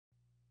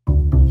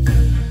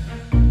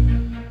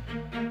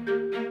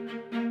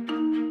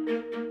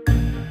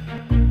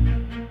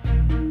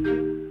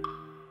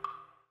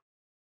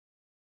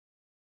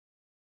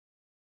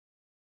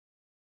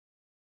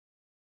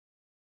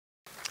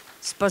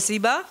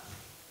Спасибо.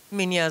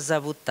 Меня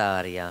зовут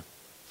Tarja.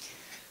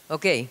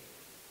 Okay,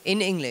 in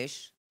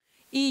English.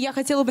 И я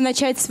хотела бы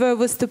начать свое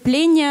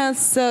выступление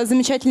с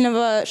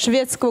замечательного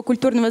шведского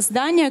культурного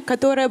здания,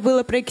 которое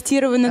было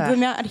проектировано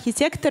двумя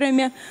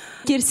архитекторами,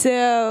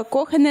 Кирсе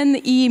Коханен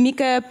и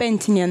Мика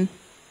Пентинен.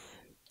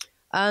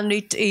 And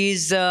it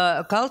is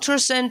a culture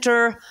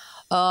center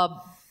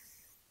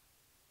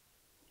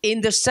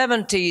in the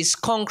 70s,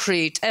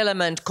 concrete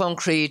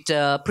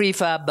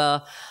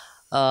prefab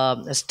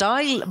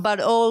style,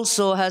 but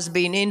also has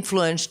been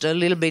influenced a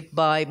little bit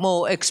by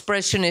more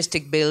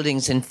expressionistic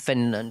buildings in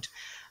Finland.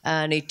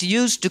 And it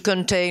used to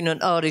contain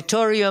an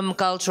auditorium,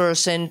 cultural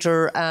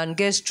center, and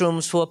guest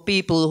rooms for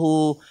people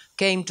who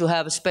came to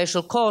have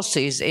special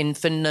courses in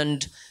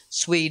Finland,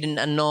 Sweden,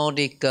 and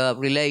Nordic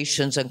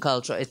relations and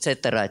culture,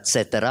 etc.,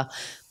 etc.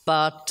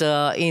 But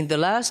in the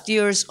last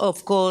years,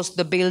 of course,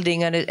 the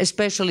building, and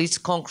especially its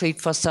concrete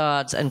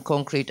facades and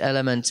concrete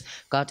elements,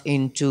 got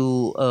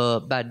into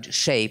bad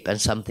shape,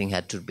 and something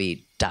had to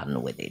be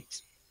done with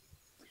it.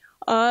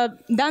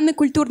 Данный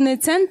культурный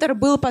центр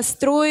был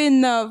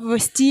построен в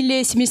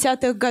стиле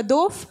 70-х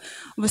годов.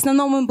 В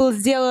основном он был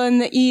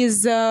сделан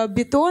из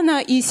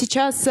бетона, и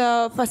сейчас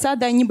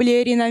фасады они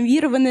были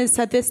реновированы,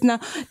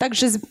 соответственно,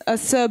 также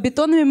с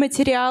бетонными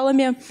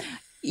материалами.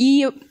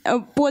 И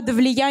под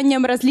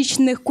влиянием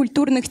различных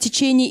культурных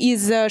течений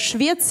из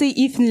Швеции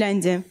и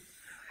Финляндии.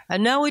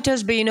 And now it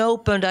has been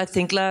opened, I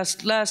think,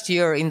 last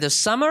year in the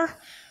summer.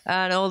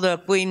 And all the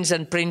queens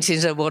and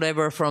princes and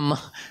whatever from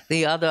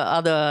the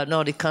other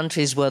Nordic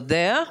countries were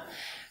there.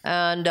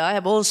 And I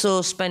have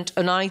also spent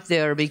a night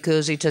there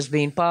because it has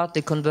been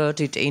partly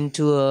converted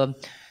into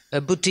a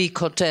boutique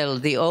hotel.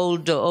 The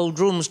old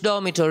rooms,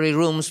 dormitory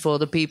rooms for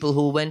the people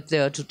who went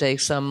there to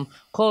take some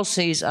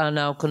courses are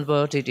now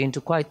converted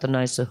into quite a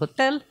nicer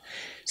hotel.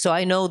 So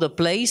I know the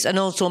place. And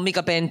also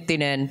Mika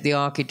Penttinen, the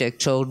architect,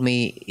 showed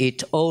me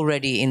it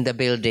already in the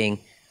building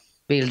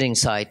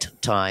site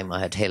time.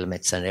 I had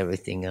helmets and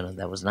everything, and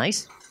that was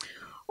nice.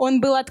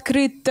 Он был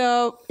открыт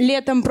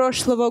летом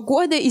прошлого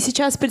года и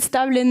сейчас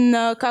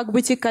представлен как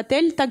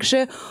бутик-отель.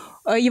 Также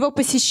его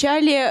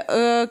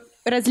посещали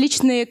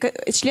различные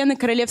члены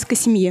королевской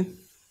семьи.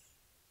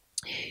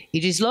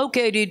 It is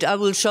located, I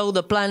will show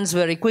the plans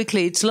very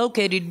quickly, it's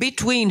located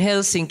between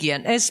Helsinki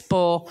and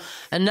Espoo,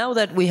 and now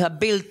that we have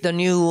built the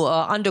new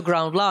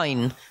underground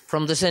line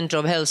from the center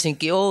of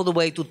Helsinki all the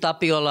way to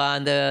Tapiola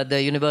and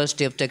the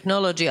University of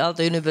Technology,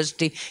 Aalto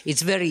University,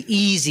 it's very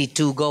easy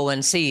to go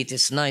and see it.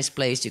 It's a nice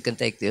place, you can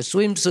take your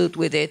swimsuit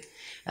with it,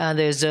 and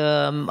there's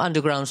an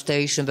underground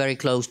station very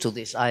close to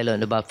this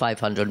island, about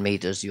 500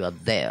 meters, you are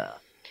there.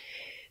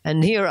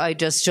 And here I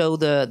just show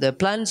the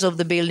plans of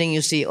the building.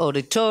 You see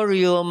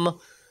auditorium,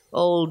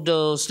 old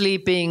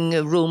sleeping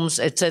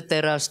rooms,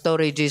 etc.,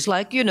 storages,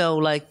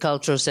 like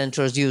cultural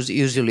centers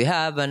usually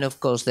have. And of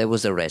course there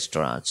was a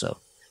restaurant. So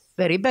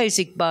very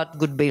basic, but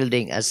good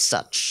building as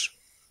such.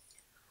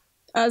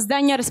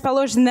 Здание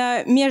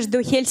расположено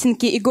между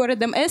Хельсинки и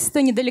городом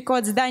Эсто. Недалеко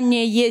от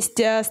здания есть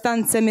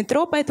станция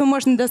метро, поэтому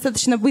можно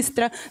достаточно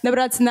быстро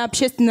добраться на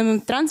общественном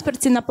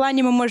транспорте. На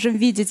плане мы можем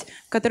видеть,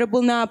 который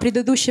был на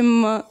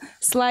предыдущем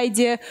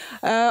слайде,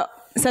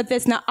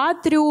 соответственно,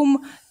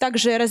 атриум,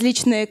 также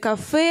различные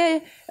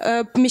кафе,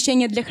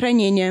 помещения для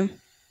хранения.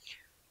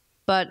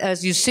 But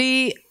as you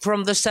see,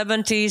 from the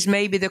 70s,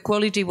 maybe the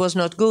quality was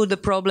not good. The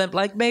problem,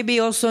 like maybe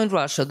also in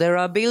Russia, there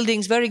are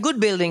buildings, very good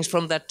buildings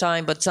from that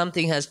time, but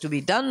something has to be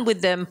done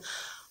with them.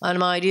 And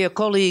my dear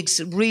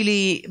colleagues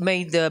really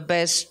made their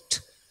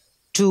best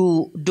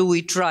to do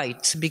it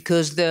right,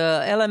 because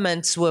the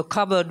elements were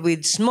covered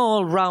with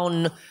small,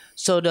 round,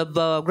 sort of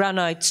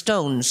granite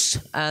stones,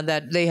 and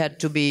that they had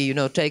to be,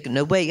 taken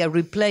away and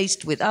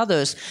replaced with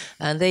others.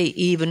 And they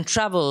even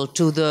traveled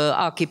to the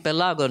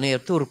archipelago near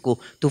Turku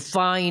to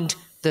find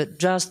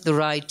just the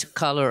right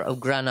color of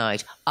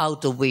granite,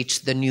 out of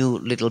which the new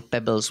little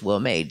pebbles were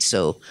made.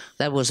 So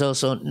that was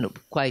also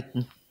quite,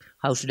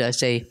 how should I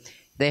say,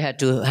 they had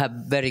to have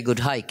very good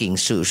hiking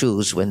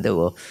shoes when they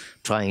were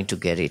trying to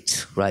get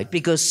it right.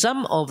 Because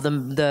some of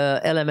them,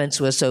 the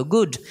elements were so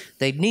good,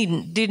 they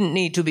didn't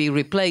need to be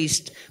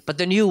replaced, but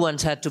the new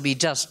ones had to be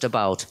just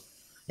about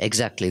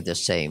exactly the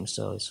same.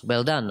 So it's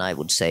well done, I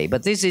would say.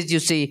 But this is, you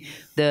see,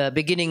 the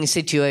beginning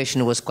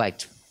situation was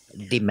quite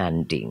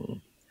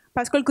demanding.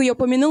 Поскольку я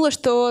упомянула,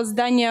 что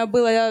здание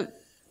было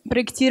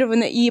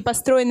проектировано и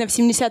построено в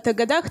 70-х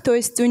годах, то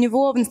есть у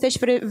него в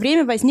настоящее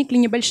время возникли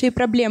небольшие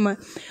проблемы.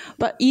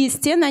 И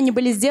стены, они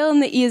были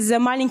сделаны из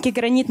маленьких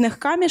гранитных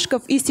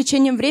камешков, и с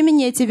течением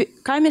времени эти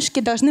камешки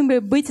должны были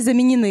быть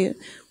заменены.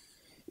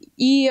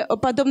 И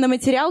подобный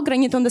материал,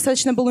 гранит, он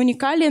достаточно был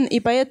уникален, и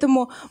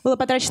поэтому было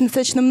потрачено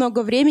достаточно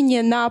много времени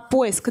на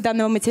поиск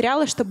данного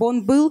материала, чтобы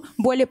он был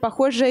более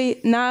похожий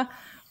на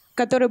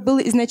который был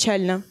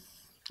изначально.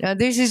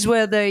 This is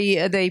where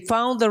they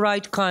found the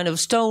right kind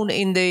of stone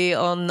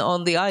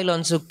on the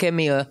islands of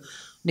Kemia,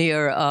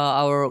 near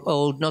our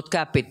old, not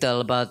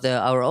capital, but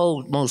our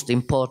old most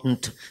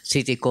important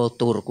city called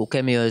Turku.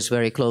 Kemio is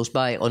very close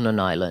by on an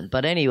island.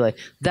 But anyway,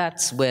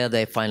 that's where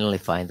they finally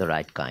find the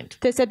right kind.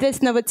 То есть,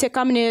 соответственно, вот те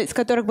камни, из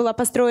которых была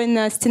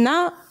построена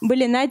стена,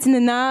 были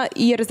найдены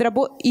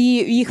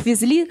и их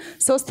везли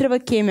с острова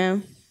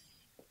Кемия.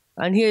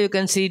 And here you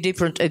can see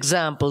different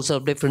examples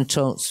of different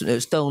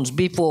stones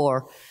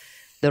before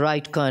the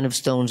right kind of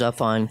stones are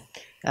found.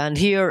 And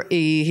here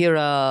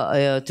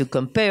are to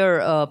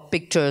compare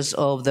pictures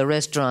of the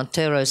restaurant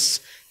terrace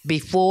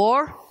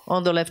before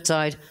on the left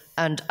side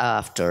and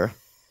after.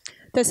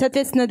 То есть,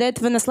 соответственно, до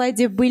этого на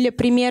слайде были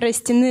примеры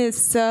стены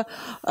с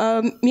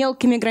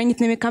мелкими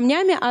гранитными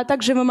камнями, а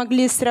также мы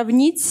могли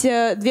сравнить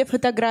две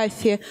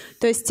фотографии,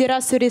 то есть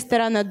террасу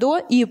ресторана до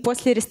и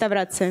после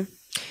реставрации.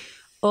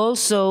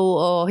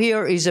 Also,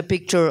 here is a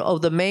picture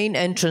of the main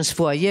entrance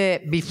foyer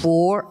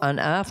before and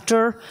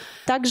after.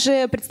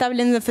 Также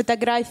представлены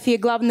фотографии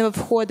главного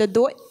входа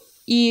до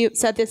и,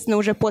 соответственно,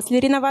 уже после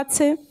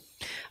реновации.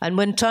 And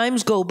when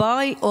times go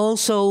by,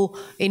 also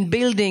in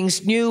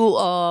buildings, new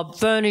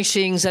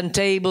furnishings and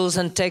tables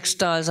and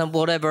textiles and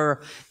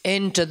whatever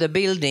enter the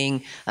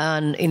building.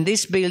 And in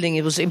this building,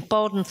 it was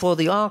important for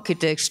the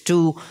architects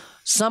to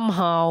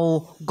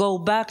somehow go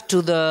back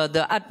to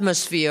the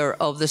atmosphere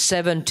of the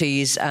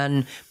 70s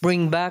and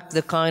bring back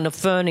the kind of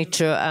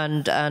furniture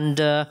and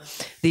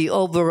the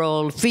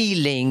overall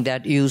feeling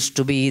that used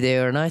to be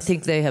there. And I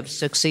think they have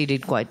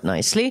succeeded quite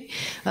nicely.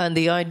 And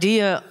the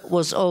idea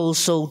was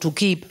also to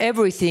keep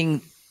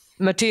everything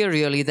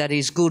materially that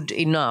is good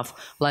enough,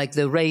 like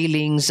the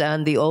railings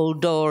and the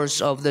old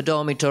doors of the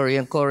dormitory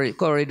and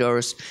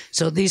corridors.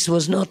 So it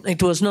was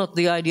not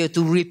the idea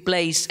to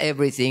replace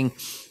everything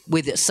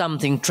with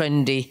something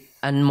trendy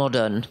and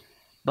modern,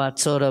 but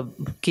sort of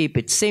keep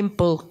it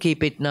simple,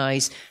 keep it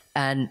nice,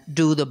 and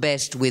do the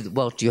best with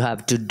what you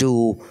have to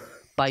do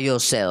by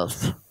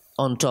yourself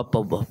on top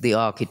of the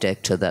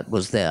architecture that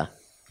was there.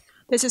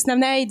 То есть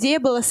основная идея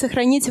была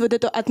сохранить вот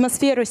эту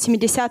атмосферу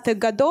 70-х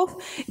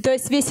годов, то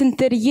есть весь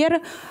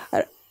интерьер,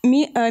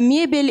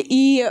 мебель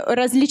и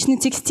различные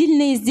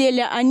текстильные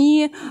изделия,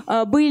 они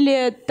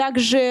были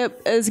также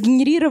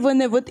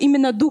сгенерированы вот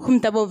именно духом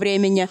того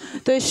времени,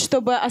 то есть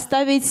чтобы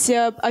оставить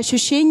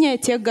ощущение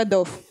тех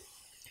годов.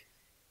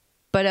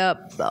 But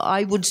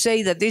I would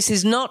say that this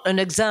is not an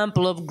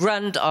example of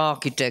grand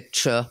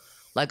architecture,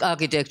 like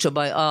architecture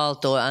by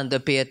Aalto and the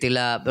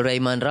Pietilä,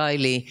 Raymond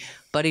Riley,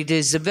 but it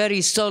is a very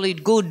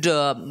solid, good,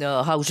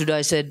 how should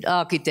I say,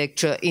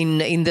 architecture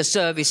in the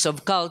service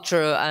of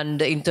culture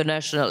and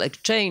international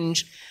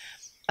exchange.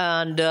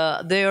 And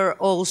there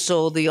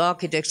also the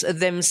architects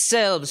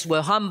themselves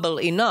were humble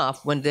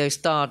enough when they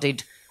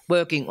started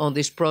working on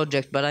this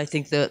project, but I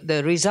think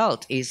the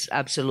result is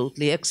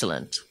absolutely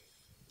excellent.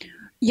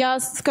 Я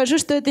скажу,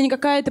 что это не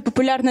какая-то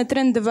популярная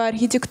трендовая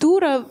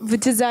архитектура в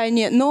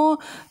дизайне, но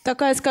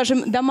такая,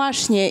 скажем,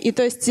 домашняя. И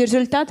то есть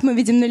результат мы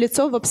видим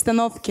налицо в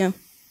обстановке.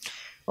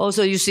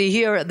 Also, you see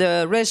here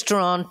the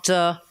restaurant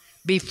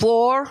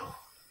before,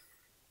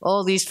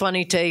 all these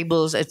funny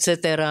tables,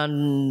 etc.,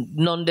 and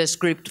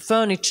nondescript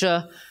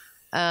furniture.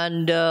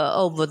 And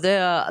over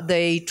there,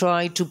 they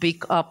try to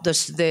pick up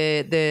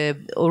the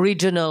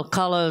original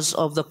colors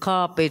of the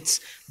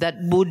carpets that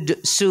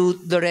would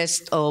suit the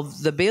rest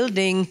of the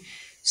building.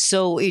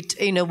 So it,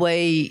 in a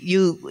way,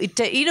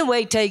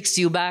 takes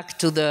you back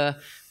to the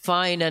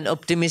fine and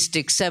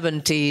optimistic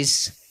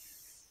 70s.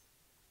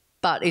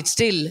 But it's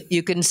still,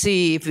 you can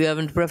see, if you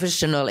haven't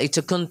professional, it's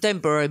a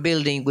contemporary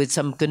building with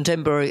some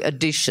contemporary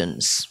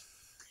additions.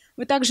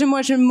 Вы также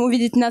можем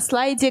увидеть на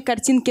слайде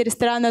картинки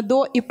ресторана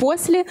до и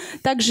после.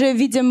 Также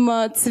видим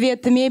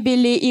цвет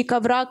мебели и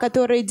ковра,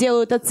 которые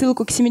делают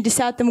отсылку к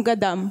 70-м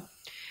годам.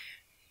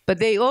 But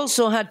they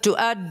also had to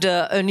add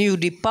a new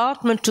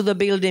department to the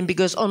building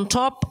because on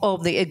top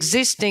of the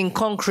existing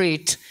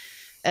concrete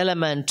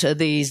element,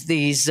 these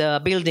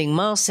building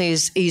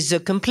masses, is a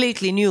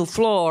completely new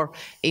floor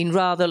in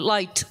rather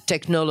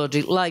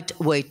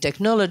lightweight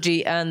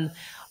technology, and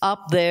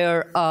up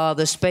there are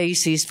the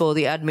spaces for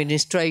the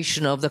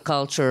administration of the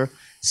culture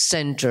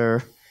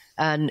center.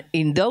 And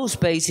in those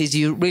spaces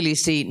you really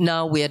see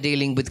now we are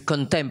dealing with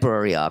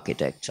contemporary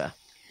architecture.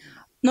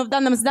 Но в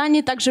данном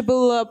здании также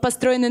было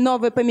построено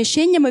новое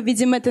помещение. Мы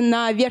видим это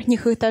на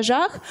верхних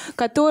этажах,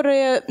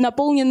 которые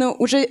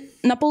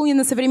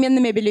наполнены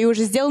современной мебелью и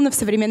уже сделаны в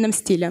современном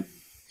стиле.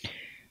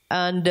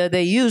 And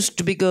they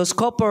used, because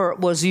copper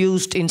was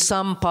used in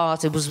some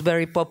parts, it was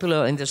very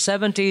popular in the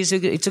 70s.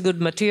 It's a good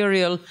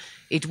material.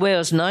 It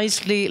wears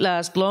nicely,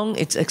 lasts long,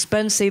 it's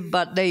expensive,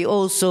 but they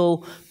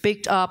also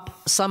picked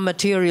up some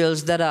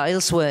materials that are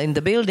elsewhere in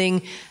the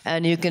building.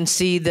 And you can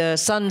see the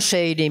sun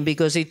shading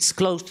because it's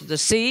close to the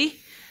sea.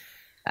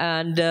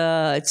 And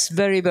it's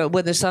very,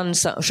 when the sun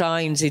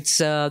shines, it's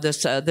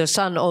the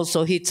sun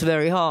also hits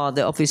very hard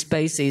the office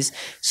spaces.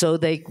 So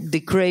they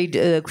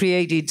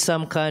created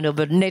some kind of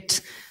a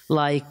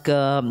net-like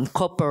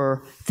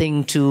copper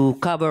thing to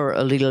cover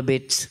a little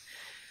bit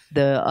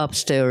the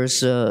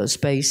upstairs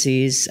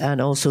spaces, and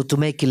also to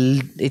make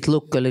it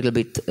look a little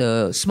bit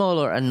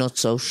smaller and not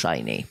so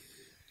shiny.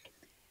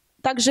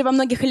 Также во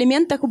многих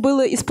элементах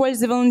был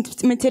использован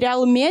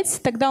материал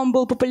медь. Тогда он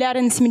был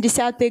популярен в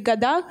 70-е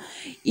годы.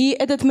 И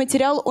этот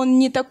материал, он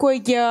не такой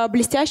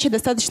блестящий,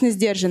 достаточно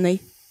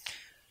сдержанный.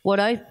 What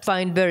I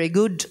find very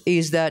good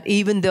is that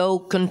even though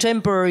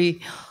contemporary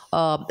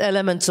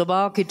elements of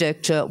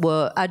architecture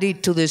were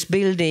added to this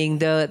building,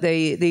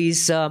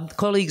 these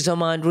colleagues of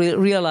mine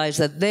realized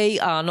that they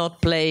are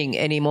not playing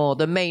anymore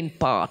the main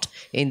part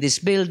in this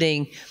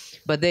building,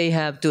 but they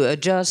have to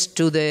adjust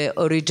to the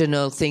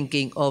original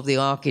thinking of the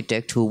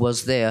architect who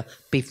was there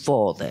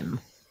before them.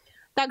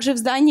 Также в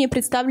здании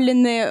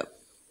представлены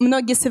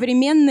многие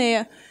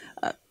современные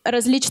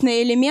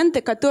различные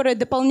элементы, которые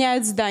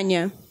дополняют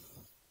здание.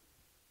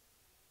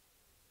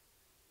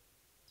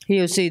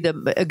 Here you see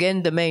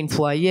again the main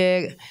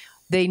foyer.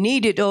 They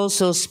needed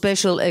also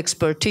special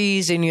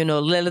expertise in,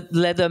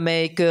 leather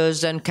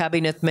makers and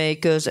cabinet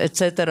makers,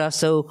 etc.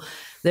 So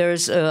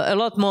there's a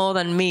lot more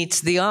than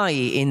meets the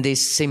eye in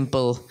this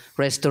simple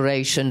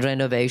restoration,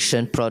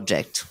 renovation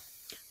project.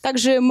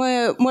 Также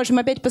мы можем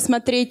опять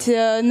посмотреть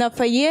на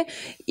фойе,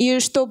 и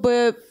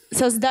чтобы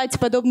создать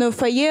подобную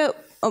фойе,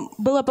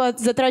 была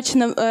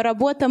затрачена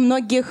работа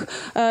многих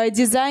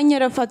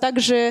дизайнеров, а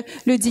также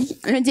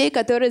людей,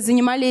 которые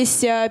занимались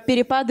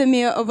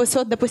перепадами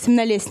высот, допустим,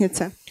 на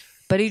лестнице.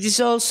 But it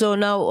is also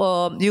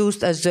now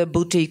used as a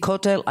boutique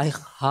hotel. I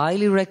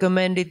highly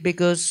recommend it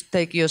because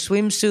take your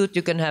swimsuit,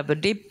 you can have a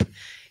dip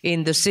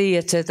in the sea,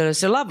 etc.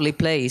 It's a lovely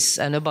place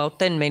and about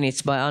 10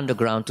 minutes by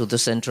underground to the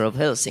center of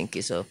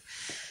Helsinki. So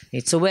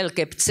it's a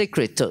well-kept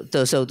secret,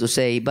 so to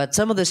say. But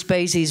some of the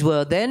spaces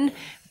were then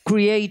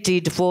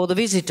created for the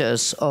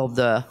visitors of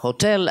the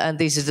hotel, and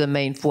this is the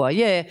main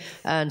foyer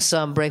and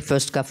some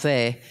breakfast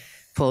cafe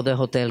for the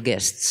hotel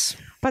guests.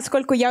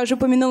 Поскольку я уже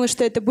упомянула,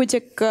 что это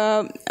бутик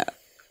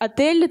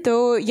отель,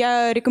 то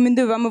я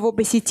рекомендую вам его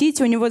посетить.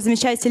 У него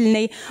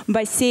замечательный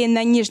бассейн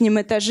на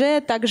нижнем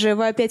этаже. Также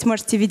вы опять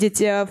можете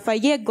видеть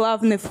фойе,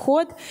 главный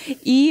вход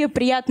и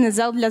приятный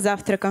зал для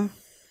завтрака.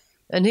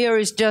 And here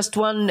is just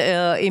one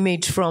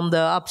image from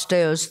the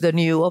upstairs, the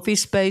new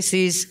office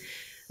spaces,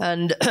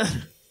 and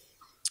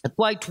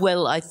quite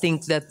well, I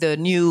think that the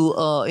new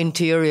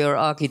interior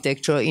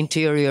architecture,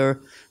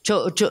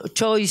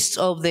 choice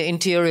of the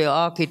interior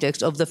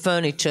architects of the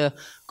furniture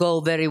go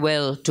very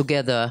well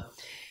together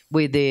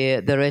with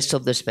the rest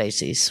of the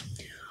spaces.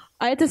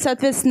 А это,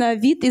 соответственно,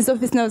 вид из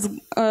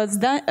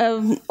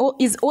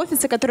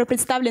офиса, который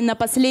представлен на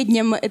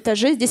последнем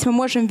этаже. Здесь мы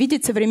можем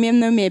видеть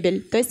современную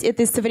мебель. То есть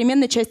это из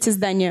современной части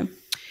здания.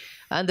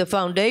 And the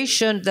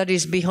foundation that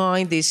is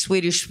behind this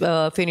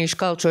Swedish-Finnish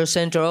Culture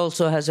Center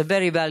also has a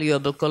very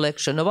valuable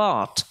collection of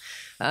art.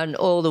 And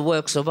all the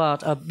works of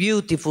art are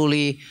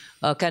beautifully,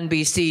 can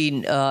be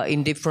seen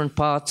in different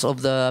parts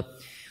of the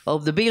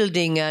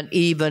building and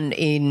even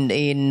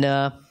in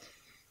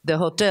the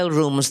hotel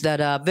rooms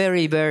that are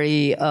very,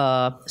 very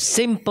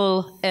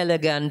simple,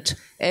 elegant.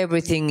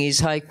 Everything is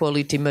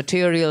high-quality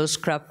materials,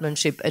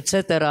 craftsmanship,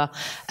 etc.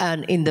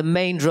 And in the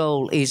main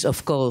role is,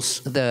 of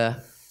course, the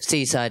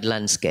seaside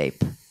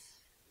landscape.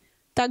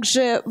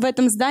 Также в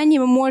этом здании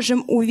мы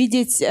можем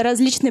увидеть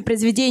различные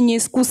произведения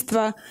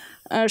искусства,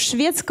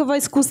 шведского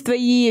искусства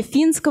и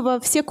финского.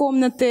 Все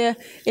комнаты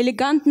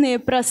элегантные,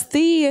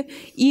 простые,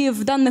 и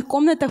в данных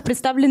комнатах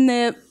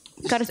представлены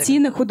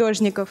картины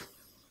художников.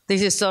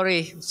 This is,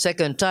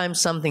 second time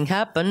something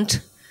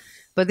happened.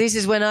 But this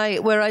is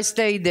where I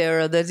stayed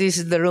there. This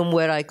is the room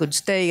where I could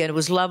stay, and it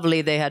was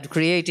lovely. They had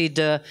created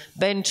a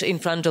bench in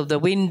front of the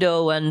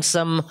window, and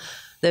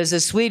there's a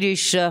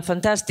Swedish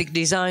fantastic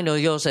designer,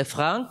 Josef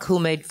Frank, who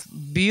made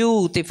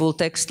beautiful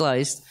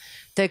textiles,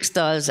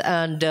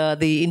 and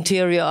the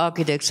interior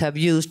architects have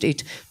used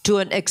it to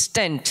an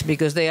extent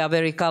because they are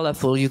very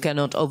colorful. You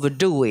cannot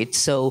overdo it.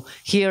 So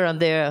here and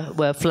there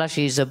were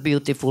flashes of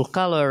beautiful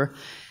color,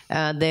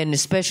 and then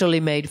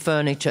especially made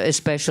furniture,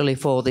 especially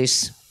for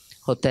this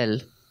hotel.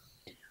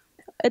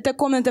 Это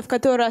комната, в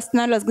которой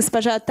останавливалась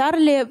госпожа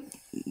Тарли.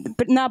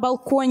 На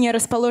балконе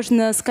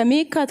расположена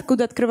скамейка,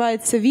 откуда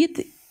открывается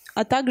вид,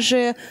 а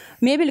также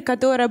мебель,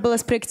 которая была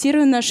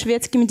спроектирована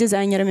шведскими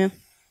дизайнерами.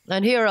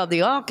 And here are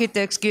the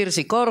architects,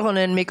 Kirsi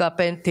Korhonen, Mika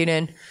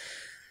Penttinen,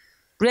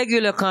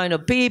 regular kind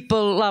of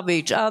people, love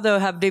each other,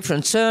 have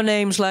different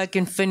surnames like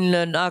in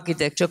Finland,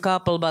 architecture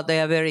couple, but they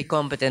are very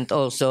competent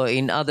also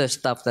in other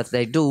stuff that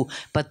they do.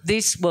 But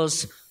this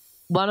was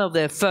one of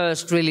their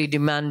first really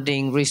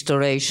demanding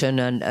restoration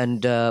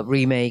and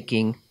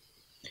remaking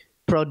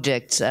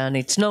projects, and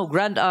it's no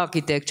grand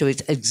architecture,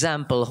 it's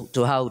example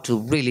to how to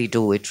really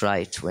do it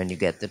right when you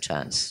get the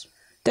chance.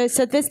 То есть,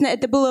 соответственно,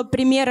 это был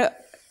пример,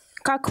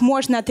 как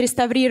можно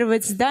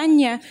отреставрировать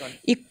здание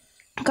и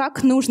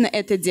как нужно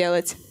это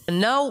делать. And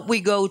now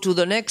we go to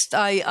the next.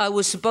 I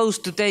was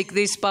supposed to take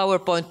this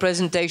PowerPoint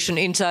presentation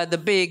inside the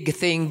big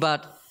thing,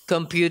 but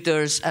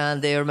computers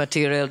and their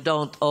material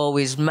don't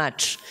always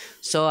match.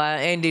 So I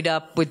ended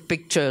up with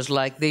pictures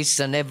like this,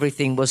 and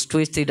everything was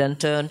twisted and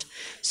turned.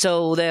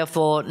 So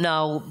therefore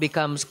now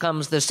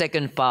comes the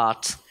second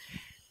part,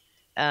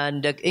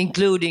 and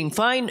including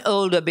fine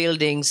older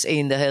buildings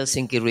in the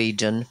Helsinki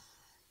region.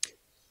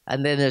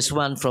 And then there's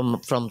one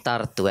from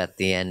Tartu at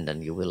the end,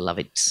 and you will love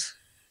it.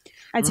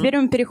 А теперь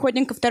мы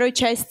переходим ко второй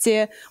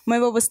части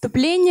моего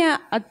выступления,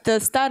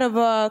 от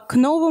старого к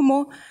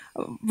новому,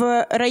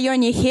 в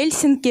районе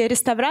Хельсинки,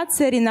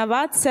 реставрация,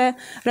 реновация,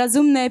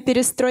 разумная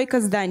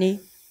перестройка зданий.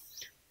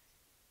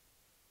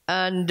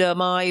 And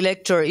my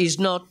lecture is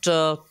not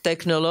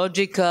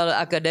technological,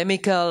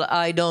 academical.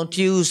 I don't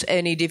use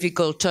any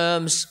difficult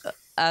terms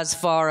as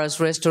far as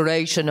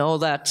restoration, all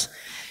that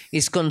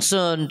is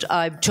concerned.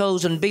 I've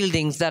chosen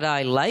buildings that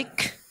I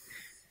like,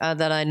 and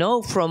that I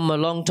know from a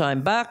long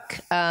time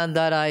back, and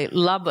that I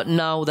love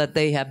now that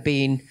they have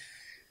been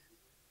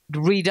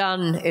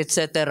redone,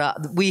 etc.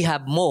 We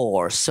have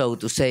more, so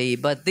to say,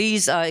 but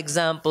these are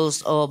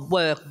examples of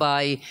work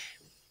by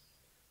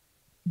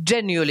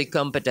genuinely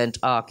competent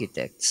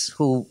architects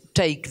who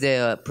take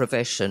their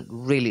profession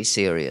really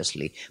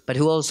seriously, but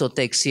who also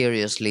take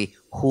seriously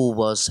who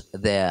was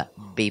there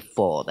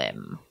before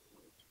them.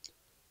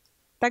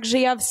 Также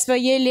я в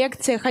своей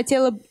лекции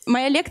хотела...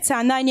 Моя лекция,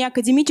 она не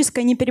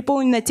академическая, не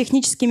переполнена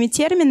техническими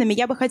терминами.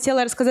 Я бы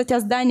хотела рассказать о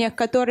зданиях,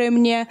 которые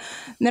мне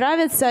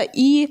нравятся,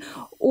 и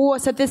о,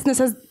 соответственно,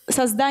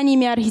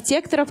 созданиями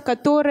архитекторов,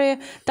 которые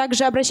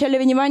также обращали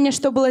внимание,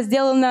 что было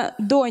сделано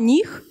до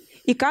них,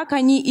 и как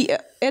они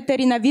это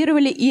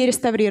реновировали и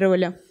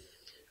реставрировали.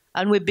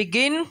 And we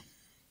begin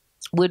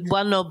with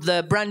one of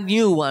the brand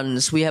new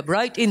ones. We have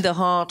right in the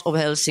heart of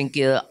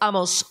Helsinki,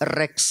 Amos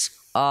Rex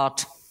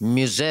Art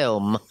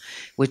Museum,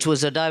 which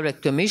was a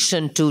direct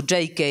commission to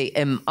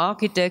JKM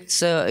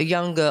Architects, a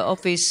younger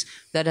office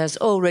that has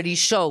already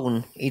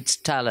shown its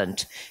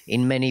talent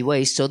in many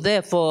ways. So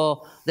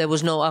therefore, there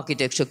was no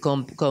architecture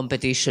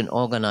competition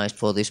organized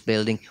for this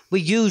building.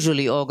 We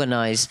usually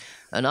organize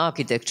an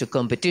architecture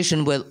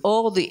competition where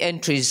all the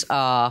entries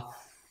are,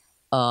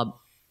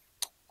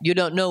 you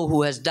don't know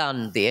who has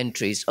done the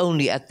entries.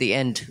 Only at the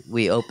end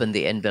we open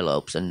the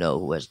envelopes and know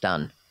who has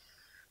done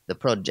the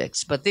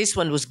projects. But this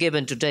one was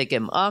given to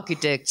JKM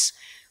Architects,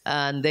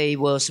 and they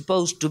were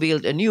supposed to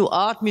build a new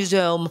art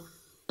museum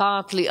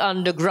partly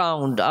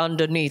underground,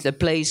 underneath a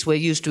place where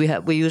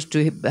we used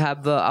to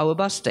have our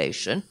bus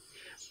station.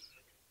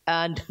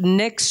 And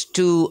next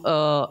to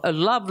a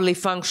lovely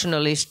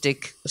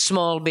functionalistic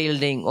small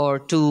building or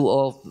 2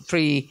 or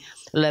 3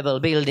 level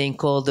building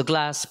called the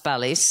Glass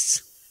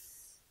Palace,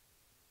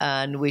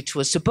 and which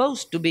was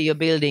supposed to be a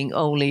building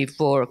only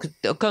for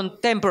a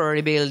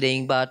contemporary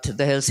building, but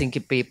the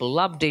Helsinki people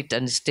loved it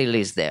and still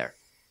is there.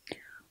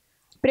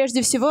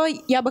 Прежде всего,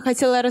 я бы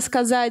хотела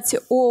рассказать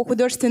о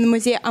художественном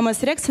музее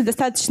Амос Рекс.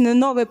 Достаточно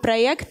новый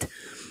проект.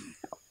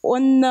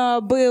 Он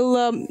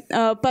был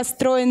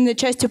построен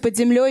частью под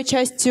землей,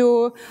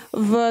 частью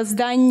в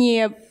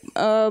здании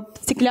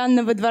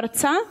стеклянного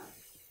дворца.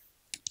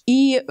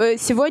 И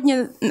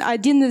сегодня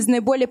один из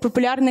наиболее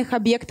популярных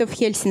объектов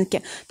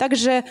Хельсинки.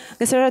 Также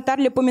госпожа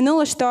Тарли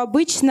упомянула, что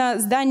обычно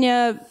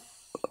здания,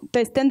 то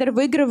есть тендер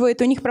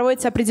выигрывает, у них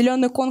проводятся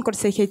определенные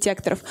конкурсы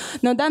архитекторов.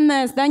 Но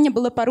данное здание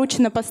было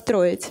поручено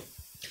построить.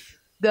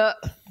 The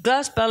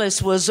Glass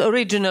Palace was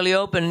originally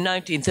opened in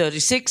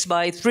 1936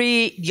 by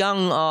 3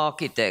 young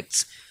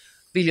architects,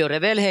 Viljo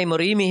Revel, Heimo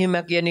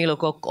Riimihimäki and Niilo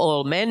Kokk,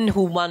 all men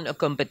who won a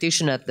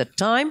competition at that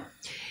time.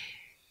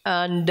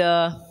 And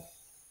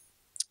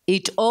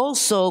it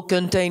also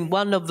contained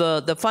one of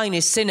the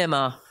finest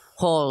cinema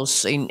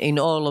halls in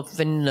all of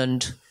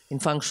Finland, in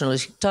functional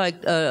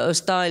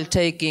style,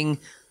 taking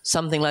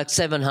something like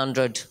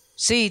 700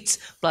 seats,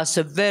 plus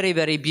a very,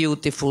 very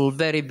beautiful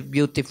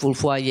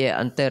foyer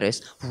and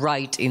terrace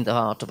right in the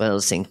heart of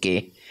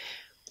Helsinki.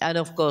 And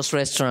of course,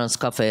 restaurants,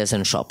 cafes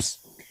and shops.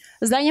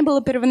 Здание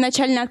было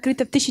первоначально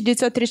открыто в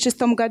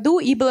 1936 году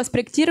и было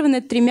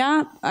спроектировано 3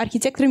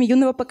 архитекторами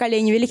юного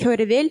поколения: Viljo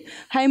Revel,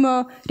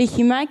 Heimo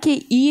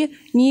Riihimäki и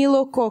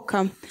Niilo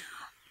Kokk.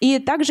 И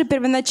также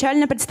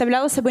первоначально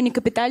представляло собой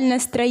некапитальное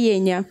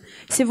строение.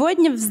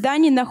 Сегодня в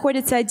здании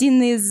находится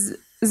один из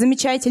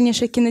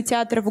замечательнейших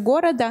кинотеатров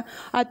города,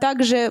 а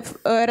также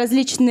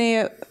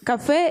различные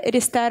кафе,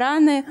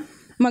 рестораны,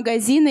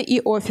 магазины и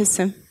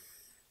офисы.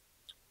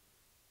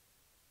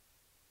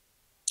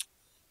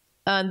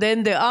 And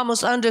then the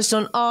Amos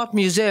Anderson Art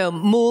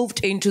Museum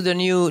moved into the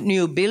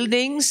new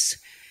buildings,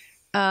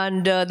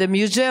 and the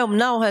museum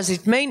now has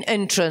its main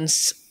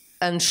entrance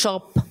and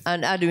shop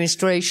and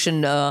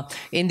administration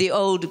in the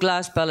old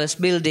Glass Palace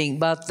building,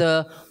 but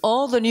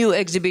all the new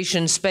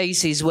exhibition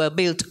spaces were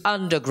built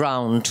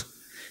underground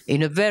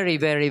in a very,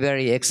 very,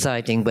 very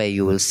exciting way.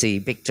 You will see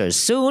pictures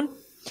soon.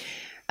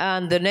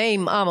 And the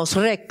name Amos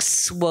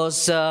Rex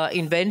was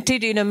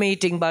invented in a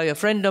meeting by a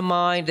friend of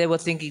mine. They were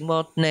thinking,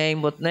 what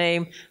name?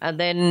 And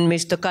then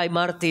Mr. Kai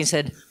Martin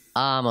said,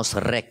 Amos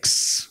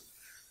Rex.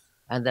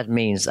 And that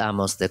means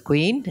Amos the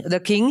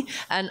king.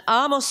 And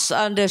Amos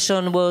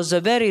Anderson was a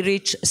very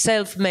rich,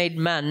 self-made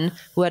man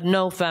who had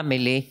no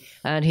family.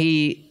 And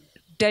he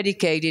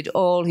dedicated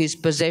all his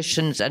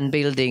possessions and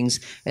buildings,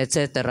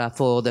 etc.,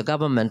 for the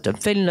government of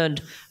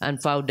Finland and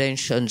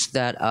foundations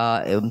that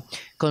are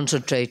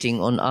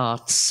concentrating on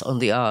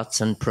the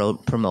arts and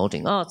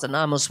promoting arts. And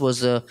Amos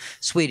was a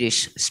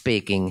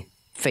Swedish-speaking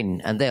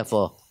Finn, and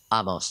therefore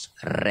Amos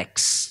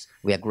Rex.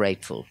 We are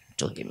grateful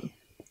to him.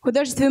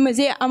 Художественный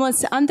музей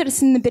Амоса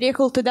Андерсена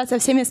переехал туда со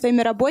всеми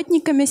своими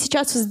работниками.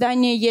 Сейчас у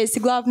здания есть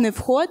главный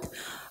вход,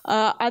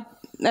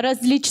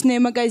 различные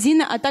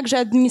магазины, а также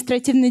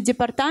административный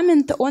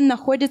департамент. Он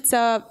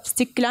находится в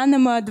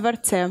стеклянном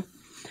дворце.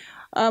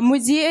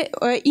 Музей,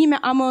 имя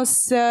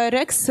Амос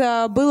Рекс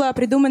было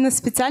придумано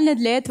специально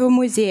для этого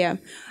музея.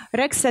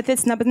 Рекс,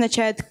 соответственно,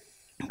 обозначает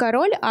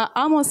король, а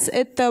Амос —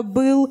 это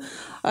был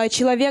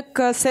человек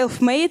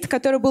self-made,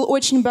 который был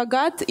очень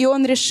богат, и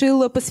он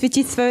решил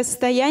посвятить свое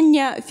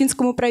состояние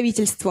финскому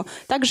правительству.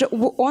 Также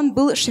он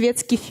был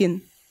шведский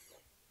финн.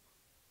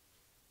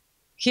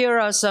 Here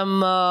are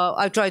some,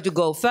 I try to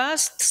go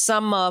fast,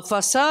 some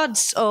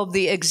facades of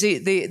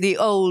the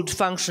old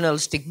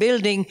functionalistic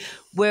building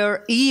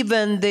where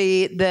even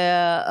the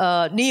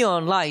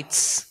neon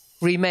lights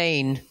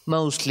remain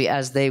mostly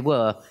as they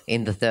were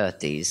in the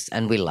 30s,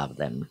 and we love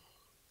them.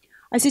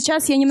 А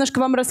сейчас я немножко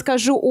вам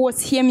расскажу о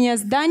схеме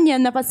здания.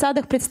 На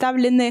фасадах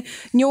представлены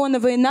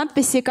неоновые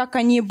надписи, как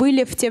они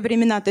были в те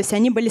времена, то есть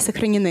они были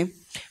сохранены.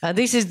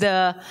 This is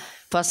the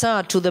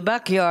facade to the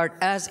backyard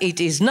as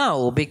it is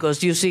now,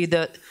 because you see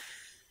the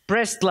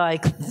pressed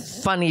like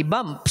funny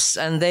bumps,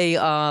 and they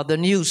are the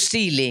new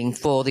ceiling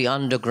for the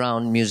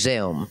underground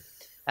museum,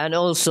 and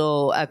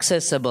also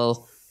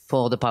accessible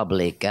for the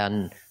public.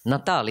 And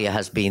Natalia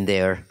has been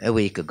there a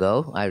week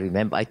ago. I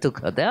remember I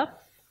took her there.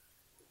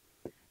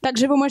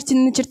 Также вы можете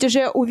на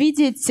чертеже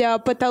увидеть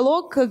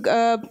потолок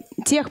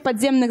тех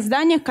подземных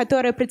зданий,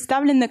 которые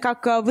представлены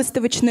как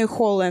выставочные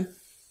холлы.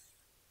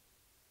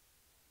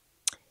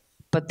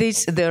 But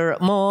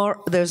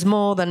there's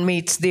more than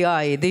meets the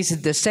eye. This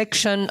is the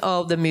section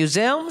of the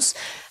museums,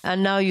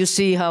 and now you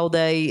see how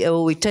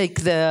we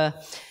take the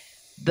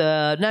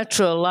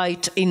natural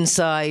light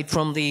inside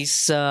from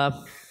these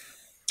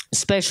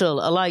special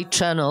light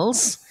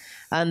channels,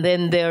 and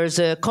then there's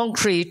a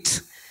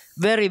concrete,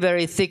 very,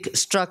 very thick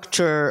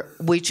structure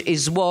which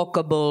is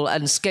walkable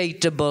and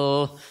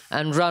skateable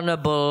and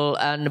runnable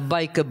and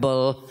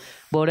bikeable,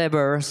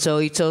 whatever. So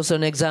it's also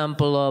an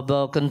example of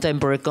a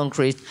contemporary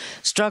concrete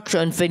structure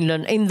in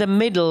Finland. In the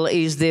middle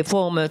is the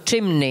former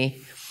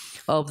chimney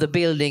of the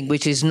building,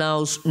 which is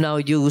now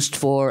used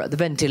for the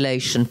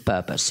ventilation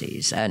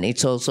purposes, and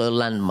it's also a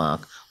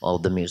landmark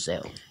of the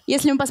museum.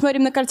 Если мы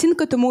посмотрим на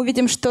картинку, то мы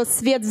увидим, что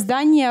свет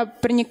здания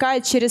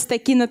проникает через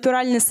такие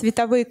натуральные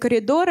световые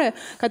коридоры,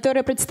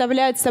 которые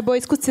представляют собой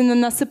искусственно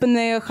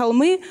насыпанные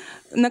холмы,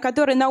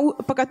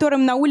 по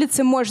которым на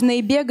улице можно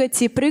и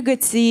бегать, и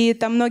прыгать, и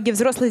там многие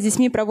взрослые с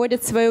детьми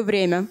проводят свое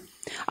время.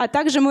 А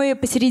также мы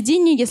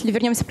посередине, если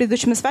вернемся к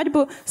предыдущему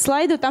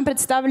слайду, там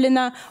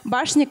представлена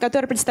башня,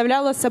 которая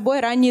представляла собой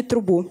ранее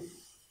трубу.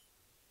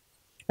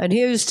 And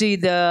here you see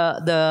the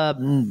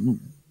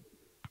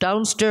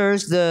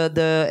downstairs,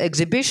 the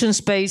exhibition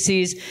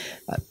spaces,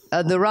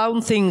 the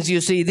round things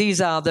you see,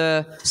 these are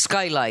the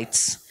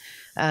skylights.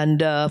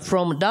 And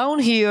from down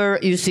here,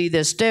 you see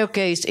the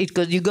staircase.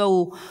 You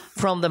go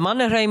from the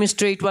Mannerheim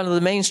Street, one of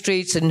the main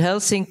streets in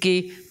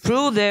Helsinki,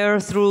 through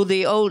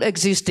the old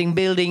existing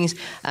buildings,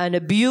 and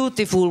a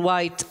beautiful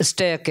white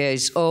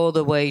staircase all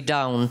the way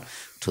down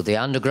to the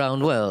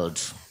underground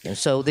world. And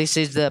so this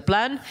is the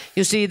plan.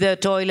 You see the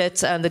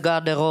toilets and the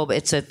garderobe,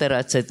 etc.,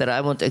 etc.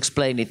 I won't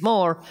explain it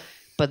more,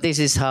 but this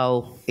is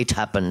how it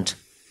happened.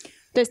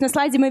 То есть на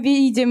слайде мы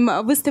видим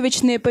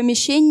выставочные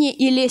помещения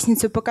и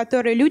лестницу, по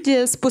которой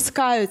люди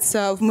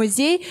спускаются в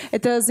музей.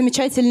 Это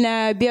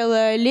замечательная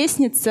белая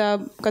лестница,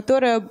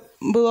 которая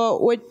была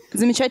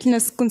замечательно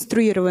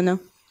сконструирована.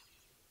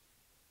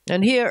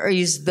 And here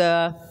is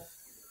the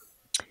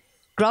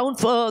ground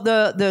floor,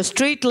 the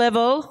street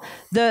level.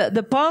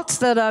 The parts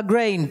that are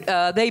green,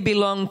 they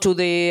belong to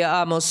the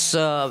Amos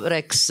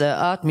Rex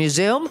Art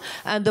Museum,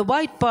 and the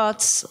white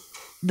parts,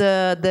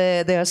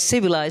 they are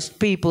civilized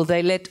people.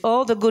 They let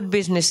all the good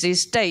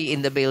businesses stay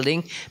in the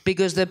building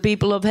because the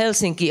people of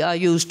Helsinki are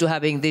used to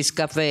having this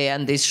cafe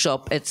and this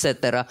shop,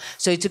 etc.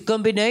 So it's a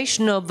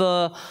combination of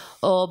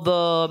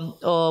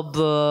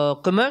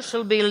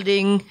commercial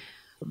building,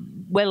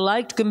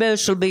 well-liked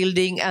commercial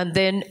building, and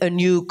then a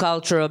new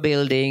cultural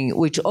building,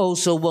 which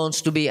also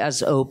wants to be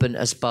as open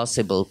as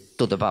possible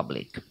to the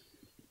public.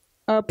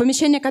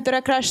 Помещения, которые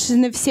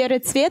окрашены в серый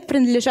цвет,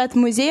 принадлежат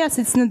музею, а,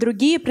 соответственно,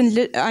 другие,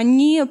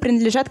 они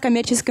принадлежат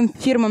коммерческим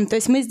фирмам. То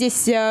есть мы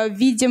здесь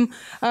видим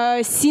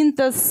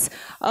синтез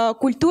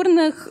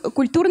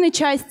культурной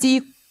части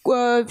и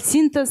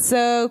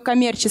синтез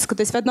коммерческого.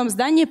 То есть в одном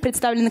здании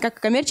представлены как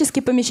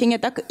коммерческие помещения,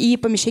 так и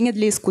помещения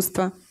для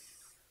искусства.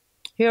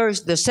 Here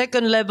is the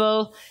second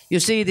level. You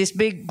see this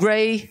big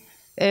gray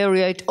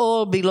area. It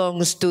all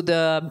belongs to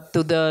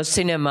the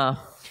cinema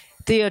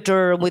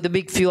theater with a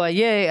big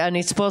foyer, and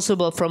it's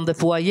possible from the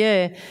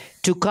foyer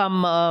to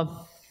come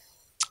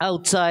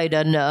outside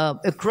and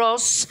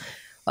across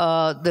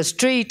the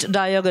street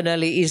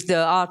diagonally is the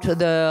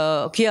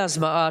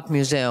Kiasma Art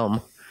Museum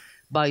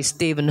by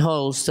Stephen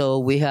Hall. So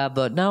we have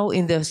now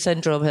in the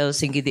center of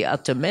Helsinki the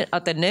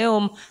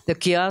Atheneum, the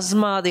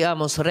Kiasma, the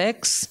Amos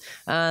Rex,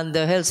 and the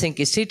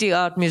Helsinki City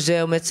Art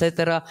Museum,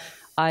 etc.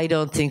 I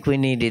don't think we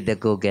needed the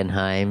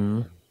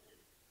Guggenheim.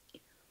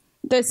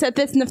 То есть,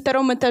 соответственно, на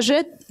втором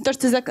этаже то,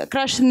 что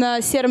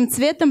закрашено серым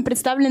цветом,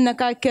 представлено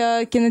как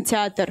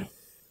кинотеатр.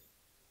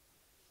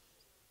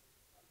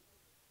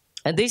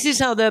 And this is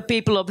how the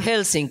people of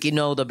Helsinki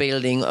know the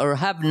building or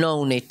have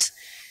known it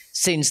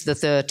since the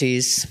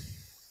 30s.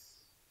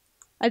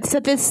 Это,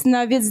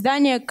 соответственно, вид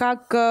здания,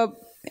 как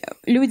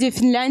люди в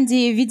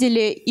Финляндии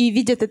видели и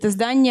видят это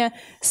здание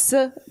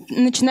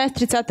начиная с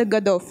 30-х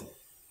годов.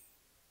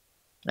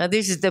 And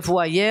this is the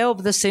foyer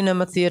of the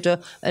cinema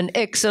theater, an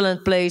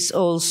excellent place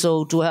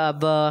also to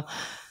have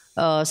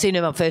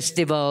cinema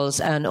festivals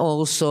and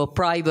also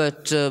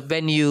private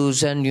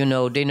venues and, you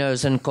know,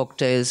 dinners and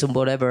cocktails and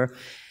whatever.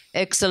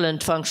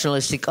 Excellent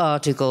functionalistic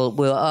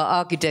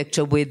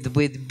architecture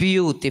with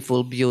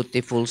beautiful,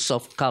 beautiful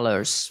soft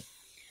colors.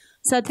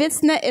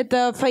 Соответственно,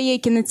 это фойе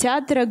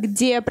кинотеатра,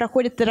 где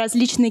проходят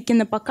различные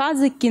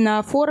кинопоказы,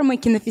 кинофорумы,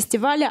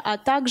 кинофестивали, а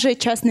также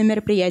частные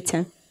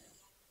мероприятия.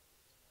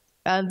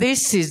 And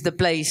this is the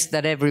place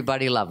that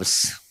everybody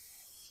loves.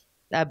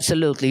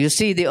 Absolutely. You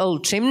see the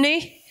old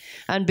chimney,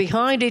 and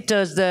behind it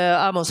is the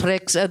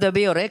the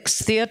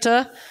BioRex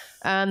theater,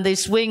 and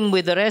this wing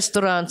with the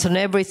restaurants and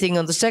everything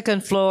on the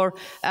second floor.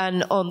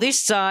 And on this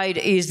side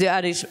is the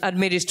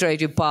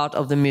administrative part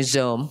of the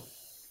museum.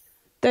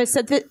 То есть,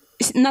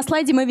 на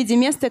слайде мы видим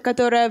место,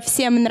 которое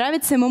всем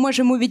нравится, и мы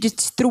можем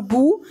увидеть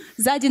трубу.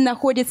 Сзади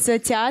находится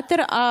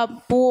театр, а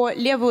по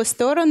левую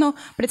сторону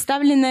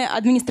представлены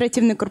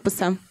административные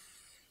корпуса.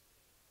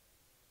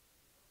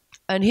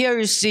 And here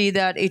you see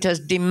that it has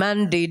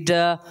demanded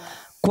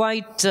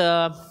quite,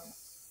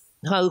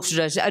 how should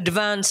I say,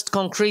 advanced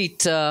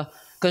concrete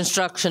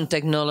construction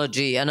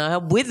technology. And I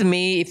have with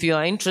me, if you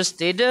are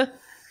interested,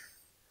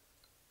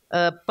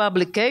 a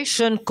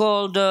publication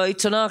called,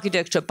 it's an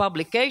architecture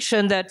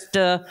publication that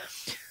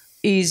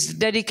is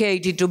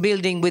dedicated to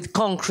building with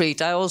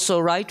concrete. I also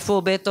write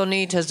for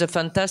Betonit as a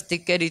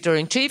fantastic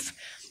editor-in-chief.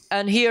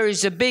 And here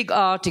is a big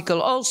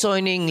article, also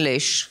in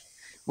English,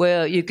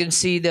 where you can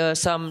see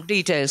some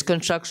details,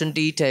 construction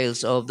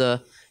details of the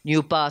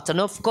new parts.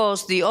 And of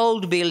course, the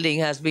old building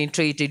has been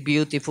treated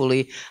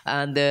beautifully,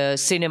 and the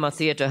cinema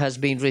theater has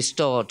been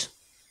restored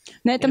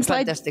in a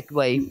fantastic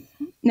way.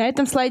 На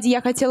этом слайде я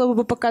хотела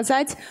бы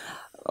показать,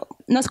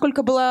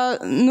 насколько была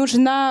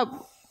нужна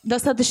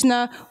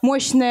достаточно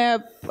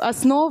мощная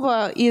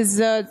основа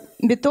из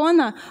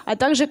бетона, а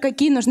также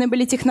какие нужны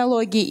были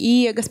технологии.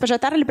 И госпожа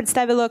Тарля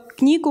представила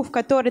книгу, в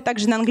которой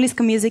также на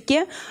английском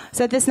языке,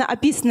 соответственно,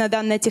 описана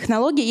данная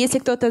технология. Если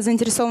кто-то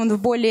заинтересован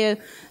в более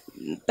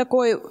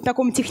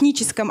таком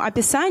техническом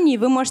описании,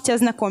 вы можете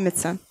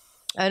ознакомиться.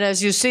 And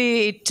as you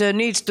see, it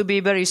needs to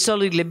be very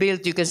solidly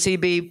built. You can see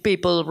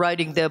people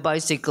riding their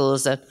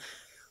bicycles and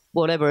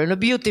whatever. On a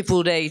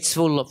beautiful day, it's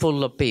full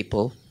of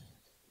people.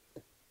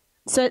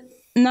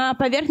 На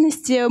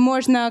поверхности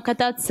можно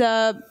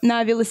кататься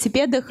на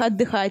велосипедах,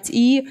 отдыхать,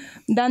 и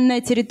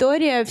данная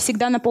территория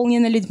всегда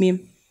наполнена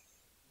людьми.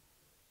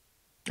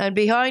 And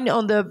behind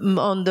on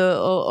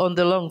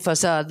the long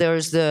facade, there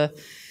is the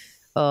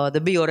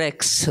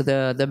BioRex,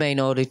 the main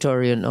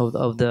auditorium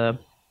of the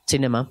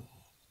cinema.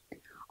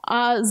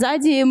 А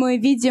сзади мы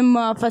видим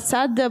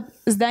фасад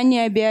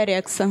здания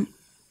BioRex.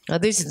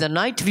 This is the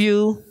night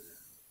view.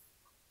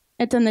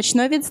 Это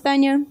ночной вид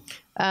здания.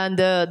 And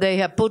they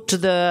have put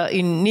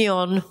in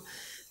neon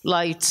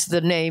lights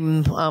the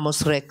name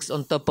Amos Rex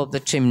on top of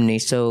the chimney,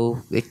 so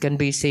it can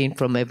be seen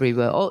from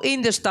everywhere. Or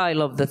in the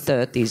style of the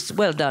 30s.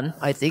 Well done,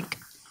 I think.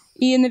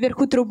 И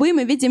наверху трубы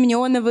мы видим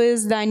неоновые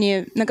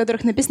здания, на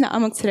которых написано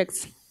Amos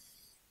Rex.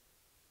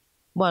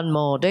 One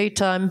more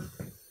daytime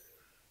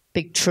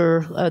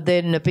picture.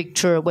 Then a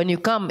picture. When you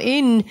come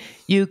in,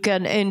 you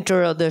can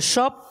enter the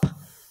shop.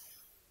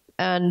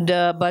 And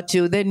but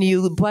you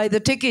buy the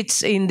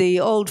tickets in the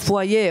old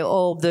foyer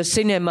of the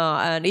cinema,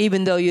 and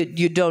even though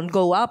you don't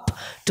go up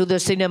to the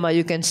cinema,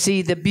 you can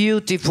see the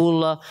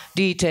beautiful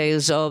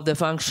details of the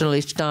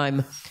functionalist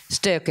time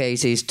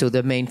staircases to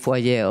the main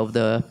foyer of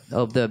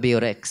the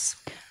BioRex.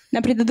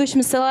 На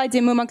предыдущем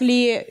слайде мы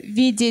могли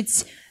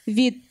видеть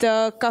вид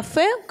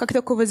кафе, как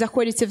только вы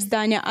заходите в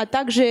здание, а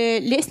также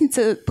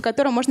лестницы, по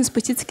которой можно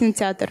спуститься в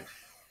кинотеатр.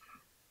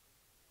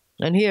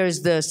 And here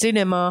is the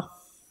cinema,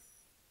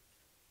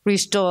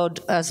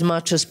 restored as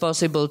much as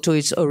possible to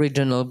its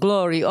original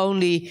glory.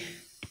 Only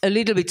a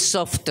little bit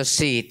softer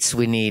seats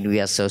we need.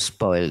 We are so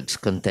spoiled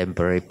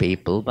contemporary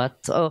people.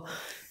 But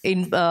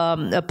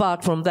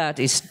apart from that,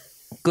 it's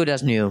good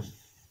as new.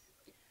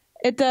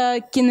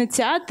 Это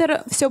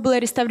кинотеатр. Все было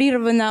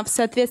реставрировано в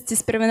соответствии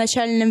с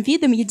первоначальным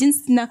видом.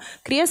 Единственное,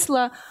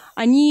 кресла,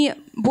 они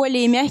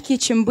более мягкие,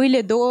 чем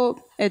были до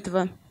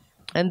этого.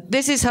 And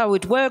this is how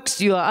it works.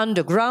 You are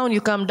underground.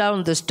 You come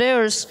down the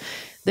stairs.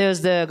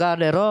 There's the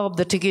garderobe,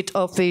 the ticket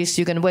office.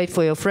 You can wait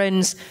for your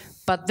friends,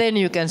 but then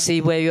you can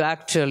see where you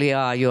actually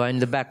are. You are in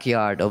the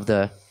backyard of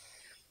the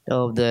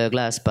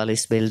Glass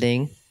Palace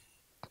building.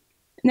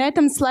 На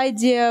этом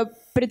слайде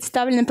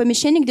представлено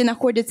помещение, где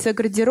находится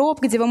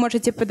гардероб, где вы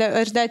можете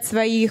подождать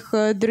своих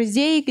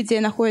друзей, где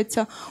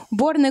находятся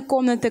уборные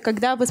комнаты,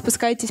 когда вы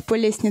спускаетесь по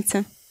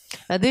лестнице.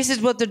 This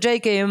is what the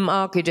JKM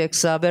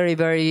architects are very,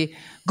 very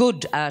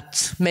good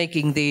at,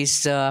 making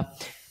these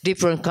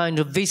different kind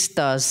of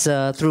vistas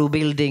through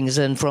buildings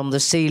and from the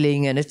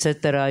ceiling and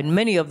etc. In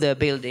many of their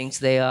buildings,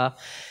 they are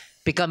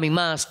becoming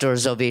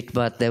masters of it,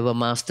 but there were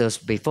masters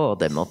before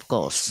them, of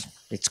course.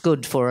 It's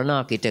good for an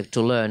architect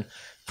to learn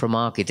from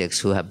architects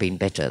who have been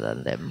better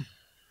than them.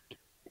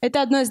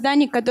 Это одно из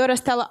зданий, которое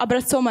стало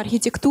образцом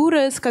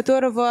архитектуры, с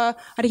которого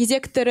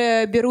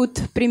архитекторы берут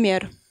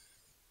пример.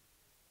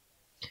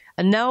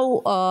 And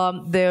now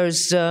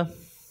there's a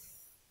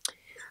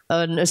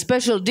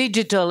special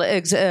digital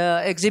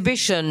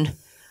exhibition,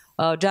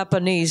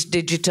 Japanese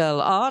digital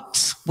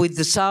art with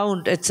the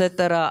sound,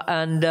 etc.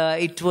 And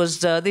it was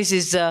this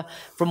is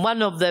from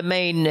one of the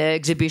main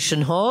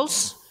exhibition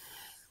halls.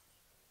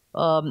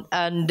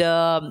 And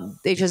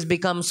it has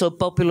become so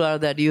popular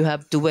that you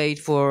have to wait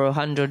for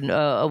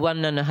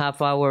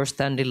 1.5 hours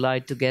standing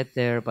line to get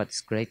there, but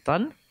it's great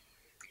fun.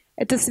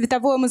 Это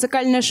световое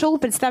музыкальное шоу,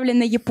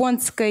 представленное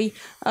японской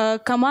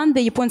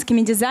командой, японскими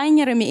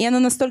дизайнерами, и оно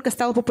настолько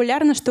стало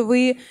популярно, что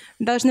вы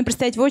должны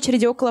простоять в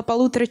очереди около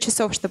 1,5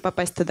 часов, чтобы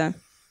попасть туда.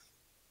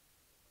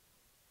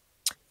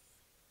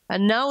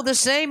 And now the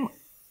same.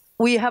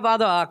 We have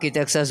other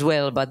architects as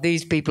well, but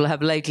these people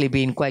have lately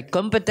been quite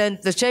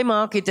competent. The same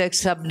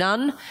architects have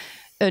done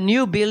a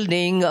new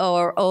building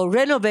or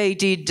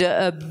renovated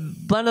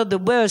one of the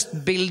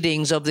worst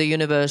buildings of the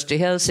University,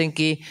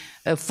 Helsinki,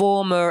 a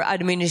former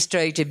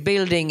administrative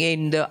building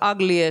in the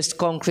ugliest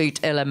concrete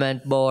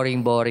element,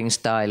 boring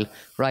style,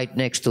 right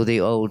next to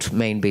the old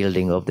main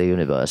building of the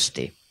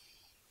university.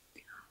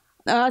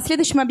 О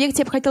следующем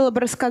объекте я бы хотела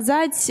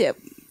рассказать.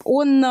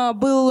 Он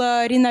был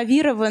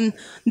реновирован.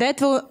 До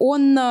этого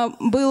он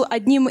был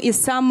одним из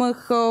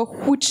самых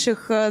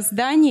худших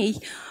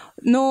зданий,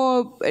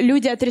 но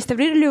люди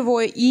отреставрировали его,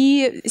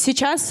 и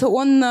сейчас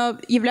он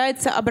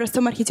является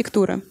образцом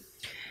архитектуры.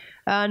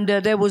 And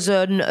there was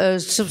a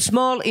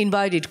small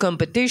invited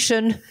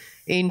competition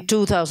in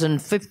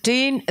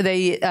 2015,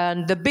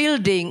 and the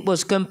building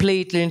was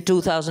completed in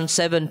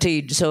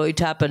 2017, so it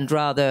happened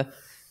rather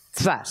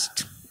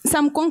fast.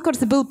 Сам конкурс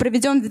был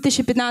проведен в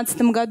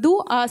 2015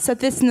 году, а,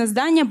 соответственно,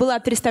 здание было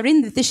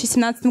отреставрировано в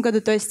 2017 году.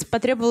 То есть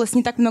потребовалось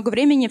не так много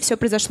времени, все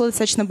произошло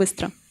достаточно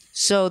быстро.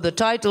 So the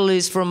title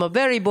is From a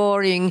very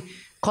boring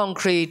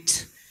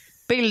concrete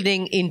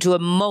building into a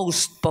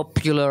most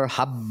popular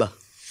hub.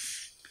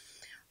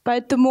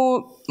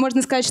 Поэтому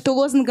можно сказать, что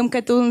лозунгом к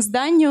этому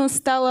зданию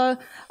стало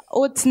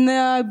от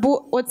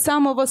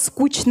самого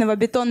скучного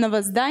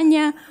бетонного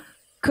здания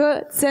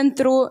к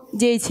центру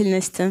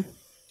деятельности.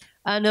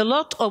 And a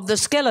lot of the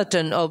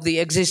skeleton of the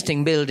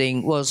existing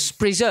building was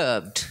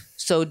preserved.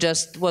 So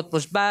just what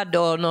was bad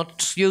or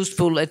not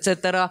useful,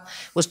 etc.,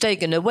 was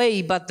taken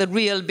away, but the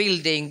real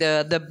building,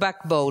 the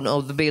backbone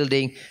of the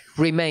building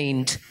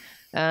remained.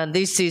 And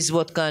this is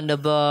what kind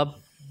of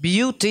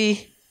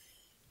beauty...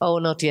 Oh,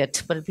 not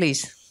yet, but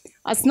please.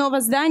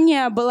 Основа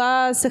здания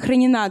была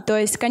сохранена. То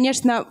есть,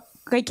 конечно,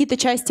 какие-то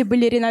части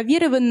были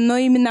реновированы, но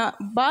именно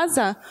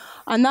база,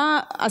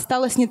 она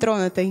осталась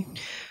нетронутой.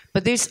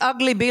 But this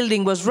ugly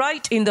building was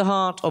right in the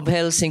heart of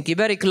Helsinki,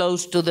 very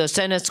close to the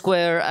Senate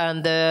Square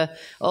and the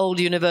old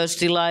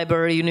university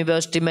library,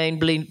 university main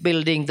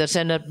building, the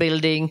Senate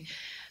building.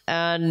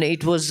 And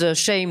it was a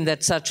shame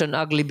that such an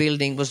ugly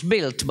building was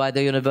built by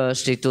the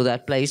university to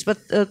that place. But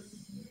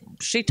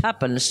shit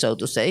happens, so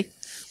to say.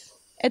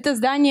 Это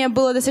здание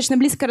было достаточно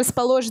близко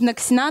расположено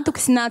к Сенату, к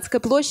Сенатской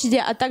площади,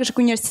 а также к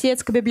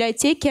университетской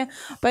библиотеке.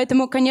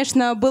 Поэтому,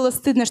 конечно, было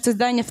стыдно, что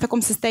здание в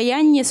таком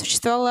состоянии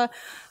существовало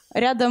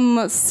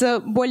рядом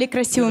с более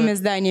красивыми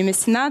зданиями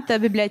Сената,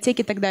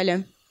 библиотеки и так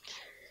далее.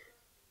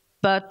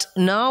 But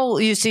now,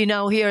 you see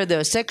now here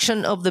the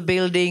section of the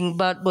building,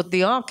 but what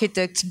the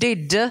architects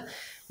did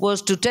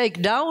was to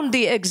take down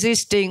the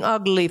existing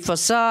ugly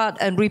facade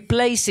and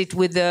replace it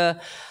with a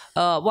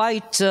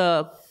white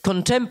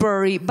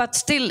contemporary but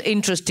still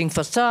interesting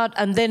facade,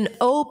 and then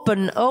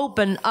open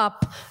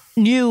up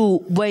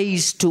new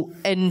ways to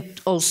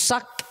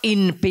suck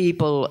in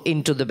people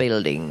into the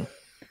building.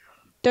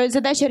 То есть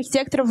задача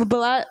архитекторов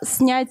была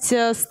снять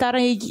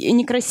старый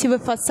некрасивый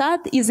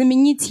фасад и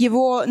заменить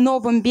его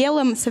новым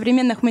белым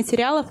современных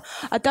материалов,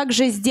 а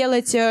также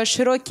сделать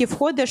широкие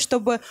входы,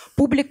 чтобы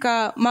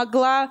публика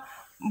могла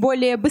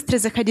более быстро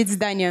заходить в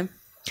здание.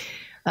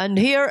 And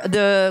here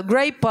the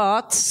grey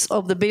parts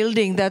of the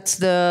building, that's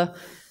the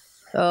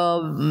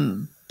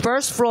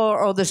first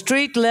floor of the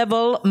street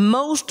level.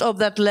 Most of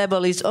that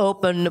level is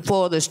open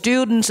for the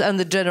students and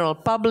the general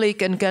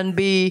public and can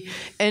be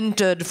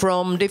entered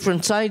from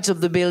different sides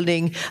of the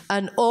building.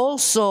 And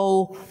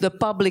also the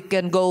public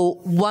can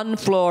go one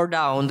floor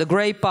down. The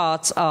grey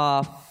parts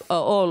are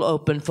all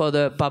open for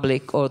the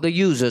public or the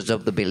users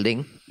of the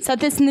building.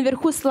 Соответственно,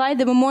 наверху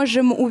слайда мы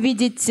можем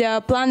увидеть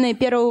планы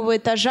первого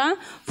этажа.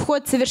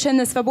 Вход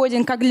совершенно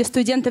свободен как для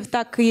студентов,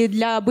 так и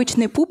для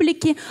обычной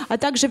публики. А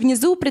также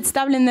внизу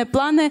представлены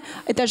планы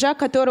этажа,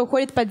 который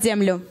уходит под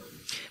землю.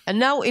 And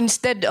now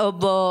instead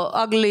of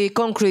ugly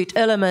concrete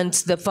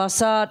elements, the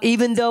facade,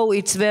 even though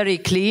it's very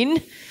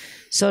clean,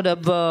 sort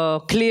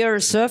of clear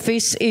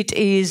surface. It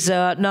is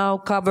now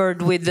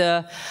covered with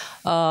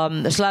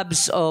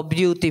slabs of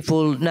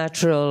beautiful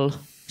natural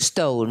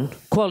stone,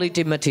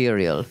 quality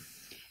material.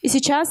 И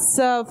сейчас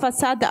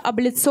фасад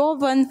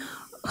облицован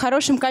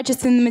хорошим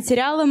качественным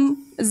материалом,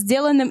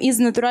 сделанным из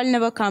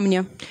натурального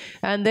камня.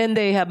 And then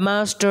they have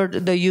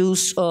mastered the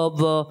use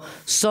of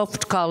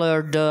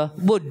soft-colored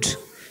wood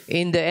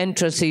in the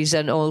entrances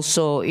and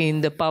also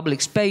in the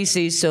public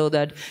spaces, so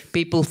that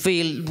people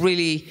feel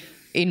really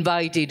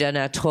invited and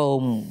at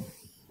home.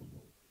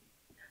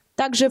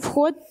 Также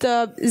вход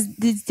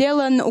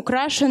сделан,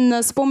 украшен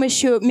с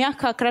помощью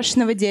мягко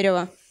окрашенного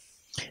дерева.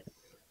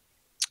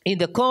 In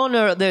the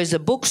corner there is a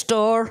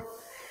bookstore,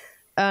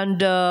 and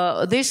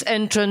this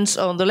entrance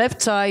on the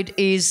left side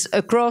is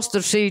across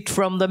the street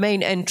from the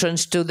main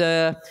entrance to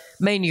the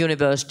main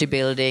university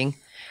building.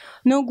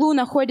 На углу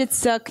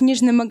находится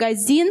книжный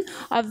магазин,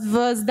 а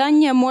в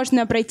здание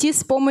можно пройти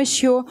с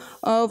помощью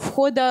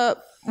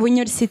входа в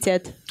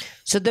университет.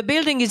 So the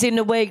building is in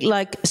a way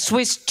like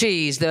Swiss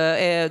cheese,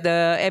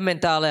 the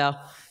Emmentaler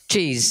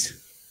cheese.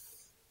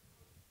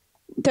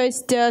 То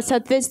есть,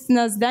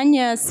 соответственно,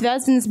 здание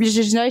связано с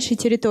ближайшей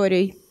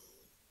территорией.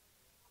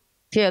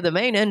 Here the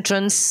main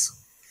entrance.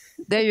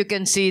 There you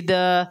can see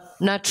the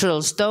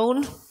natural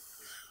stone.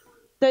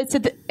 То есть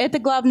это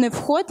главный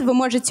вход. Вы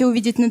можете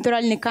увидеть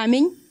натуральный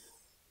камень.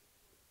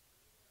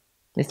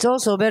 It's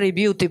also very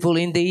beautiful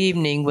in the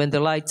evening when the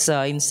lights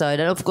are inside.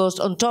 And of course,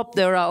 on top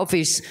there are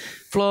office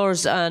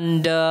floors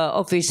and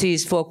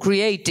offices for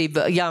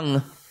creative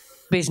young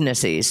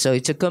businesses. So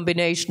it's a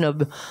combination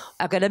of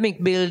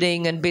academic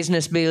building and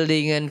business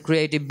building and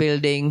creative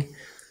building,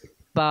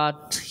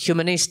 but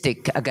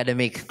humanistic,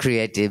 academic,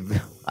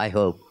 creative, I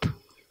hope.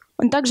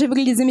 Он также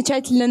выглядит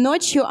замечательно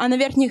ночью, а на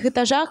верхних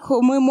этажах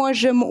мы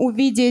можем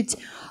увидеть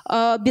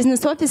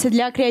бизнес-офисы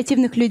для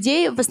креативных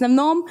людей, в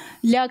основном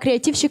для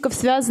креативщиков,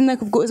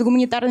 связанных с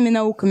гуманитарными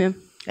науками.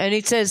 And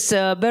it says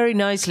very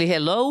nicely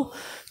hello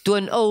to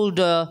an old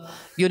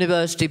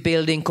university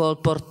building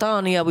called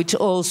Portania, which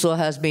also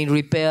has been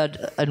repaired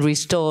and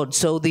restored.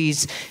 So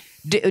these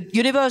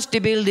university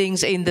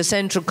buildings in the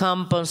central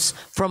campus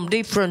from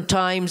different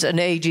times and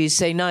ages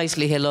say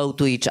nicely hello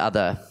to each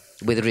other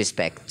with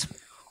respect.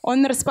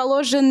 Он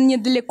расположен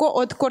недалеко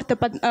от Корта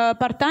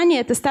Портани.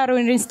 Это старое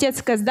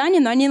университетское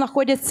здание, но они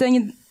находятся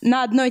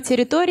на одной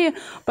территории,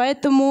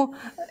 поэтому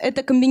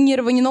это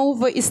комбинирование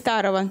нового и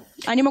старого.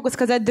 Они могут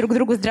сказать друг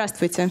другу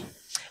 «здравствуйте».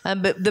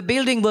 And the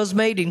building was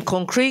made in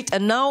concrete,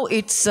 and now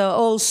it's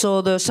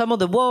also some of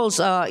the walls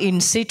are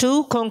in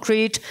situ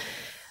concrete,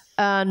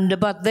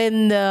 but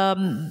then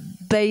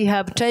they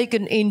have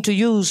taken into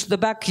use the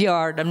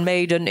backyard and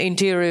made an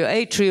interior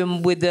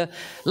atrium with the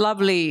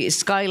lovely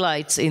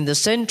skylights in the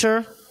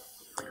center.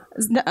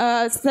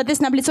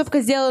 Соответственно,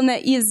 облицовка сделана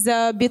из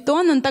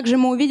бетона, но также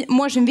мы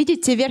можем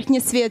видеть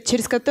верхний свет,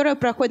 через который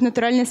проходит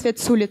натуральный свет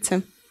с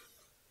улицы.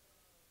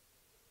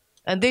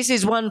 And this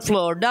is one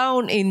floor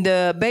down. In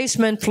the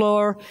basement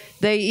floor,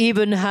 they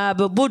even have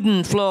a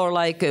wooden floor,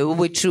 like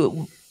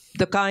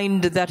the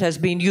kind that has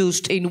been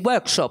used in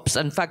workshops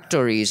and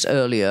factories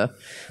earlier.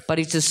 But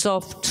it's a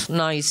soft,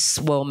 nice,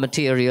 warm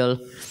material.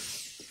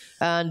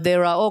 And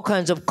there are all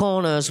kinds of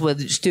corners where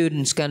the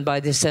students can by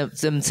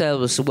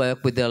themselves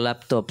work with their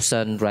laptops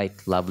and write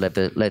love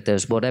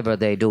letters, whatever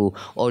they do,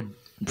 or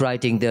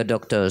writing their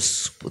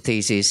doctor's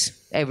thesis.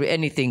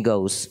 Anything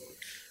goes.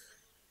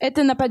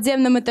 Это на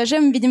подземном этаже.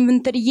 Мы видим в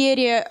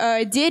интерьере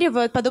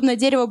дерево. Подобное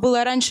дерево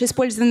было раньше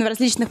использовано в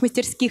различных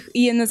мастерских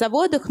и на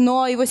заводах,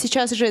 но его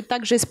сейчас же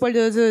также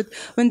используют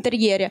в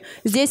интерьере.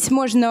 Здесь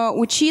можно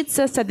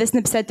учиться,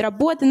 соответственно, писать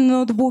работы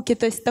на ноутбуке.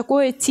 То есть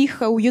такое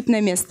тихое, уютное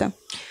место.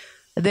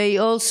 They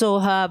also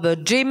have a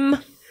gym.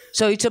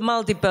 So it's a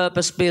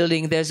multi-purpose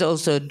building. There's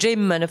also a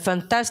gym and a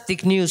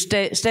fantastic new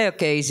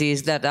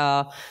staircases that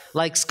are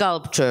like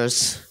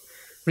sculptures.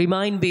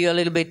 Remind me a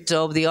little bit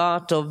of the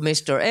art of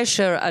Mr.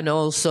 Escher and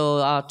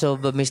also art of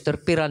Mr.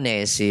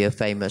 Piranesi, a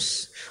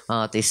famous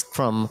artist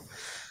from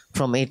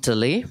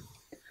Italy.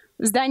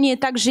 В здании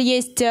также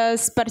есть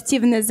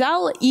спортивный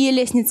зал и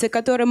лестницы,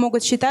 которые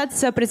могут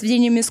считаться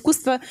произведениями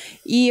искусства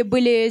и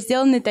были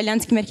сделаны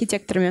итальянскими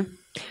архитекторами.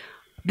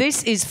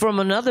 This is from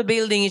another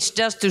building. It's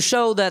just to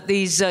show that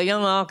these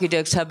young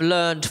architects have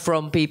learned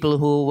from people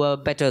who were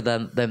better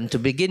than them to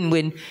begin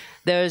with.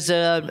 There's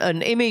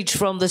an image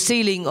from the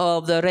ceiling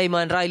of the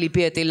Reima and Raili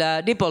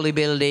Pietilä Dipoli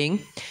building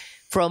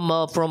from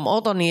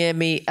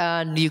Otaniemi,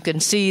 and you can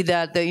see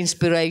that the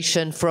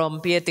inspiration from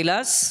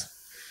Pietiläs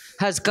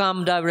has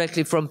come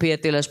directly from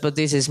Pietiläs, but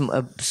this is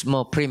a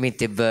more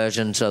primitive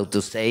version, so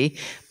to say.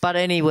 But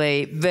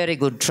anyway, very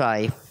good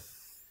try.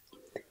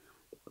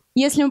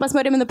 Если мы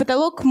посмотрим на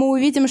потолок, мы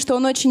увидим, что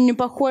он очень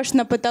похож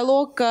на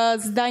потолок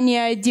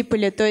здания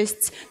Диполи, то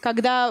есть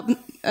когда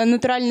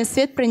натуральный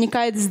свет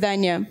проникает в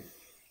здание.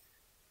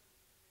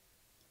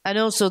 And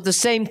also the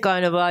same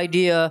kind of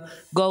idea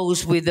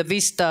goes with the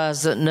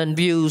vistas and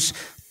views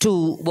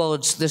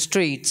towards the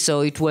street, so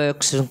it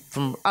works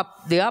from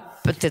up,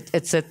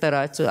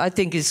 etc. So I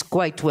think it's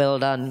quite well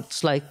done.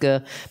 It's like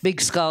a big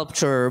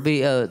sculpture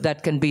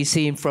that can be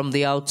seen from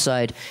the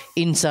outside,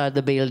 inside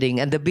the building,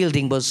 and the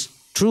building was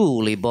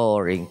truly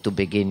boring to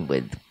begin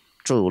with,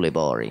 truly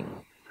boring.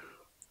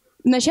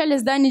 Вначале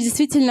здание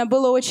действительно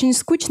было очень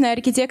скучное,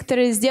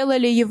 архитекторы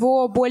сделали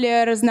его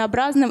более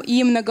разнообразным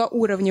и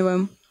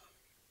многоуровневым.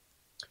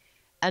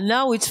 And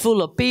now it's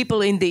full of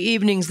people. In the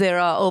evenings there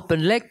are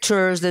open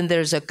lectures, then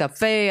there's a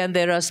cafe, and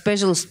there are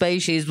special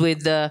spaces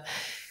with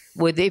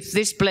if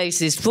this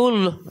place is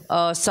full,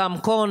 some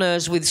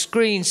corners with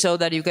screens so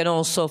that you can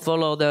also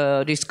follow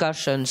the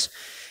discussions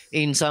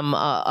in some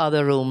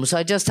other rooms.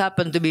 I just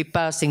happened to be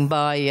passing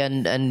by,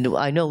 and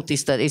I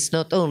noticed that it's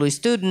not only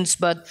students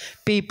but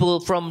people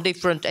from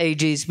different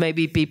ages,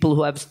 maybe people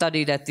who have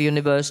studied at the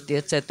university,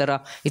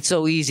 etc. It's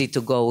so easy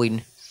to go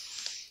in.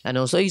 And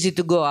also easy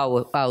to go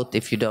out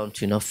if you don't,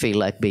 feel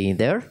like being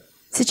there.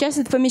 Сейчас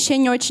это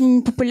помещение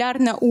очень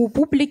популярно у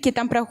публики,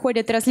 там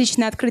проходят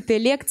различные открытые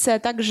лекции, а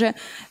также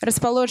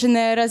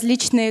расположены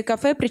различные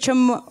кафе,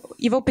 причем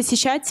его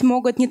посещать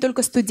могут не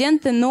только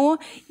студенты, но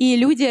и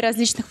люди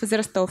различных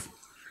возрастов.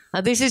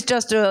 This is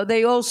just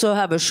they also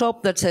have a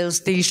shop that sells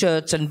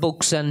T-shirts and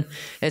books and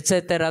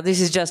etc. This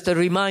is just a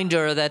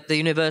reminder that the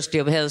University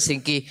of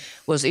Helsinki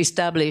was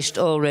established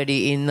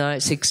already in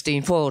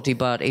 1640,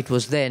 but it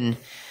was then.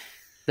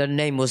 The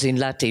name was in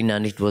Latin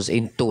and it was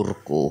in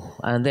Turku.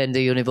 And then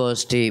the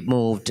university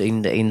moved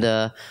in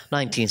the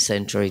 19th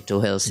century to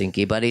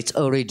Helsinki, but its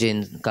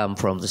origin come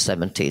from the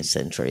 17th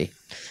century.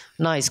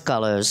 Nice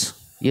colors.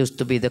 Used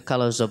to be the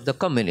colors of the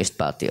Communist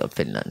Party of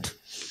Finland.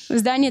 В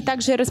здании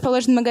также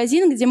расположен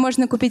магазин, где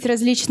можно купить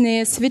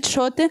различные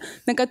свитшоты,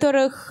 на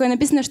которых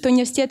написано, что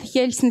университет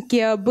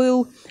Хельсинки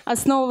был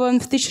основан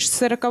в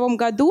 1640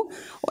 году.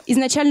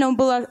 Изначально он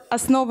был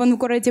основан в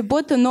городе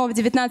Боту, но в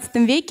 19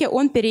 веке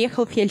он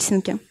переехал в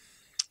Хельсинки.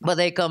 But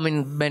they come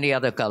in many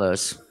other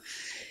colors.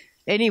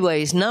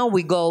 Anyways, now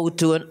we go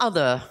to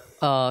another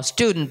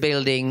student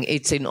building.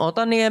 It's in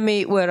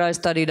Otaniemi, where I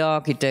studied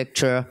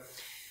architecture.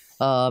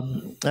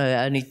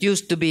 And it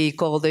used to be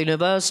called the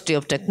University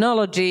of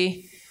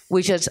Technology,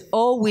 which has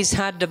always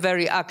had a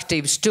very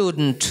active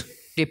student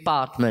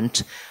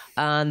department.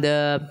 And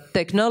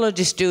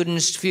technology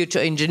students, future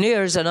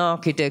engineers and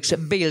architects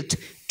built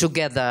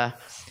together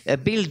a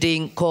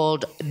building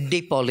called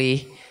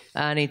Dipoli.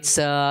 And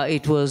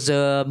it was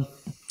a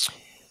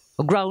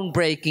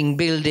groundbreaking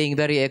building,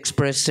 very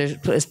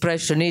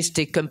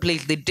expressionistic,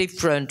 completely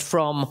different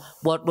from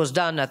what was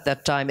done at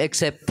that time,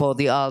 except for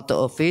the Aalto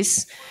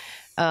office.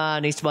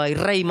 And it's by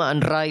Reima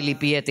and Raili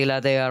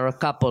Pietilä. They are a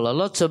couple.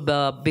 Lots of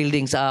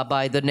buildings are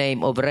by the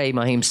name of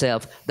Reima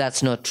himself.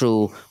 That's not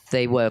true.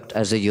 They worked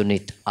as a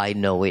unit. I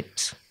know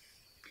it.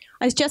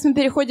 А сейчас мы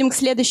переходим к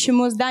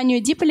следующему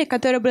зданию Диполи,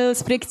 которое было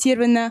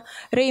спроектировано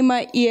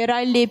Рейма и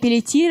Райли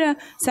Пелетира.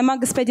 Сама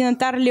господина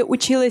Тарли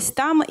училась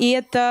там, и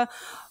это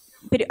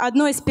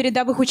одно из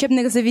передовых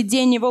учебных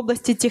заведений в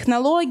области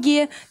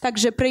технологии,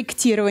 также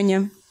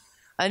проектирования.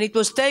 And it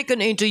was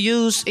taken into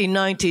use in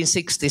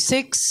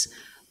 1966.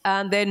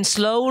 And then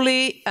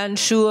slowly and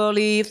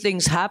surely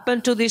things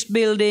happened to this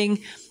building,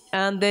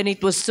 and then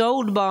it was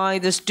sold by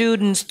the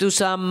students to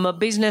some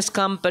business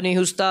company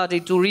who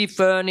started to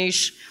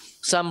refurnish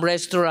some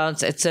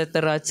restaurants,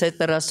 etc.,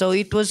 etc. So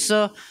it was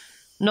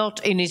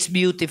not in its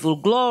beautiful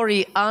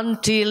glory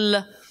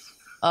until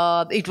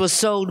it was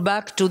sold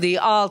back to the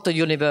Aalto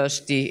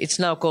University. It's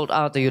now called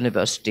Aalto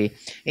University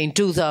in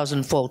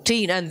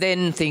 2014, and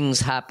then things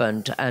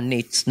happened, and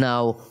it's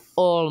now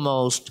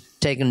almost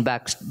taken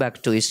back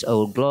to its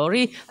old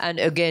glory, and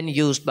again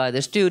used by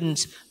the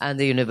students and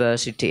the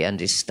university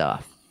and its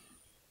staff.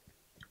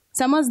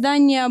 Само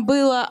здание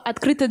было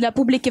открыто для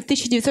публики в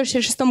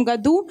 1966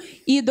 году,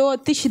 и до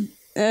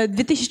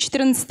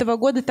 2014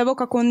 года, того,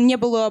 как он не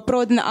был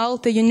продан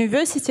Aalto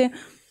университета,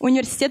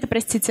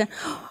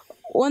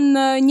 он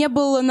не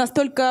был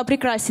настолько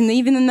прекрасен. И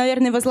именно,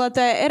 наверное, его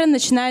золотая эра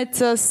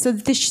начинается с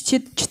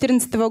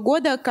 2014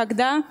 года,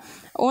 когда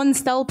он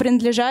стал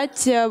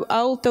принадлежать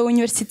Aalto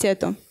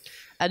университету.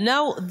 And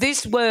now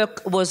this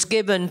work was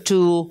given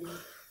to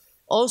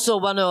also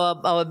one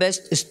of our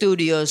best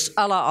studios,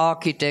 Ala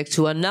Architects,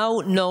 who are now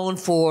known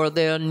for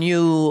their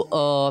new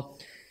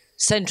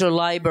Central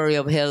Library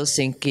of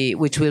Helsinki,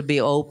 which will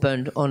be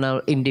opened on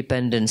our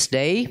Independence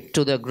Day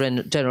to the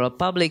general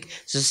public,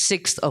 the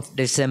 6th of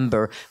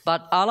December.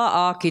 But Ala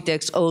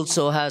Architects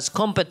also has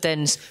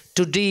competence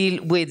to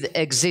deal with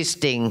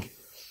existing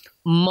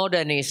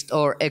modernist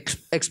or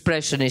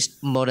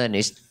expressionist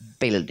modernist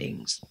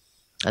buildings.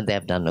 And they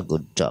have done a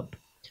good job.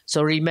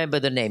 So remember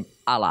the name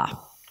Ala.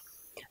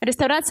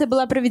 Реставрация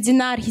была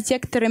проведена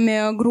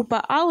архитекторами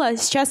группы Алла.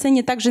 Сейчас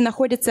они также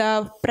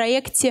находятся в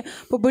проекте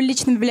по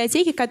публичной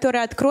библиотеке,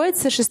 которая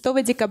откроется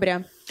 6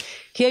 декабря.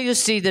 Here you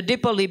see the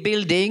Dipoli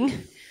building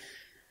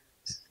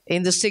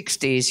in the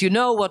 60s. You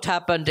know what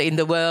happened in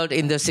the world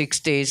in the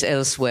 60s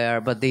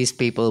elsewhere, but these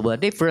people were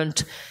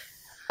different.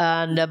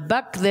 And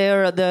back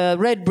there, the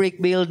red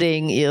brick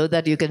building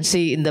that you can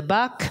see in the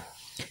back,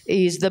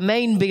 is the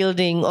main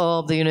building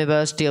of the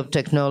University of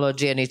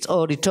Technology and its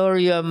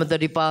auditorium, the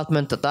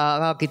Department of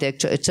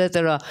Architecture,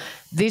 etc.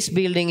 This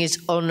building is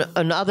on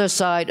another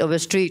side of a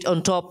street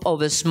on top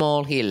of a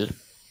small hill.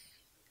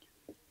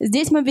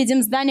 Здесь мы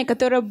видим здание,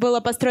 которое было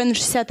построено в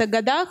 60-х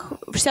годах.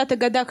 В 60-х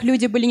годах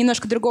люди были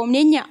немножко другого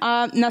мнения,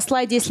 а на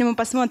слайде, если мы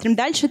посмотрим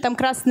дальше, там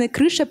красные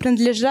крыши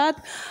принадлежат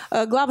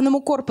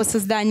главному корпусу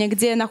здания,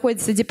 где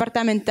находится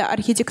департамент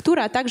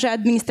архитектуры, а также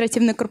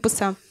административные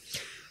корпуса.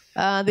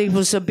 It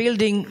was a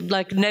building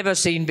like never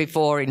seen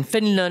before in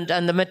Finland,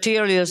 and the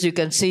materials you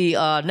can see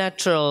are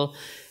natural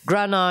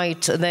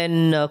granite,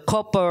 then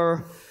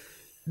copper.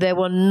 There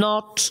were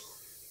not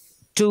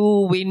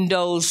two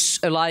windows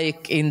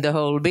alike in the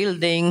whole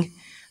building,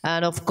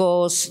 and of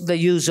course the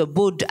use of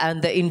wood,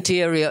 and the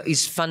interior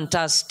is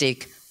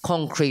fantastic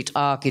concrete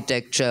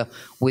architecture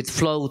with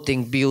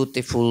floating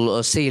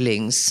beautiful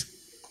ceilings.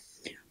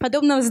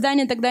 Подобного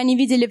здания тогда не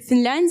видели в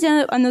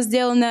Финляндии. Оно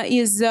сделано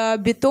из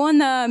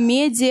бетона,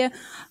 меди,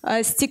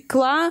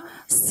 стекла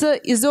с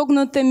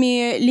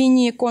изогнутыми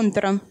линиями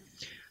контура.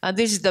 And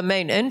this is the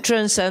main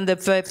entrance, and the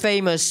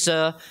famous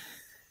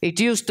it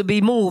used to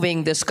be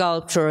moving, the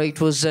sculpture. It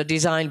was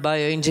designed by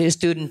a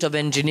student of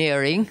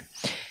engineering.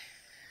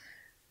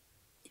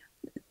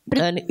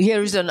 And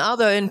here is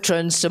another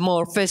entrance, a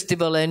more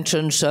festival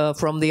entrance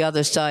from the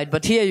other side.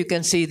 But here you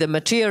can see the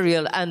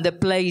material and the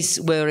place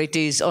where it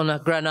is on a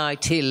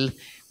granite hill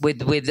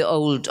with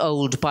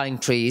old pine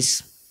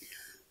trees.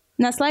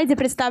 На слайде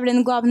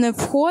представлен главный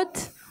вход,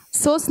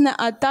 сосны,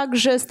 а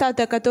также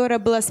статуя, которая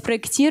была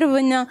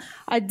спроектирована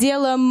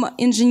отделом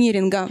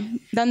инжиниринга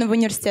данного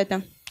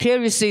университета.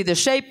 Here you see the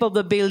shape of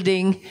the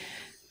building.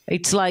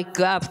 It's like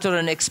after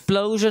an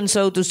explosion,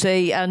 so to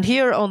say. And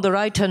here on the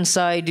right-hand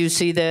side, you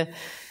see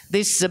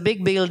this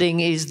big building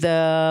is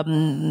the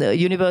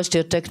University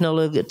of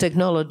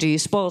Technology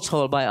Sports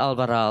Hall by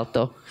Alvar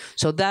Aalto.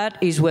 So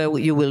that is where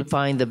you will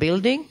find the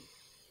building.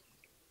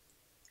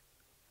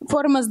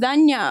 Форма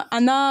здания,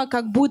 она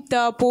как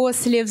будто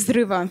после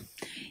взрыва.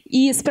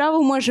 И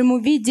справа можем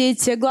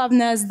увидеть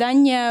главное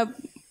здание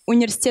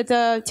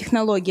университета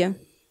технологии.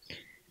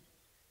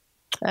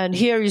 And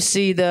here you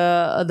see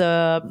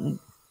the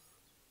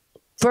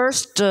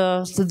first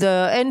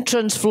the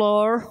entrance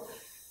floor,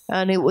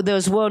 and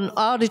there's one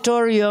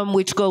auditorium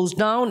which goes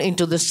down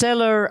into the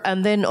cellar,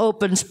 and then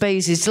open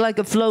space. It's like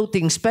a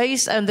floating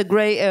space, and the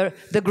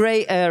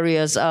gray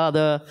areas are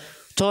the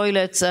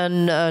toilets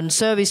and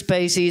service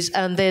spaces,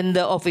 and then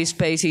the office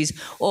spaces.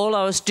 All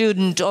our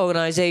student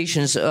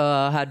organizations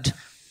had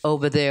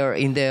over there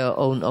in their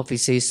own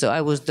offices. So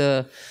I was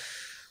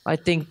I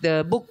think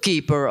the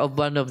bookkeeper of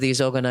one of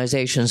these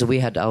organizations. We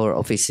had our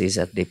offices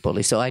at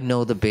Dipoli, so I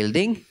know the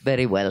building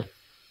very well.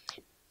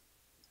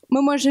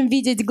 Мы можем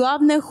видеть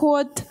главный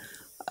ход,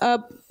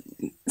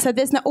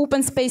 соответственно,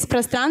 open space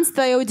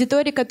пространство и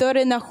аудитории,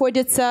 которые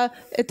находятся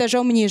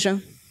этажом ниже.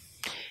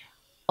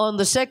 On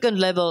the second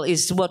level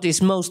is what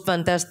is most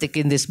fantastic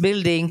in this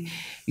building.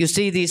 You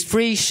see these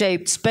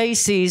free-shaped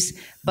spaces,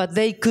 but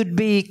they could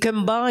be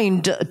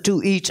combined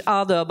to each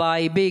other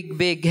by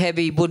big,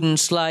 heavy wooden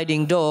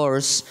sliding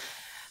doors.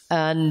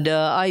 And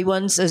I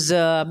once, as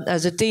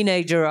a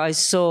teenager, I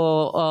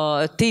saw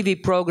a TV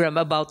program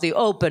about the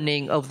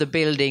opening of the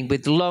building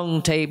with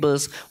long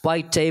tables,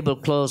 white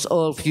tablecloths,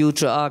 all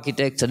future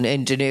architects and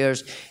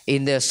engineers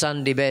in their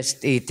Sunday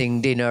best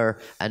eating dinner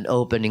and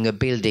opening a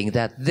building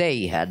that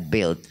they had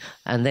built.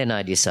 And then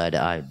I decided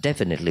I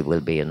definitely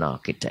will be an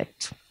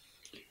architect.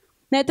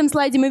 На этом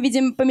слайде мы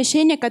видим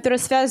помещения, которые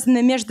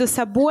связаны между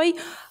собой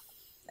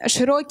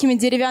широкими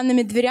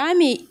деревянными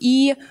дверями,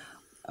 и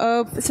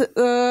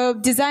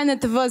дизайн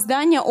этого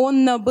здания,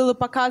 он был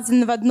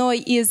показан в одной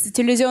из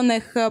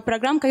телевизионных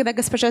программ, когда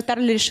госпожа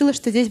Тарли решила,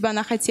 что здесь бы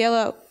она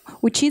хотела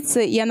учиться,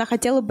 и она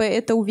хотела бы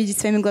это увидеть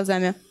своими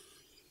глазами.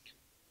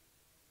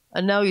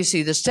 And now you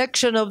see the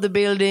section of the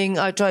building.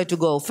 I try to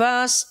go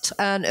fast,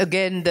 and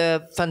again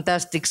the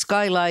fantastic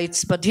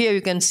skylights, but here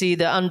you can see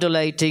the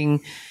undulating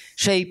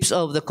shapes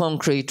of the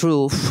concrete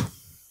roof.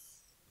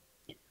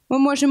 Мы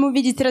можем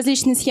увидеть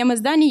различные схемы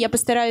зданий. Я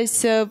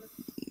постараюсь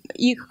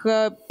их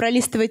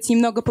пролистывать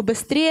немного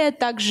побыстрее,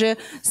 также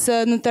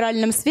с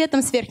натуральным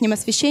светом, с верхним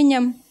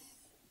освещением.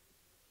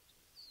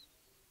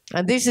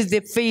 And this is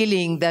the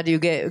feeling that you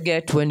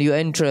get when you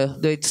enter.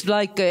 It's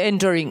like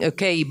entering a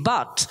cave,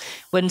 but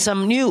when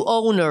some new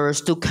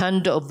owners took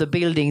hand of the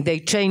building, they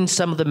changed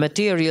some of the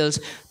materials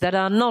that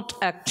are not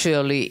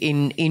actually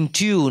in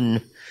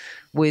tune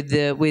with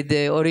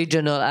the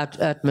original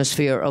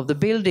atmosphere of the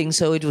building.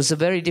 So it was a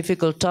very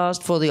difficult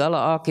task for the other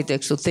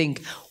architects to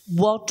think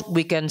what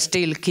we can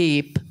still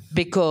keep,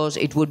 because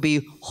it would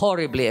be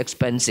horribly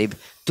expensive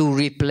to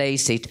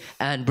replace it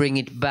and bring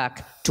it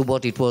back to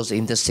what it was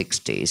in the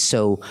 60s.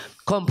 So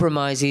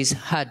compromises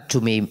had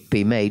to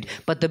be made,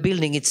 but the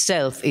building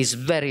itself is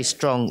very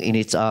strong in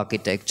its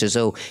architecture,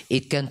 so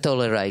it can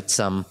tolerate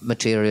some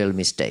material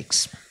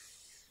mistakes.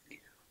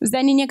 В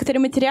здании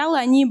некоторые материалы,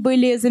 они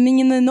были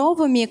заменены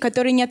новыми,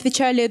 которые не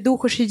отвечали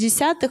духу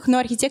 60-х, но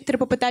архитекторы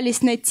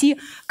попытались найти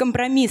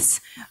компромисс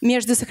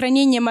между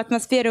сохранением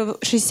атмосферы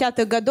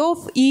 60-х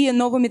годов и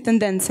новыми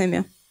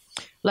тенденциями.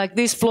 Like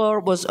this floor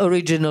was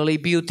originally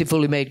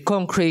beautifully made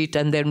concrete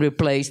and then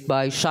replaced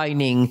by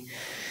shining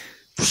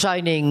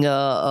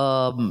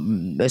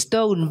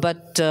stone,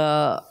 but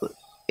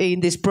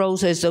in this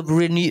process of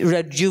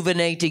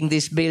rejuvenating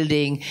this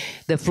building,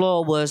 the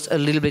floor was a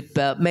little bit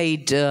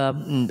made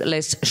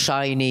less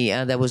shiny,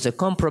 and there was a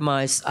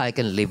compromise. I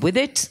can live with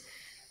it.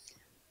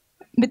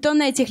 Бетон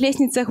на этих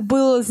лестницах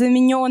был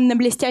заменен на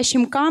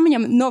блестящим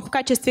камнем, но в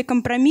качестве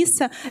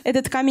компромисса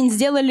этот камень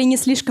сделали не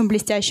слишком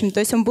блестящим, то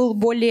есть он был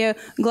более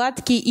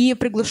гладкий и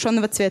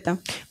приглушенного цвета.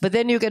 But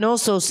then you can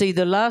also see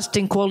the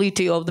lasting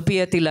quality of the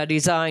Pietila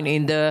design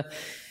in the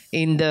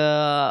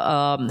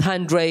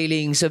hand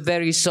railings, a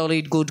very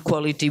solid, good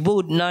quality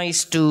wood,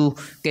 nice to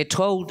get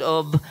hold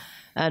of,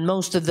 and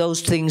most of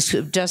those things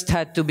just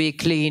had to be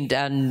cleaned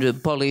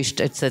and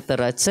polished,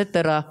 etc.,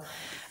 etc.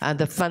 And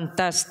the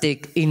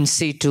fantastic in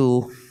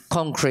situ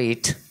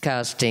concrete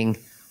casting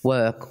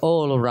work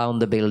all around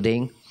the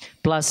building,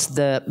 plus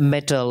the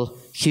metal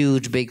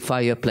huge big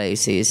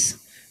fireplaces.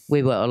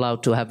 We were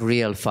allowed to have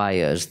real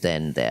fires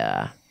then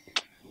there.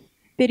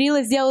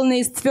 Перила сделаны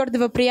из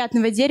твердого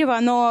приятного дерева,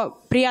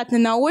 оно приятно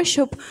на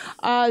ощупь,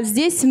 а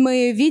здесь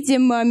мы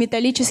видим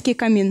металлический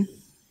камин.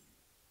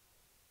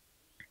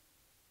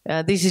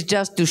 This is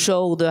just to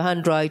show the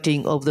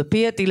handwriting of the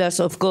Pietilas.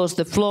 Of course,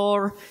 the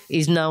floor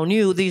is now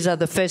new. These are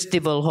the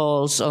festival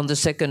halls on the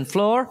second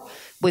floor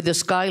with the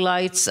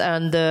skylights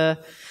and the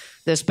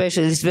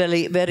special, it's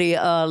very, very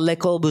Le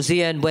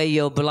Corbusier way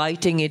of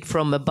lighting it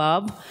from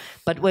above.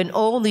 But when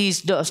all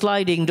these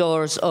sliding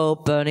doors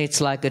open,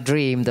 it's like a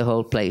dream, the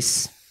whole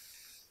place.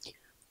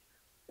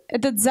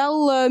 Этот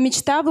зал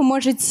мечта, вы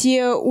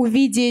можете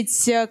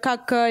увидеть,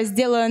 как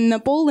сделан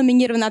пол,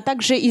 ламинирован, а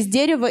также из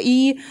дерева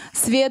и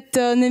свет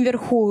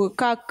наверху,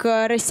 как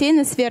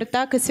рассеянный свет,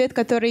 так и свет,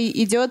 который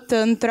идет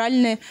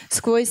натурально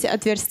сквозь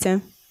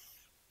отверстие.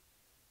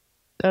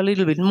 A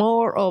little bit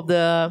more of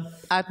the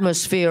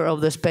atmosphere of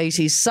the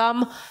spaces.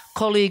 Some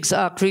colleagues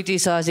are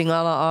criticizing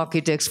our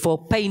architects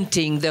for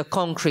painting the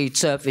concrete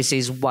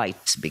surfaces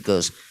white,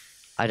 because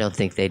I don't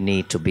think they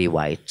need to be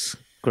white.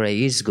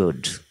 Grey is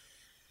good.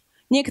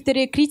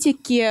 Некоторые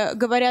критики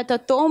говорят о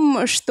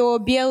том, что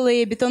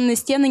белые бетонные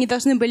стены не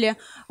должны были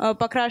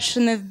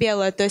покрашены в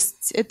белое, то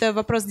есть это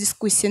вопрос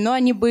дискуссии, но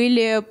они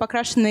были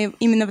покрашены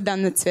именно в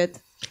данный цвет.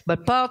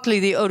 But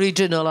partly the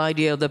original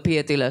idea of the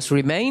Pietilas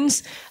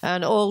remains,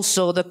 and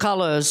also the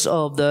colors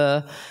of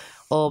the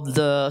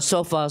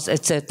sofas,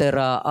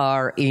 etc.,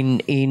 are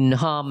in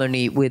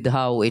harmony with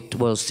how it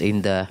was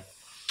in the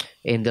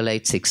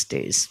late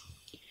 60s.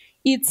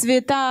 И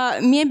цвета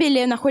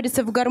мебели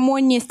находятся в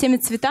гармонии с теми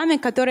цветами,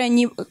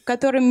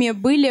 которыми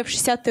были в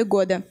 60-е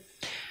годы.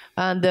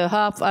 And the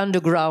half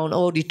underground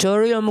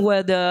auditorium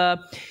where the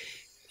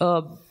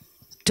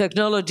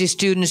technology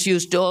students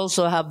used to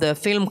also have their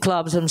film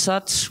clubs and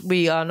such.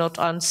 We are not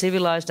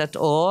uncivilized at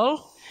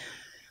all.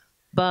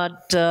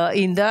 But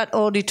in that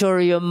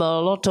auditorium,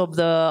 a lot of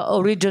the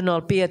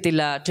original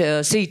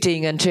Pietila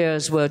seating and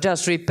chairs were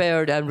just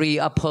repaired and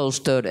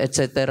reupholstered,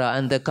 etc.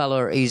 And the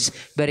color is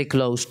very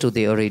close to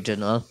the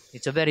original.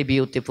 It's a very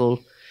beautiful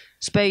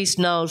space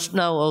now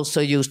also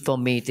used for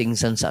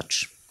meetings and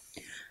such.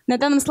 На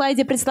данном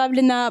слайде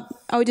представлена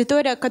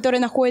аудитория,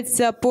 которая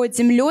находится под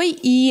землей,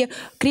 и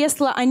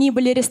кресла, они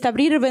были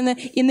реставрированы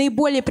и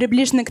наиболее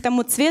приближены к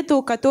тому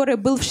цвету, который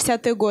был в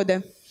 60-е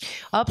годы.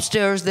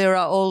 Upstairs there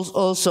are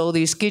also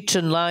these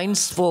kitchen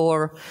lines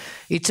for,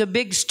 it's a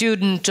big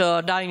student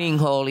dining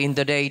hall in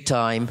the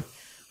daytime.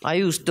 I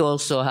used to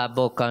also have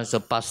all kinds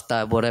of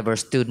pasta, whatever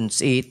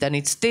students eat, and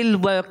it's still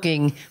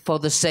working for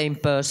the same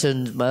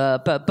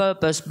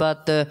purpose,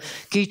 but the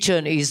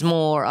kitchen is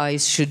more, I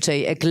should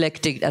say,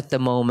 eclectic at the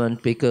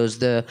moment, because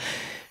the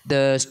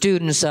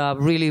students are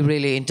really,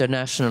 really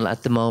international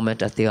at the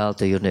moment at the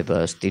Aalto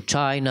University,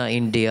 China,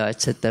 India,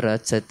 etc.,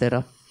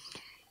 etc.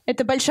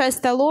 Это большая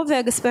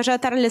столовая, госпожа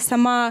Тарля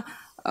сама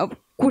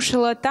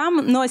кушала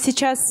там, но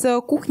сейчас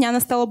кухня, она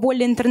стала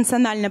более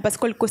интернациональной,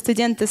 поскольку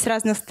студенты с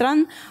разных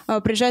стран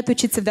приезжают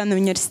учиться в данный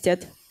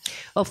университет.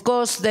 Of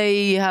course,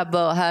 they have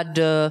had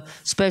a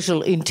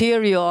special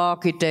interior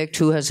architect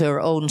who has her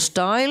own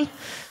style,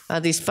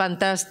 and these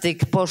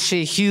fantastic,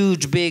 poshy,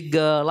 huge, big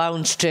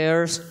lounge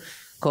chairs.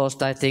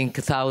 Cost, I think,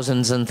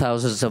 thousands and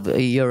thousands of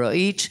euro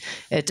each.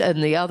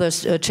 And the other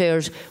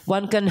chairs,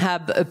 one can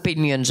have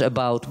opinions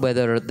about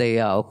whether they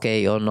are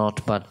okay or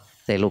not, but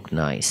they look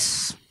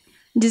nice.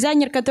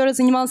 Дизайнер, который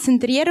занимался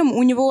интерьером,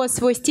 у него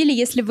свой стиль.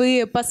 Если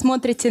вы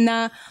посмотрите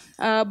на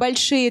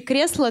большие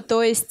кресла,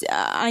 то есть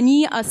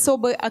они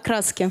особой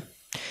окраски.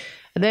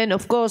 Then,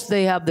 of course,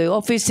 they have the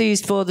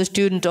offices for the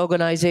student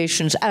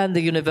organizations and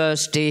the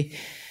university,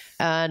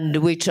 and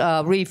which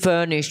are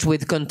refurnished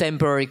with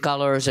contemporary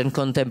colors and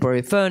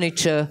contemporary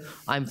furniture.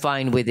 I'm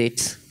fine with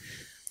it.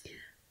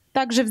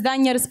 Также в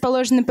здании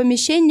расположены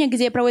помещения,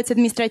 где проводятся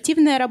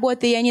административные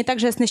работы, и они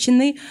также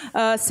оснащены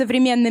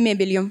современной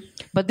мебелью.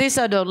 But this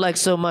I don't like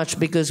so much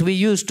because we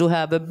used to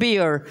have a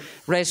beer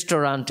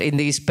restaurant in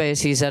these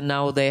spaces and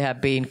now they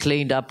have been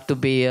cleaned up to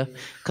be a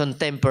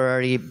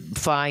contemporary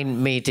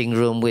fine meeting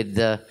room with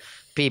the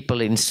people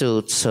in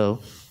suits. So,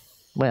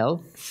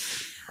 well,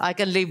 I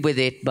can live with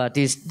it, but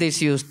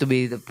this used to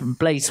be the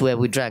place where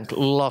we drank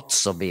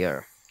lots of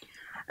beer.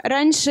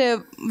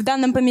 Раньше в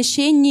данном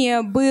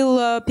помещении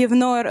был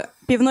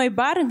пивной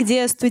бар,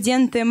 где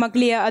студенты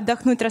могли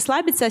отдохнуть,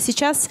 расслабиться, а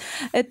сейчас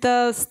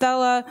это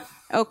стала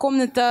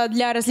комната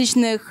для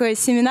различных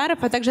семинаров,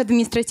 а также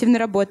административной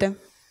работы.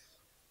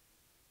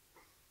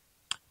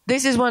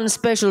 This is one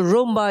special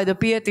room by the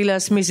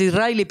Pietilas. Mrs.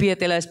 Riley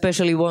Pietila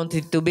especially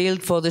wanted to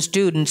build for the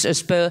students a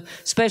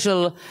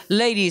special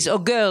ladies' or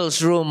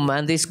girls' room.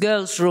 And this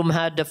girls' room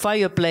had a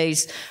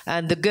fireplace,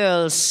 and the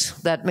girls,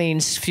 that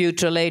means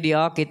future lady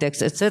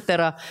architects,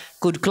 etc.,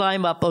 could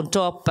climb up on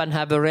top and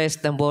have a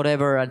rest and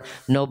whatever, and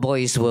no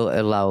boys were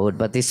allowed.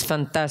 But this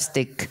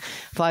fantastic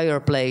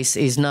fireplace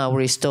is now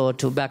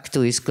restored back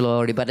to its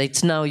glory, but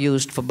it's now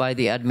used by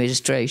the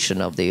administration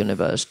of the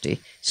university.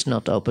 It's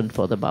not open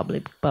for the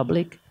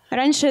public.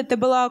 Раньше это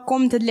была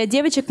комната для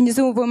девочек.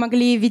 Внизу вы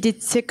могли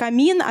видеть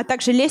камин, а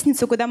также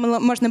лестницу, куда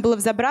можно было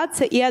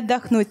взобраться и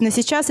отдохнуть. Но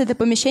сейчас это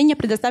помещение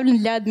предоставлено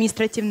для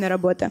административной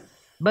работы.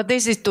 But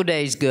this is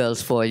today's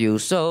girls for you,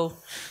 so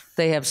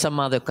they have some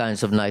other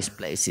kinds of nice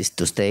places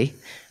to stay.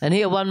 And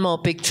here one more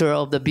picture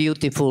of the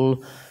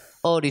beautiful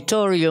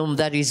auditorium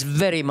that is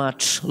very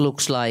much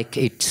looks like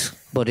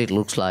what it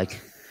looks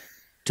like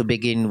to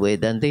begin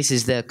with. And this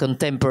is the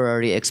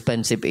contemporary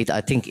expensive, I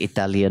think,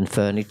 Italian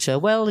furniture.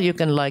 Well, you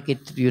can like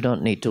it, you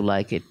don't need to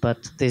like it, but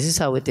this is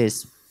how it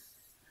is.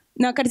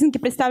 На картинке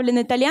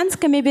представлена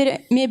итальянская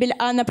мебель,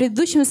 а на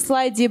предыдущем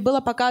слайде была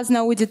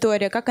показана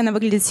аудитория, как она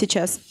выглядит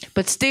сейчас.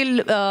 But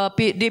still,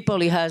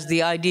 Dipoli has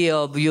the idea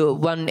of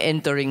one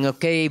entering a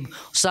cave,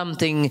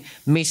 something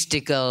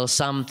mystical,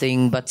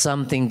 but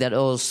something that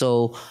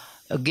also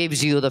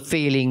gives you the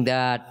feeling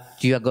that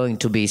you are going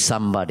to be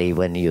somebody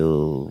when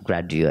you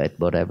graduate,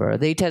 whatever.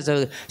 It has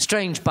a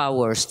strange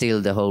power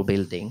still, the whole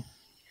building.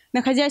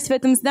 Находясь в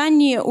этом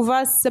здании, у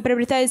вас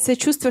приобретается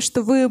чувство,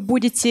 что вы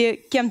будете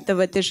кем-то в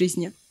этой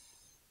жизни.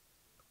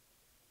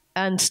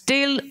 And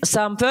still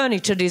some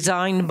furniture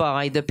designed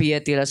by the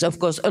Pietilas. Of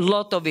course, a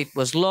lot of it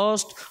was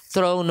lost,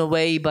 thrown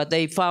away, but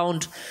they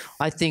found,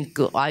 I think,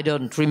 I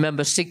don't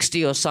remember,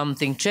 60 or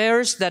something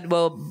chairs that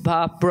were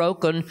half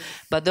broken,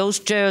 but those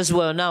chairs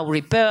were now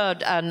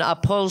repaired and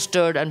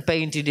upholstered and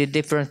painted in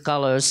different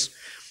colors.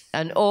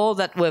 And all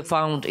that were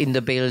found in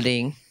the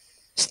building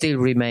still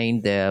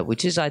remained there,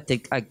 which is, I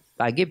think,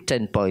 I give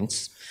 10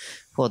 points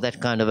for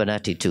that kind of an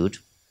attitude.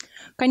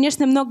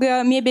 Конечно,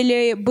 много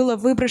мебели было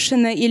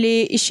выброшено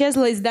или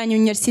исчезло из здания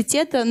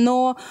университета,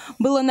 но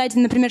было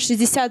найдено, например,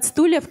 60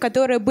 стульев,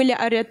 которые были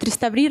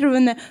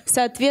отреставрированы в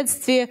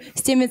соответствии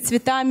с теми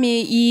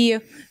цветами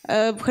и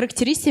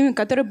характеристиками,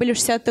 которые были в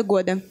 60-е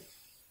годы.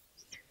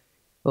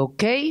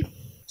 Okay,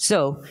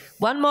 so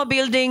one more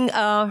building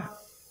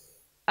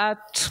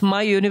at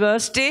my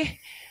university.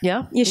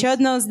 Yeah. Еще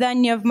одно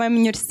здание в моем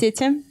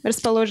университете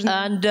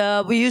расположено.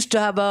 And we used to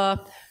have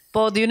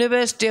for the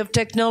University of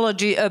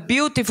Technology, a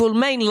beautiful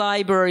main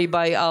library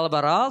by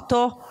Alvar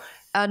Aalto,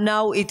 and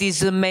now it is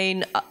the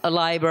main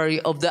library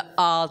of the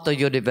Aalto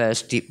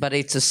University, but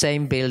it's the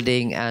same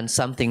building and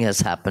something has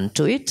happened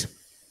to it.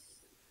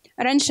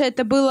 Раньше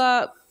это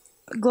было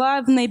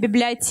главной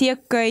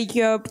библиотекой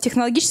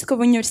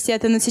технологического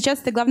университета, но сейчас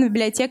это главная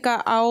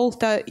библиотека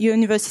Aalto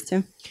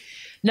University.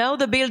 Now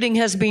the building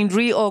has been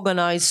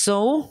reorganized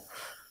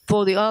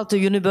for the Aalto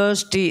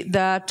University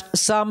that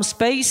some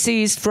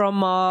spaces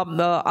from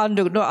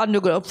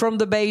from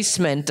the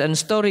basement and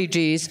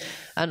storages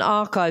and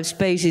archive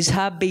spaces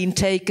have been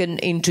taken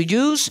into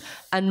use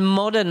and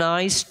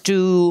modernized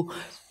to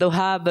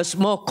have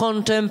more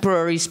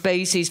contemporary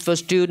spaces for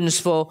students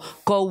for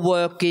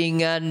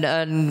co-working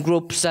and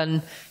groups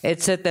and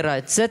etc.,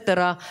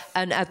 etc.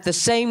 And at the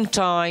same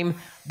time,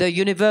 the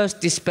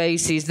university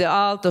spaces, the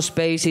Aalto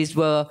spaces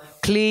were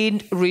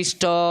cleaned,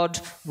 restored,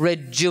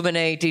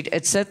 rejuvenated,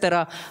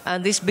 etc.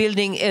 And this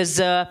building is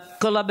a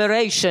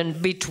collaboration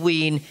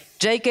between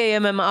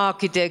JKMM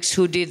architects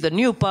who did the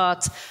new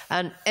parts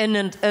and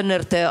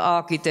NRT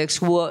architects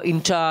who were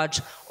in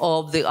charge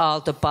of the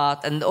Aalto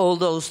part, and all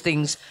those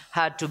things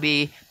had to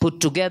be put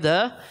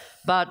together.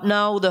 But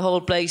now the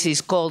whole place is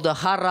called the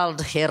Harald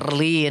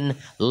Herlin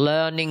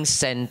Learning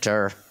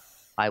Center.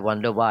 I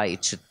wonder why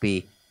it should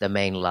be the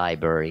main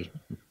library.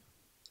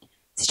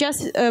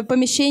 Сейчас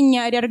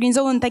помещение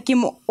реорганизовано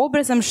таким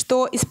образом,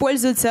 что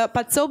используются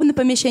подсобные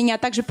помещения, а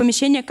также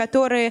помещения,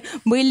 которые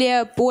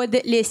были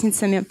под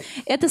лестницами.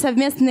 Это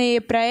совместный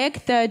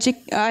проект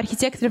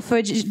архитекторов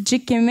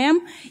JKMM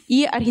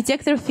и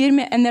архитекторов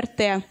фирмы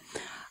НРТ.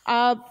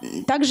 А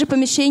также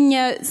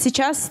помещение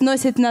сейчас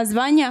носит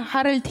название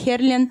Harald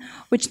Herlin,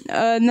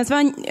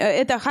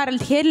 это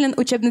Harald Herlin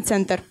учебный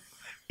центр.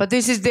 But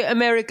this is the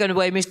American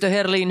way. Mr.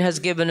 Herlin has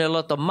given a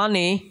lot of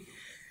money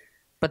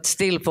But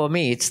still, for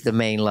me, it's the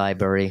main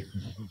library.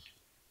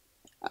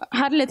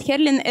 Харлет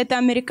Херлин — это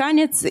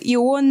американец, и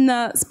он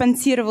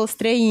спонсировал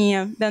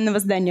строение данного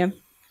здания.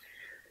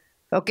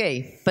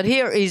 Okay, but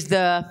here is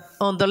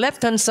on the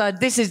left-hand side,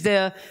 this is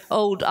the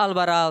old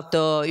Alvar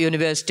Aalto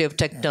University of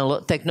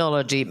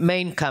Technology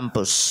main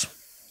campus.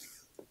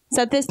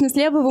 Соответственно,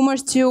 слева вы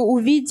можете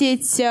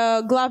увидеть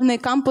главный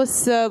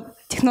кампус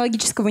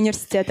технологического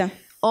университета.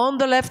 On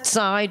the left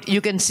side,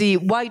 you can see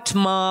white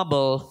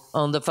marble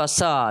on the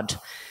facade.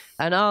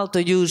 And Aalto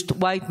used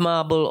white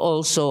marble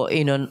also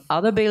in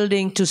another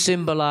building to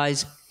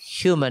symbolize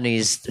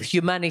humanities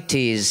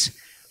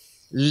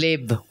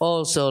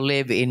also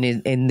live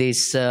in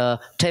this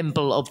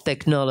temple of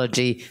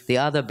technology. The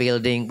other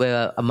building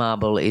where a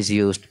marble is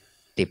used,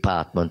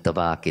 Department of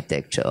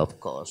Architecture, of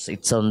course.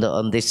 It's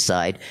on this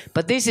side.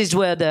 But this is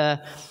where the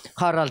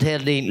Harald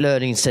Herdin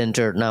Learning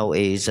Center now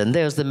is. And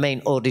there's the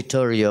main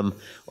auditorium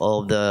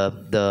of the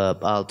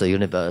Aalto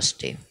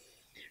University.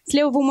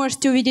 Слева вы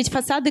можете увидеть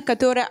фасады,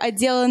 которые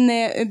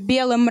отделаны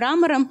белым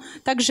мрамором.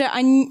 Также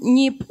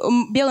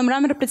белый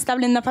мрамор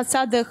представлен на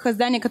фасадах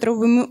здания, которые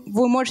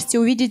вы можете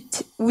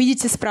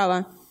увидите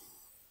справа.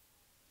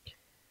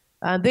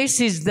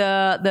 This is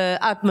the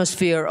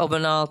atmosphere of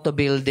an Aalto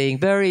building.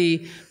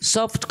 Very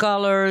soft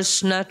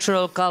colors,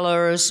 natural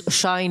colors,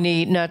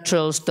 shiny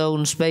natural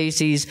stone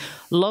spaces,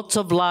 lots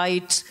of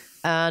light.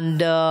 And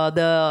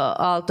the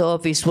Aalto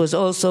office was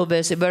also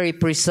very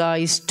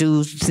precise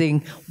to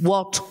think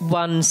what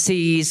one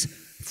sees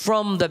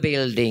from the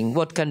building,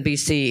 what can be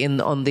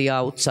seen on the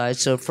outside.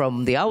 So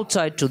from the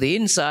outside to the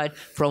inside,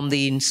 from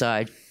the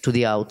inside to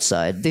the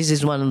outside. This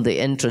is one of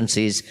the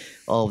entrances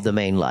of the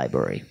main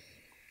library.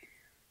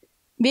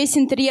 Весь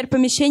интерьер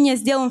помещения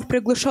сделан в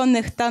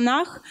приглушенных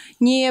тонах,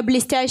 не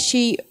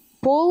блестящий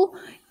пол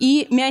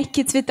и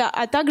мягкие цвета,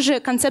 а также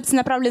концепция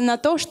направлена на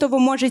то, что вы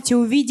можете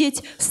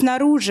увидеть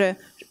снаружи,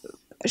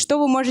 что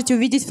вы можете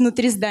увидеть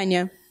внутри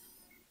здания.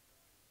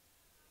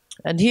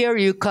 And here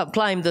you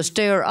climb the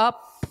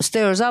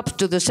stairs up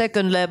to the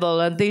second level,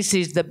 and this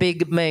is the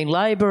big main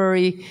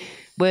library,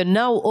 where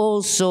now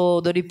also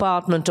the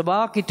Department of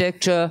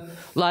Architecture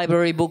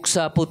library books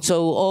are put,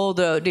 so all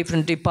the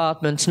different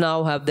departments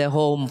now have their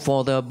home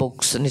for their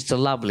books, and it's a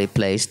lovely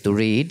place to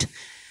read.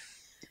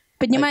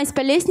 Поднимаясь по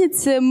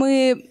лестнице,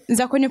 мы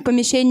заходим в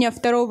помещение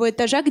второго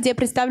этажа, где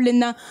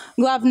представлена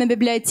главная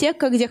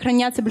библиотека, где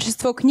хранятся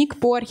большинство книг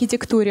по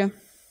архитектуре.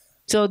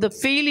 So the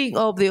feeling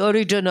of the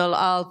original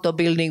Aalto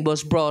building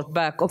was brought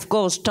back. Of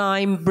course,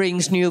 time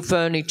brings new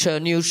furniture,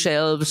 new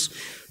shelves,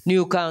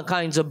 new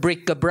kinds of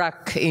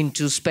bric-a-brac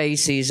into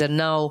spaces, and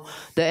now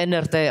the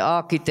NRT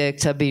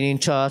architects have been in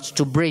charge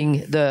to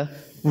bring the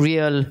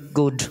real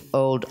good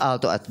old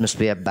Aalto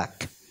atmosphere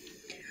back.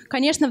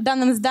 Конечно, в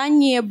данном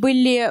здании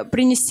были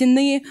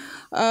принесены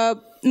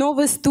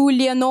новые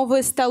стулья,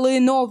 новые столы,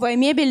 новая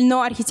мебель,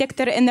 но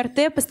архитекторы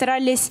НРТ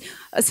постарались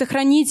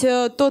сохранить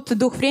тот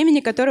дух времени,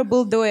 который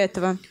был до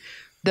этого.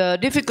 The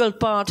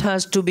difficult part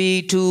has to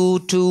be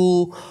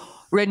to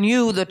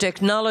renew the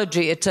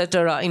technology,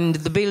 etc., in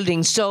the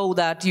building so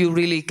that you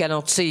really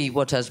cannot see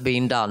what has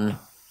been done.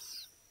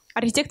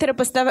 Архитекторы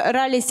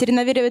постарались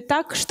реновировать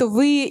так, что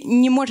вы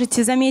не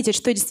можете заметить,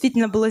 что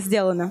действительно было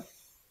сделано.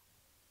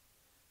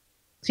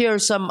 Here are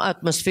some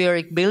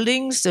atmospheric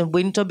buildings and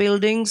winter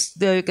buildings.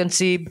 There you can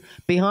see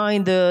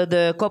behind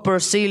the copper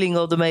ceiling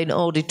of the main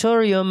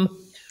auditorium.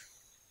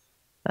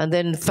 And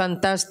then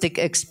fantastic,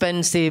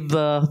 expensive,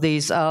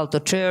 these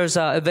Aalto chairs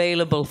are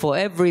available for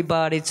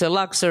everybody. It's a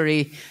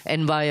luxury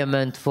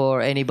environment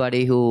for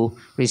anybody who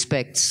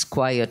respects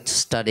quiet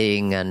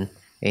studying and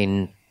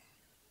in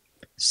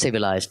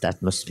civilized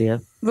atmosphere.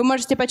 Вы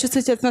можете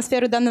почувствовать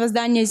атмосферу данного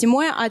здания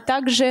зимой, а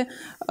также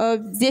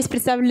здесь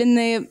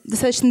представлены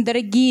достаточно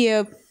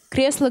дорогие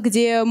кресла,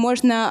 где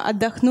можно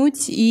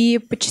отдохнуть и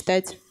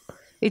почитать.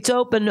 It's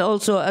open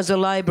also as a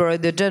library.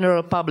 The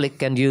general public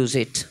can use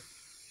it.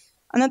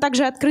 Она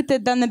также открыта,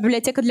 данная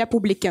библиотека, для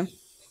публики.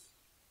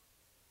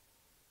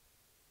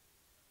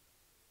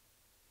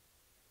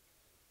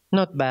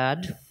 Not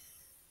bad.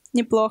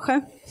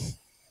 Неплохо.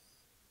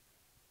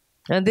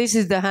 And this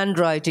is the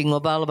handwriting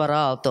of Alvar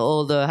Aalto,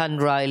 all the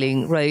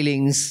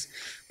railings,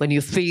 when you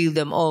feel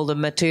them, all the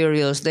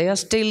materials, they are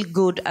still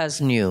good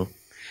as new.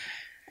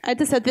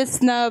 Это,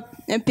 соответственно,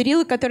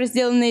 перила, которые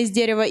сделаны из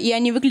дерева, и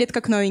они выглядят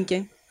как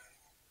новенькие.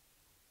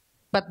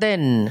 But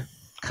then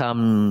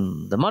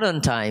come the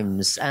modern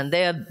times, and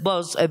there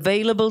was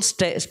available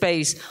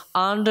space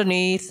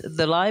underneath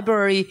the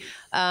library,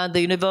 and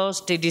the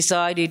university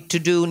decided to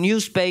do new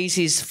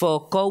spaces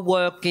for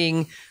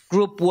co-working,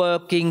 group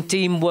working,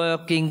 team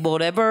working,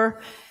 whatever.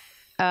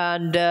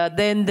 And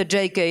then the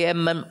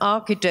JKM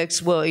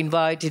architects were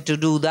invited to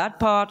do that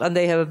part, and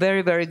they have a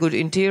very, very good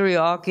interior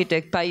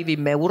architect, Päivi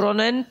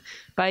Meuronen.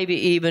 Päivi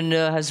even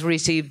has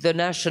received the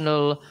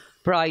national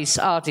prize,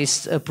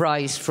 artist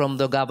prize from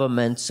the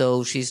government,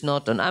 so she's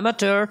not an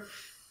amateur.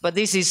 But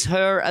this is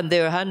her and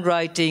their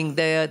handwriting.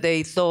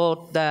 They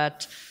thought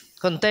that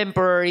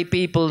contemporary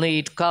people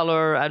need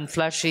color and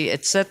flashy,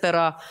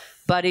 etc.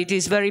 but it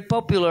is very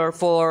popular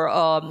for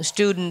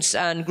students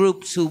and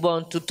groups who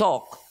want to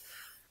talk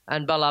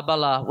and bala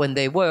bala when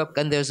they work.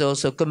 And there's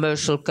also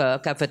commercial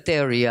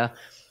cafeteria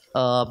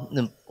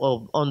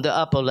on the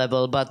upper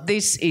level. But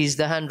this is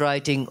the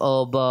handwriting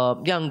of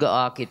younger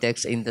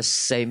architects in the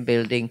same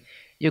building.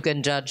 You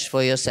can judge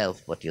for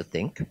yourself what you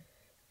think.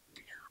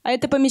 А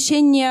это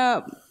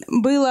помещение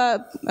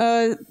было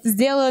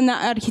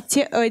сделано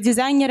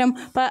дизайнером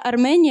по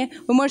Армении.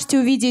 Вы можете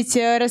увидеть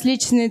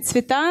различные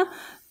цвета,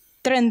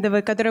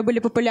 трендовые, которые были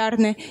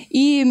популярны,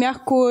 и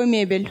мягкую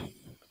мебель,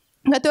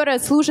 которая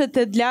служит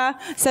для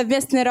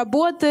совместной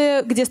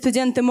работы, где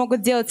студенты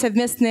могут делать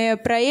совместные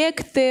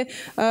проекты,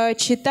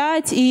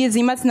 читать и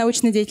заниматься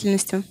научной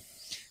деятельностью.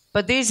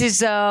 But this is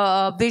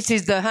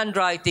the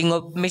handwriting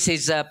of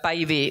Mrs.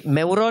 Päivi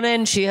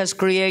Meuronen. She has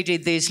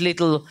created these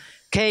little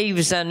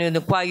caves and in the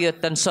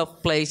quiet and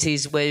soft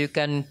places where you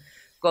can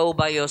go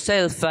by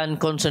yourself and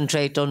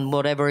concentrate on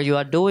whatever you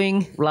are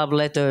doing, love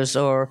letters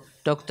or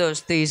doctor's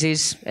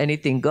thesis,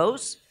 anything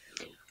goes.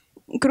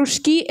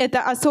 Кружки —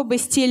 это особый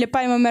стиль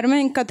Päivi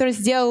Meuronen, который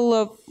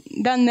сделал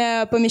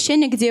данное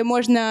помещение, где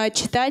можно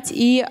читать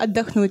и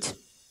отдохнуть.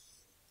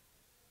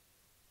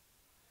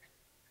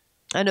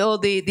 And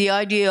the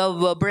idea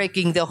of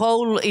breaking the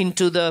hole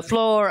into the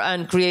floor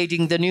and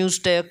creating the new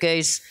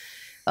staircase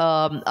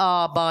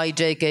are by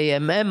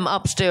JKMM.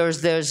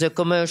 Upstairs there's a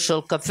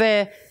commercial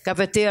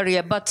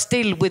cafeteria, but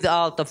still with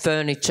alto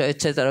furniture,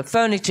 etc.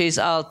 Furniture is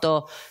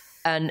alto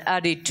and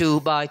added to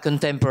by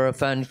contemporary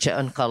furniture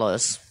and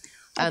colors.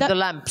 And the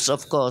lamps,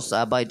 of course,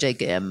 are by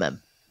JKMM.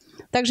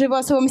 Также его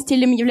особым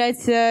стилем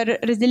является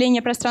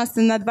разделение пространства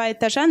на 2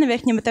 этажа. На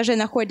верхнем этаже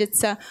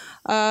находится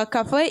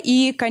кафе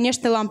и,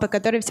 конечно, лампы,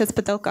 которые висят с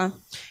потолка.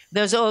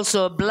 There's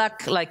also a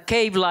black, like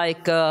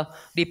cave-like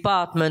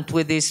department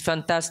with these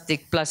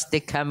fantastic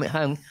plastic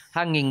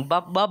hanging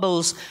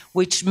bubbles,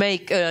 which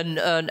make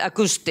an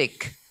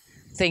acoustic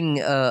thing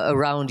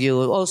around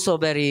you. Also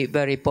very,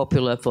 very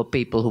popular for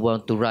people who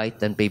want to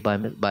write and be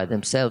by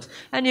themselves.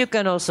 And you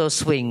can also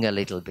swing a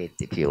little bit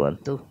if you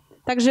want to.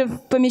 Также в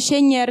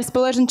помещении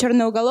расположен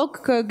черный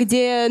уголок,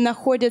 где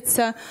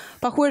находятся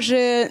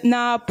похожие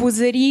на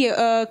пузыри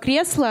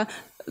кресла.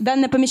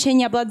 Данное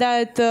помещение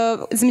обладает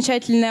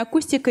замечательной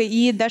акустикой,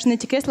 и даже на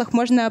этих креслах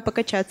можно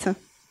покачаться.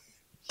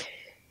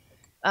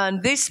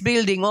 And this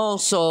building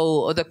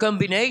also, the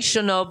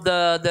combination of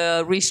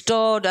the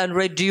restored and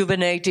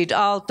rejuvenated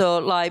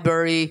Aalto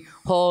library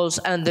halls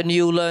and the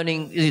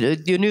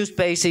new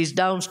spaces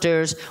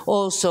downstairs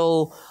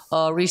also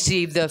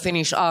received the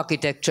Finnish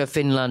Architecture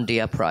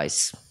Finlandia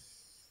Prize.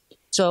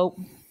 So,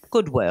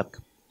 good work.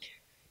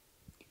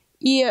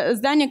 И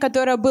здание,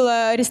 которое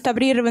было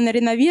реставрировано,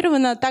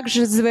 реновировано,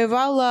 также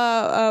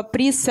завоевало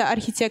приз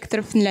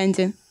архитекторов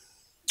Финляндии.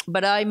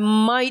 But I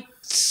might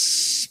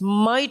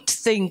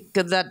think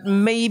that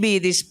maybe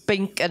this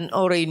pink and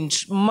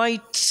orange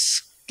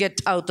might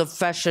get out of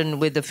fashion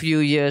with a few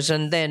years,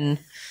 and then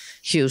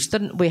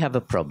Houston, we have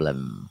a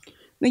problem.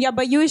 Но я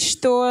боюсь,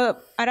 что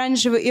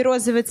оранжевый и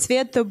розовый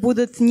цвет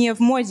будут не в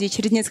моде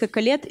через несколько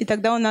лет, и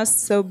тогда у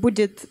нас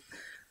будет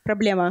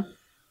проблема.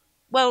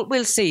 Well,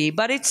 we'll see,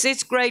 but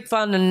it's great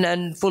fun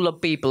and full of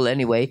people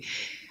anyway.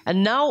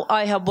 And now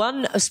I have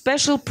one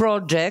special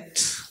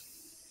project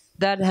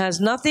that has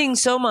nothing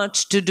so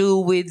much to do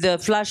with the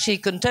flashy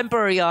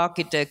contemporary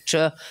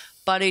architecture,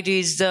 but it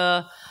is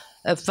a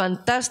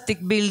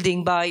fantastic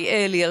building by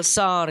Eliel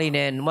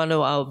Saarinen, one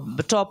of our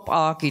top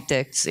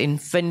architects in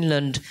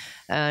Finland,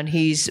 and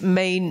his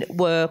main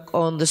work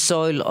on the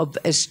soil of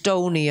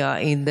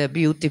Estonia in the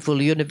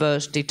beautiful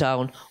university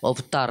town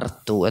of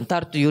Tartu. And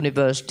Tartu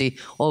University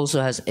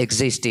also has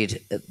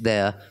existed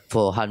there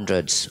for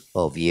hundreds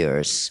of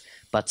years,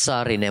 but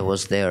Saarinen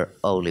was there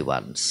only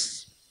once.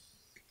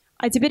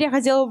 А теперь я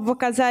хотела бы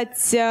показать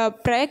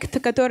проект,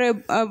 который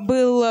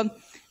был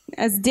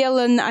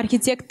сделан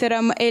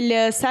архитектором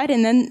Eliel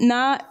Saarinen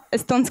на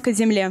эстонской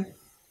земле.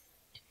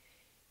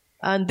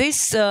 And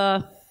this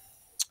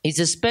is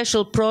a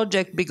special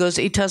project because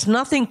it has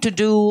nothing to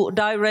do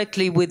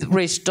directly with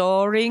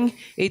restoring.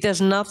 It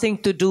has nothing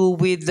to do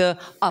with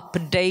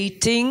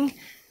updating.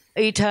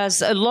 It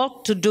has a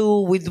lot to do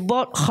with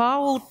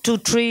how to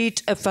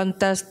treat a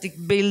fantastic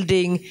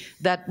building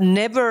that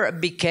never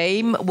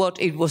became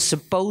what it was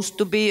supposed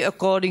to be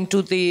according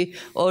to the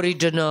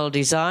original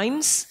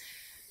designs,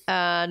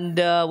 and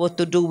what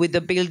to do with the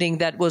building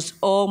that was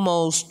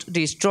almost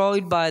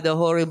destroyed by the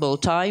horrible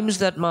times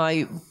that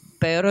my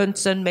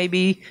parents and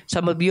maybe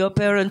some of your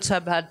parents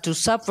have had to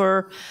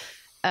suffer,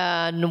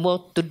 and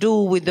what to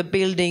do with the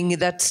building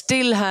that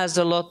still has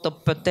a lot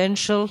of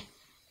potential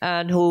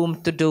and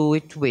whom to do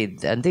it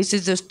with. And this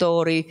is the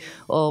story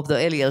of the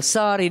Eliel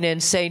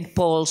Saarinen St.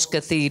 Paul's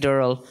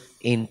Cathedral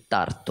in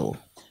Tartu.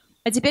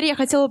 А теперь я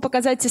хотела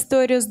показать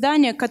историю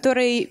здания,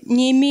 которое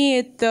не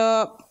имеет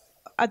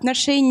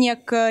отношения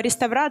к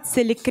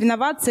реставрации или к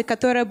реновации,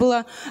 которое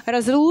было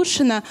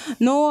разрушено,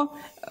 но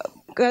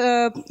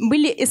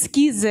были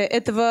эскизы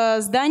этого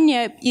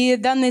здания, и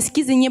данные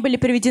эскизы не были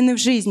приведены в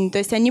жизнь, то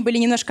есть они были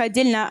немножко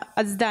отдельно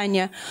от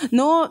здания,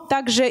 но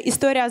также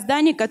история о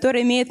здании,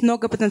 которое имеет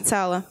много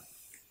потенциала.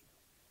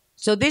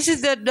 So this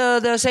is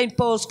the St.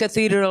 Paul's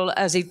Cathedral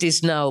as it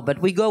is now,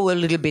 but we go a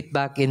little bit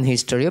back in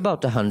history,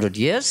 about 100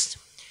 years.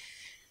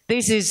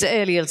 This is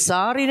Eliel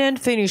Saarinen,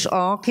 Finnish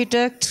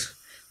architect,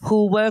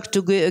 who worked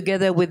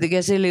together with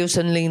Geselius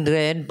and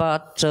Lindgren,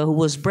 but who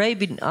was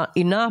brave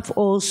enough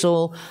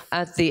also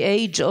at the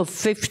age of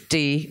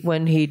 50,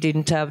 when he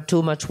didn't have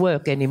too much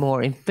work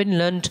anymore in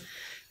Finland,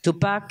 to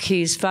pack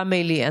his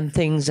family and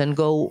things and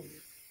go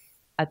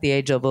at the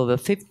age of over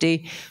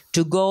 50,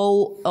 to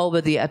go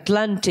over the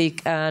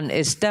Atlantic and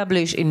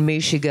establish in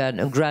Michigan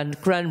a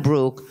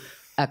Cranbrook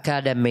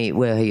Academy,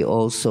 where he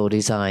also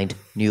designed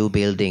new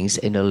buildings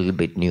in a little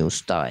bit new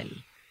style.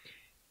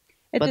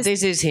 But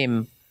this is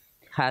him.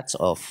 Hats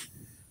off.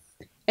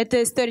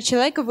 Это история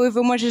человека, вы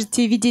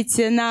можете видеть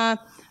на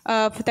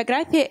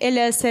фотографии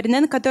Элиа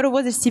Сааринен, который в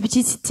возрасте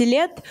 50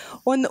 лет,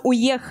 он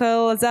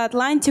уехал за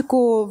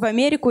Атлантику в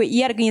Америку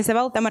и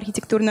организовал там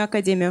архитектурную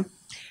академию.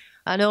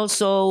 And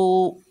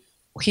also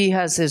he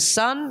has his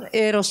son,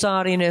 Eero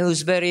Saarinen,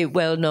 who's very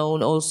well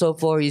known also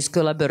for his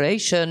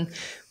collaboration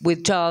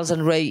with Charles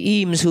and Ray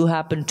Eames, who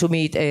happened to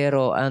meet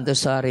Eero and the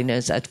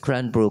Saarinens at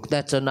Cranbrook.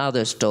 That's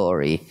another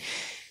story.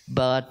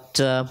 But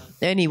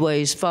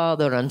anyways,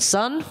 father and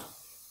son.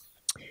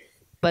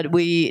 But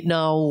we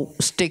now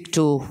stick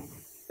to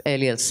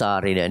Eliel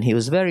Saarinen. He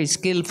was very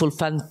skillful,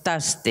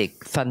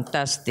 fantastic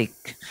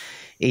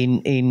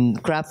in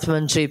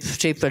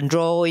craftsmanship and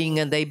drawing,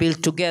 and they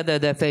built together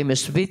their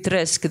famous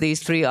Vitresk,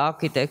 these three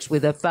architects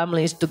with their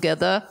families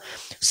together.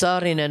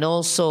 Saarinen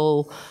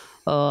also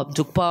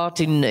took part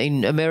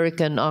in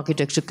American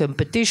architecture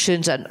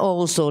competitions and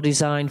also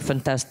designed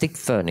fantastic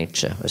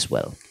furniture as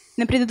well.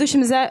 На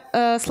предыдущем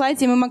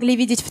слайде мы могли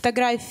видеть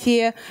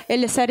фотографии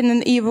Элиа Сааринен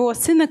и его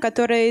сына,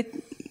 который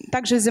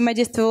также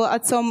взаимодействовал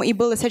отцом и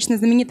был достаточно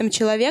знаменитым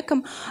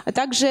человеком. А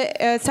также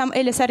сам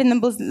Элиа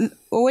Сааринен был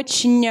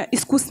очень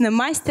искусным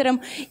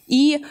мастером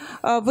и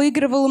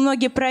выигрывал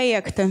многие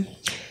проекты.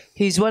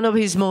 One of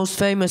his most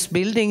famous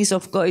buildings,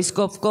 of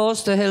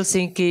course, the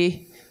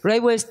Helsinki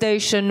railway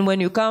station. When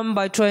you come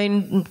by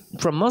train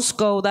from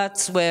Moscow,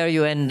 that's where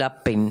you end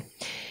up in.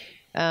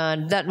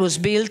 And that was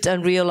built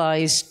and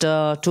realized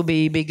to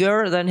be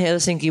bigger than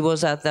Helsinki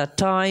was at that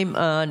time,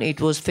 and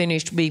it was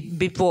finished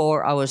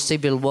before our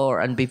civil war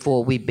and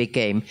before we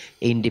became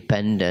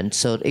independent.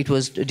 So it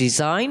was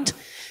designed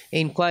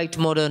in quite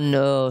modern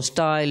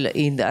style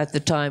at the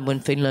time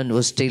when Finland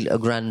was still a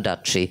Grand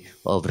Duchy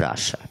of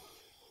Russia.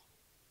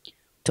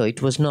 So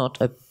it was not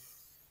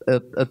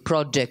a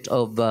project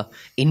of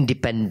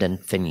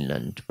independent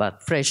Finland,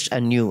 but fresh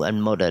and new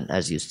and modern,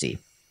 as you see.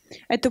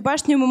 Эту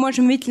башню мы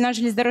можем видеть на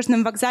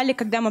железнодорожном вокзале,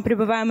 когда мы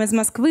прибываем из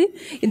Москвы.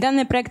 И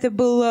данный проект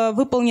был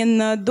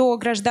выполнен до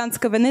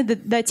гражданской войны,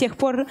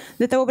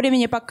 до того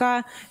времени,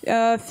 пока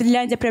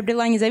Финляндия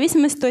приобрела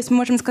независимость. То есть мы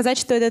можем сказать,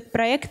 что этот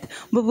проект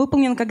был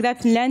выполнен, когда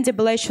Финляндия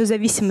была еще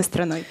зависимой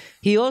страной.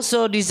 He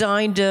also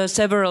designed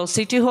several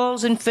city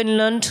halls in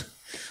Finland.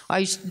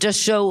 I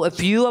just show a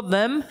few of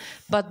them,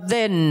 but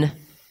then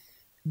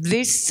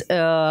this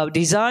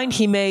design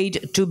he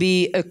made to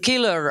be a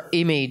killer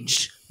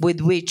image with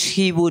which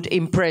he would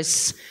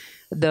impress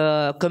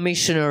the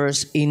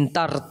commissioners in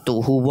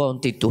Tartu who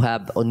wanted to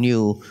have a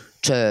new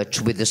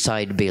church with the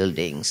side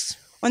buildings.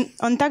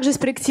 Он также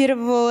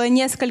спроектировал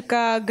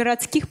несколько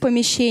городских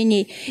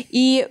помещений,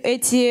 и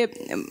эти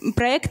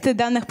проекты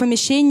данных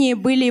помещений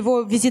были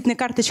его визитной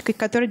карточкой,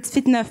 которая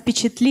действительно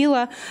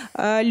впечатлила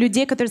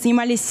людей, которые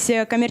занимались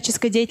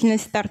коммерческой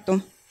деятельностью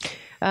Тарту.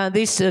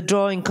 This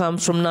drawing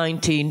comes from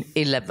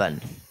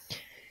 1911.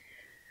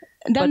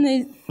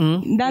 Данный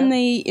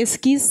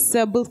эскиз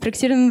был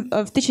спроектирован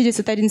в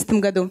 1911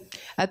 году.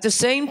 At the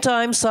same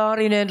time,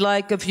 Saarinen,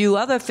 like a few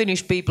other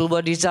Finnish people,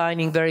 were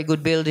designing very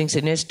good buildings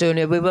in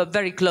Estonia. We were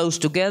very close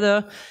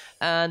together,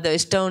 and the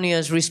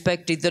Estonians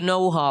respected the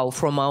know-how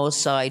from our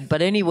side.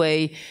 But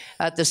anyway,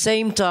 at the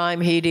same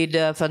time, he did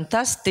a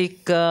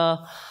fantastic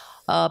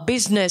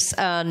business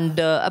and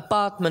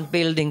apartment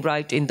building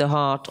right in the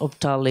heart of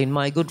Tallinn.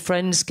 My good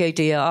friends,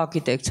 KTA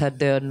Architects, had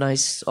their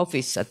nice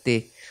office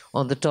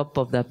on the top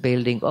of that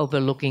building,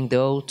 overlooking the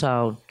old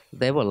town.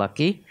 They were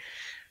lucky.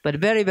 But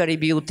very, very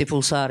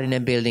beautiful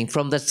Saarinen building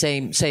from that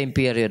same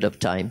period of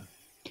time.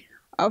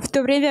 В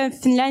то время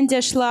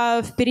Финляндия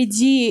шла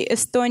впереди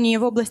Эстонии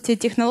в области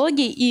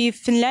технологий, и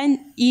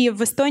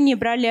в Эстонии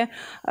брали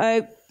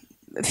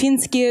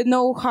финский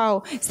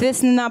ноу-хау.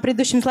 Соответственно, на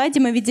предыдущем слайде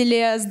мы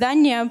видели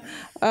здание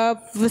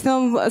в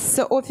основном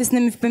с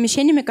офисными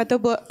помещениями,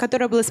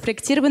 которое было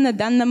спроектировано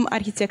данным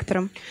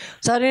архитектором.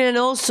 Saarinen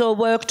also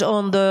worked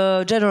on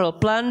the general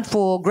plan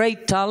for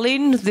Great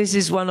Tallinn. This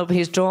is one of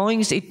his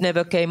drawings. It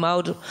never came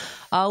out.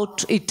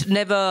 It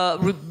never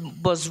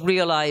was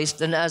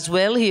realized. And as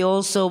well, he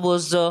also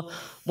was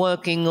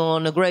working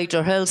on a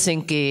Greater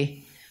Helsinki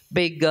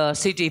big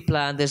city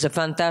plan. There's a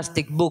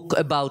fantastic book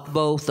about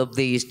both of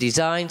these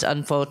designs.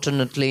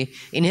 Unfortunately,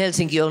 in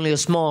Helsinki, only a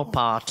small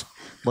part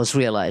was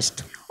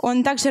realized.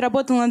 Он также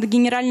работал над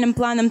генеральным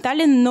планом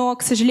Таллин, но,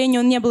 к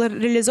сожалению, он не был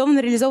реализован.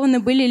 Реализованы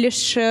были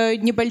лишь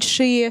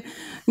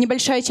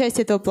небольшая часть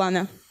этого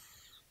плана.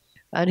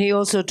 And he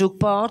also took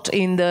part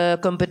in the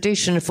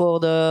competition for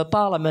the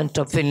Parliament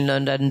of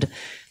Finland, and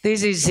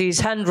this is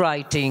his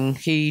handwriting.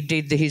 He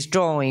did his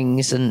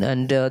drawings,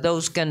 and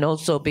those can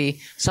also be,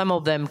 some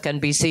of them can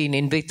be seen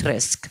in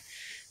Vitresk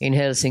in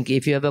Helsinki.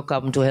 If you ever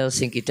come to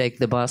Helsinki, take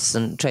the bus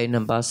and train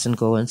and bus and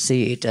go and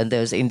see it. And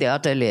there's in the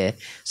atelier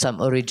some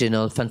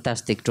original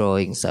fantastic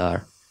drawings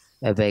are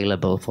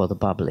available for the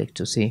public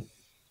to see.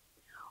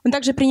 Он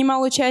также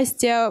принимал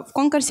участие в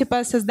конкурсе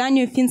по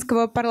созданию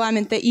финского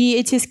парламента. И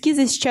эти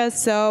эскизы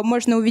сейчас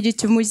можно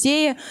увидеть в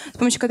музее, с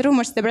помощью которых вы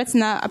можете добраться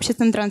на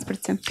общественном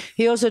транспорте.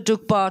 He also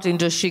took part in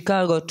the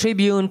Chicago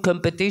Tribune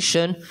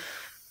competition,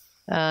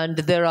 and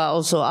there are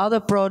also other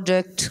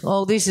projects.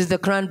 Oh, this is the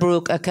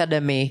Cranbrook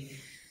Academy,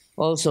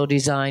 also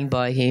designed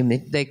by him.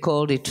 They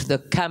called it the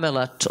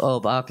Camelot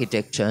of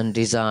Architecture and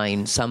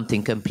Design,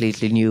 something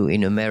completely new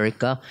in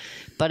America.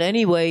 But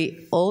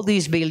anyway, all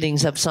these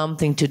buildings have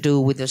something to do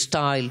with the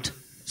style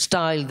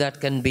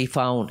that can be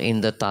found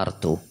in the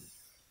Tartu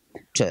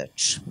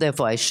church.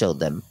 Therefore, I showed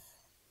them.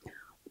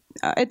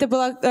 Это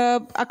была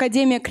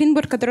Академия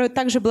Кринбург, которая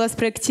также была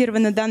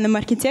спроектирована данным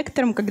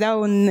архитектором, когда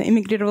он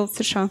эмигрировал в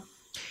США.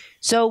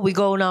 So we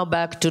go now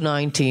back to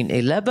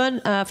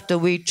 1911, after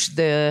which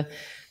the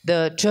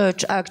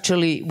church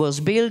actually was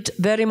built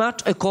very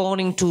much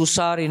according to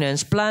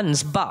Saarinen's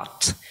plans,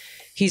 but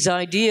his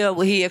idea,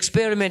 he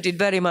experimented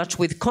very much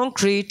with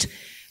concrete,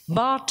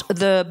 but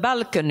the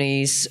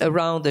balconies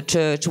around the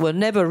church were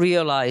never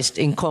realized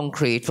in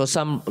concrete for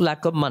some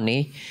lack of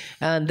money,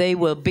 and they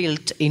were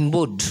built in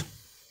wood.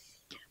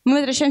 Мы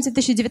возвращаемся в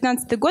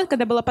 2019 год,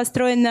 когда была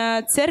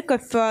построена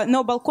церковь,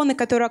 но балконы,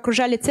 которые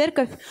окружали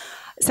церковь,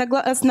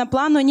 согласно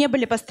плану, не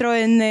были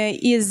построены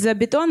из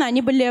бетона,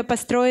 они были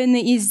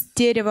построены из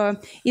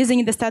дерева из-за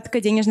недостатка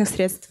денежных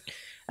средств.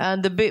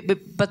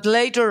 But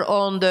later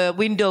on, the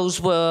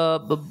windows were,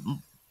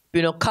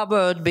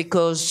 covered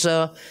because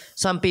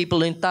some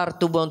people in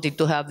Tartu wanted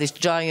to have this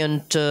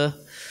giant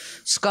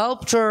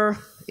sculpture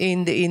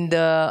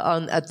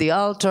at the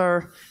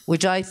altar,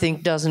 which I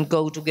think doesn't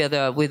go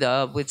together with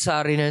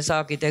Saarinen's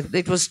architect.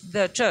 It was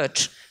the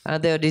church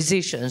and their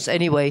decisions.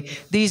 Anyway,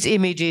 these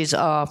images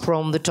are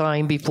from the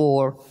time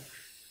before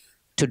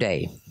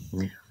today.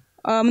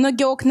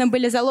 Многие окна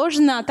были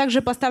заложены, а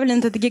также поставлена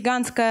эта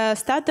гигантская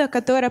статуя,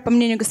 которая, по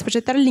мнению госпожи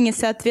Тарли, не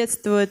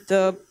соответствует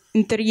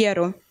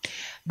интерьеру.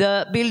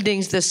 The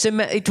buildings,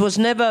 it was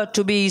never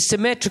to be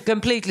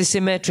completely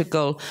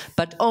symmetrical,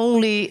 but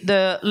only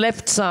the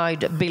left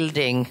side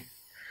building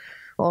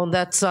on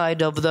that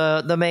side of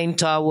the main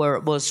tower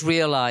was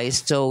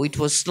realized, so it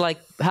was like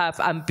half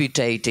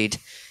amputated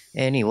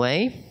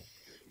anyway.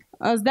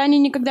 Здания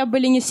никогда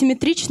были не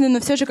симметричны, но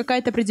все же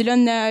какая-то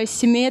определенная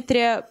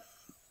симметрия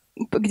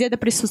где-то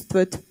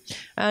присутствует.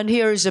 And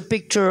here is a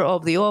picture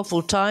of the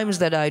awful times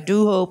that I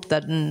do hope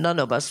that none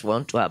of us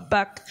want to have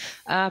back.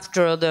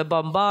 After the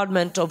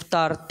bombardment of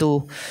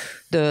Tartu,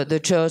 the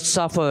church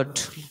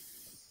suffered,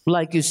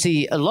 like you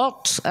see, a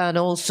lot, and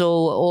also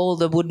all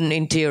the wooden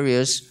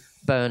interiors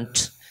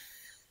burnt,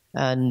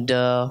 and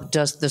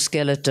just the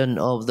skeleton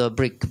of the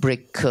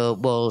brick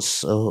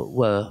walls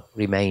were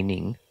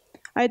remaining.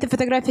 А это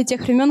фотография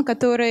тех времен,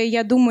 которые,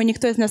 я думаю,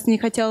 никто из нас не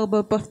хотел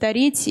бы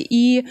повторить,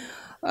 и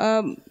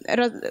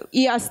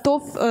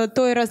остов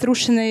той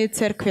разрушенной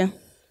церкви.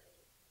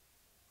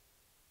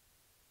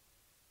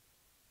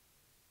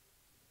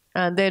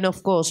 And then,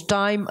 of course,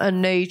 time and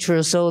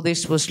nature. So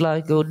this was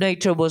like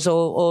nature was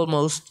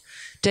almost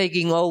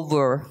taking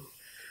over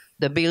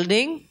the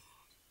building.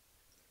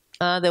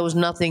 There was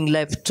nothing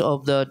left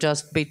of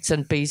just bits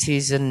and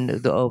pieces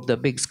of the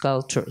big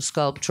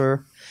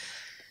sculpture.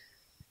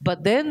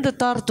 But then the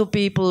Tartu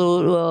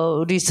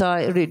people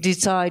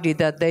decided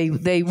that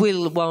they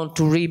will want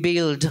to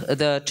rebuild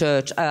the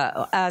church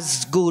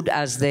as good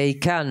as they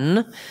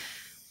can.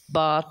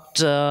 But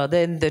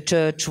then the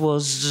church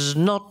was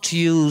not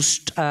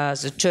used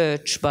as a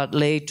church, but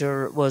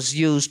later was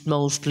used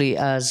mostly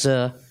as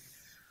a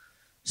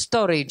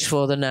storage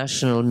for the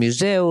National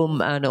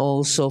Museum and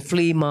also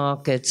flea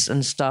markets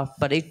and stuff.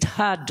 But it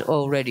had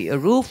already a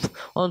roof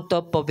on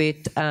top of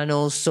it, and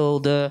also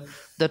the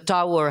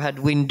tower had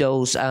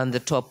windows, and the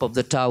top of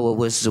the tower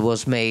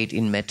was made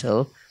in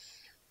metal.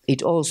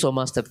 It also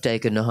must have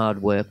taken a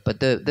hard work, but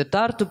the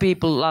Tartu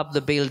people loved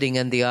the building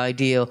and the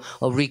idea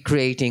of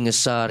recreating a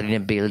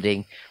Saarinen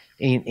building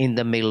in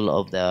the middle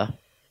of the...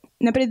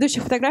 На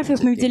предыдущих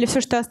фотографиях мы видели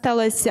все, что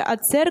осталось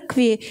от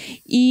церкви,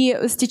 и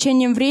с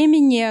течением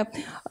времени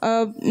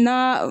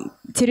на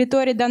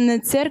территории данной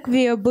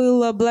церкви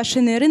был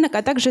блошиный рынок,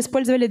 а также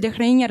использовали для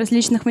хранения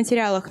различных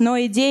материалов. Но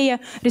идея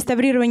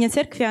реставрирования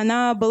церкви,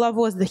 она была в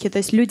воздухе, то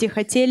есть люди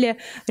хотели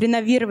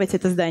реновировать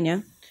это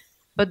здание.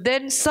 But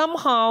then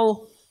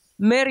somehow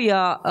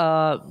Merja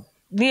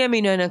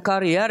Nieminen and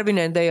Kari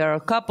Järvinen, they are a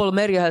couple.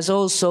 Merja has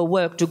also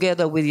worked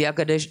together with the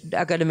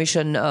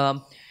academician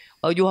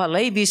Juha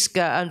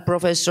Leiviska and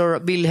Professor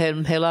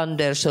Wilhelm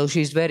Helander, so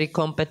she's very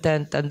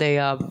competent and they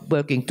are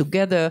working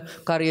together.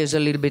 Kari is a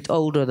little bit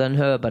older than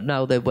her, but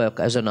now they work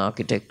as an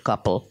architect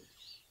couple.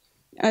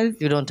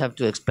 You don't have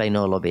to explain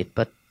all of it,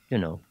 but, you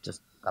know,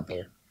 just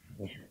couple.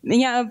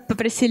 Меня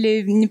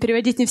попросили не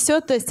переводить не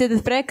все, то есть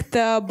этот проект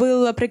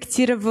был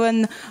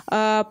проектирован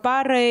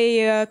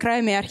парой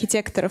крайми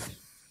архитекторов.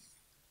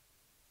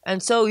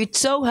 And so it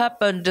so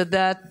happened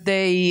that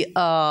they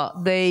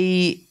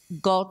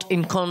got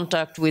in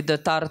contact with the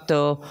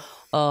Tartu,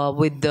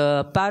 with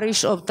the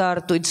parish of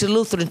Tartu. It's a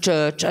Lutheran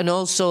church, and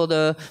also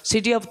the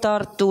city of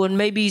Tartu, and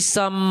maybe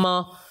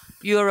some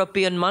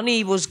European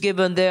money was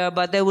given there,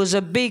 but there was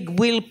a big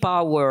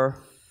willpower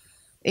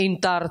in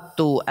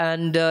Tartu.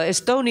 And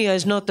Estonia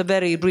is not a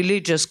very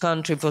religious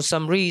country for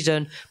some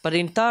reason, but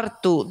in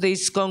Tartu,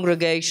 this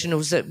congregation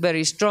was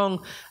very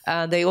strong,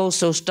 and they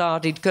also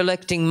started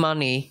collecting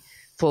money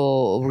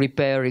for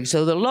repairing.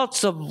 So there are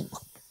lots of,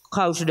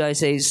 how should I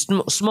say,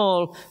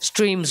 small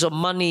streams of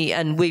money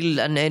and will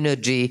and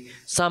energy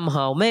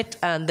somehow met,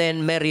 and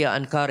then Merja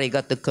and Kari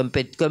got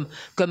the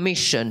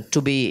commission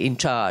to be in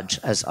charge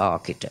as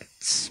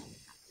architects.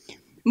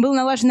 Был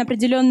налажен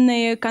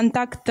определенный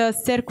контакт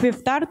с церковью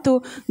в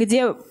Тарту,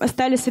 где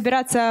стали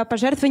собираться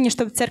пожертвования,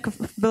 чтобы церковь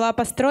была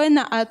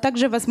построена, а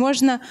также,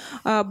 возможно,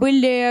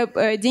 были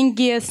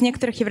деньги с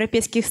некоторых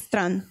европейских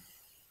стран.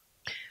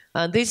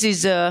 And this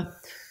is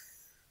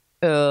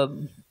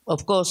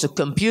of course, a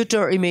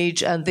computer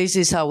image, and this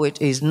is how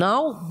it is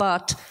now.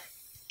 But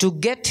to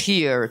get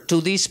here to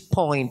this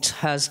point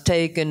has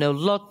taken a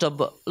lot of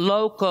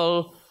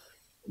local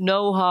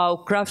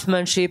know-how,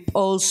 craftsmanship,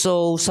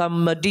 also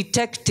some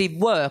detective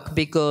work,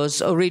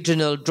 because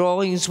original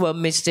drawings were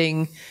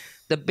missing,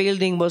 the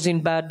building was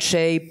in bad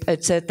shape,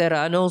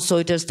 etc. And also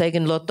it has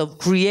taken a lot of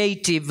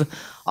creative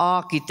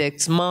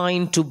architects'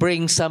 mind to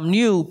bring some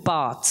new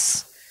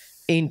parts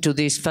into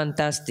this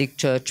fantastic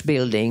church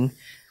building.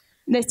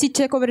 Достичь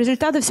такого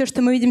результата, все,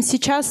 что мы видим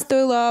сейчас,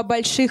 стоило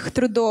больших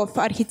трудов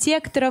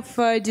архитекторов,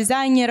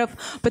 дизайнеров,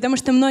 потому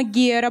что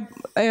многие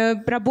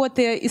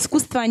работы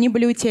искусства, они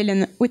были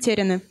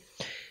утеряны.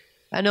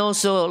 And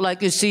also,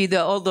 like you see,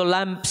 all the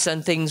lamps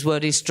and things were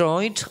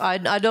destroyed. I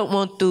don't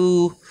want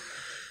to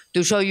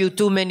show you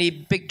too many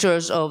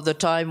pictures of the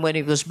time when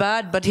it was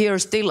bad, but here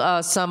still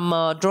are some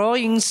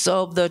drawings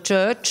of the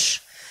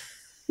church,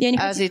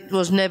 as it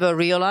was never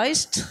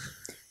realized.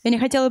 Я не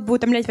хотела бы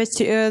утомлять вас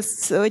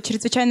с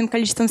чрезвычайным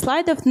количеством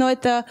слайдов, но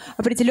это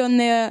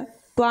определенные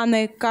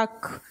планы,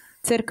 как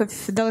церковь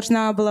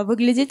должна была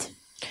выглядеть.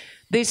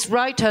 This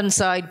right-hand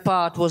side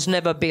part was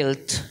never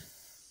built.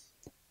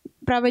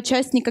 Правая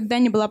часть никогда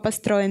не была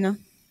построена.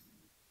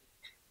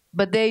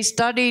 But they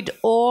studied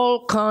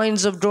all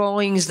kinds of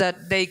drawings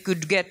that they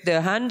could get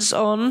their hands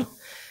on,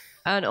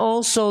 and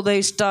also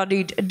they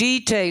studied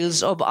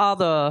details of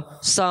other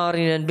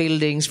Saarinen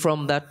buildings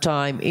from that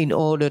time in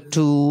order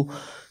to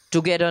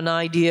get an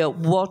idea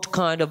what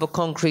kind of a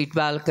concrete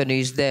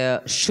balconies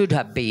there should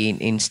have been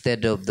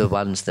instead of the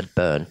ones that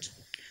burned.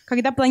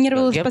 Когда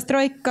планировалась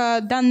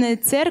постройка данной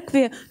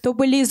церкви, то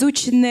были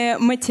изучены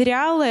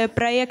материалы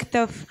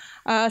проектов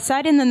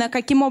Сааринена,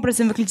 каким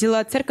образом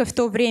выглядела церковь в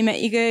то время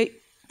и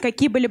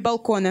какие были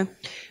балконы.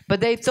 But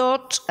they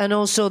thought, and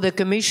also the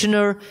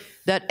commissioner,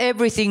 that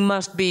everything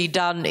must be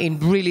done in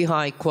really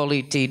high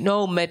quality,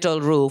 no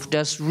metal roof,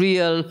 just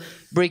real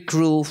brick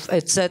roof,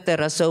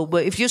 etc. So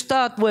if you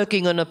start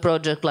working on a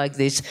project like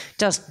this,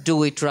 just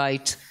do it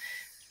right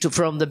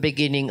from the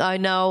beginning. I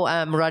now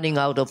am running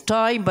out of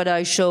time, but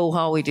I show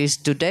how it is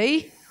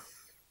today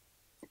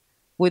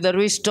with the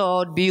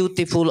restored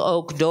beautiful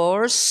oak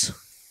doors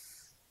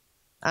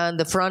and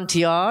the front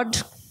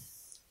yard.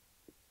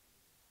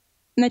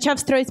 Начав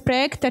строить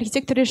проект,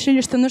 архитекторы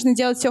решили, что нужно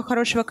делать все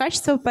хорошего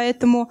качества,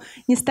 поэтому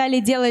не стали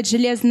делать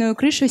железную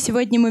крышу.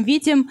 Сегодня мы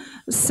видим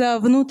с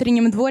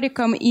внутренним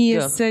двориком и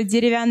с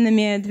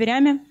деревянными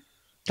дверями.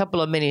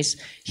 Couple of minutes.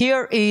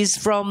 Here is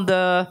from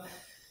the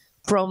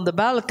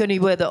balcony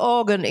where the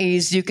organ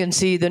is. You can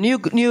see the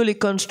newly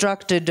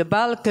constructed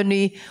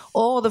balcony.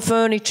 All the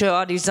furniture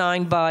are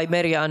designed by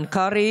Merja and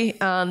Kari,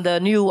 and the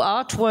new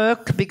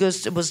artwork,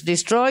 because it was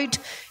destroyed,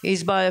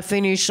 is by a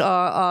Finnish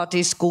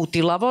artist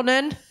Kuti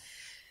Lavonen.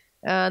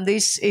 And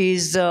this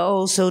is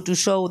also to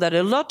show that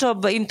a lot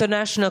of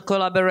international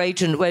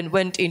collaboration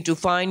went into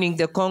finding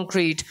the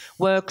concrete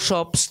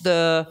workshops,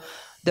 the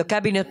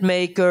cabinet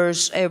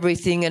makers,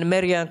 everything. And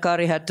Merja and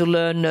Kari had to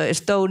learn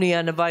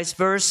Estonian and vice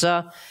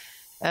versa.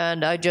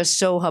 And I just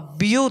show how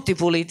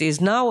beautiful it is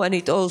now. And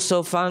it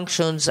also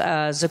functions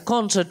as a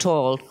concert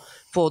hall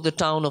for the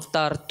town of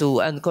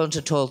Tartu. And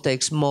concert hall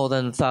takes more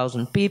than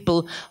 1,000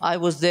 people. I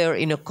was there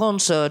in a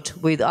concert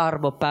with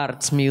Arvo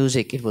Pärt's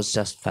music. It was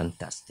just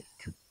fantastic.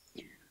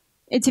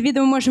 Эти виды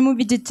мы можем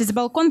увидеть с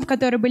балконов,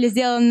 которые были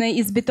сделаны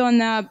из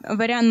бетона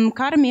варяном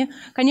Карми.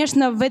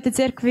 Конечно, в этой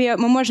церкви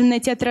мы можем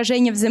найти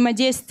отражение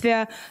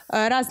взаимодействия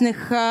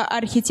разных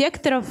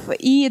архитекторов,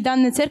 и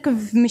данная церковь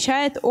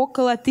вмещает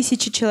около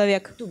 1000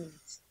 человек.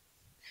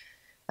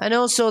 And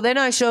also then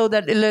I show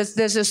that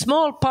there's a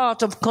small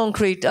part of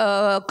concrete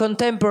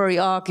contemporary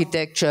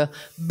architecture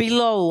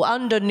below,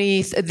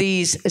 underneath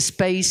these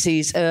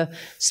spaces. A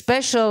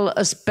special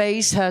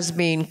space has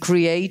been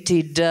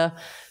created to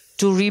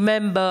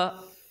remember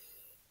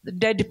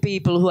dead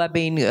people who have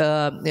been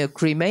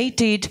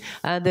cremated,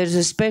 and there's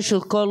a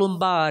special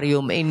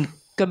columbarium in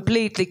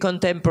completely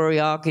contemporary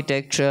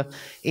architecture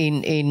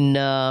in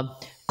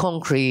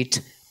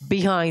concrete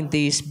behind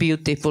these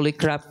beautifully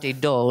crafted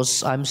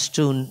doors. I'm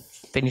soon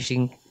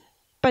finishing.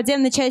 В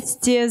подземной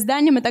части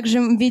здания мы также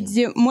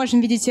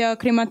можем видеть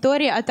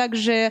крематорий, а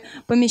также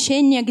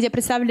помещение, где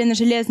представлена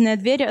железная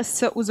дверь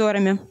с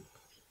узорами.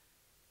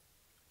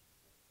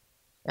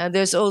 And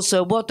there's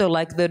also water,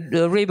 like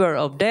the river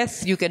of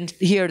death. You can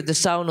hear the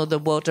sound of the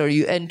water.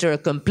 You enter a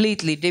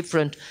completely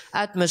different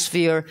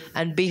atmosphere.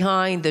 And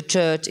behind the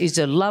church is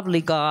a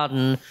lovely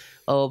garden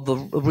of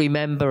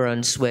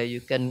remembrance where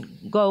you can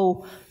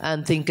go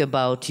and think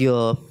about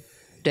your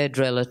dead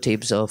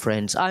relatives or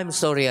friends. I'm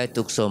sorry I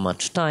took so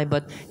much time,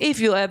 but if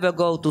you ever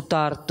go to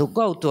Tartu,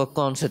 go to a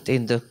concert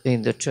in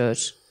the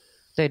church.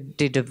 They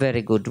did a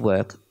very good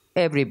work.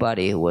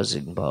 Everybody who was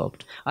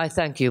involved. I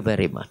thank you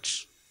very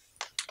much.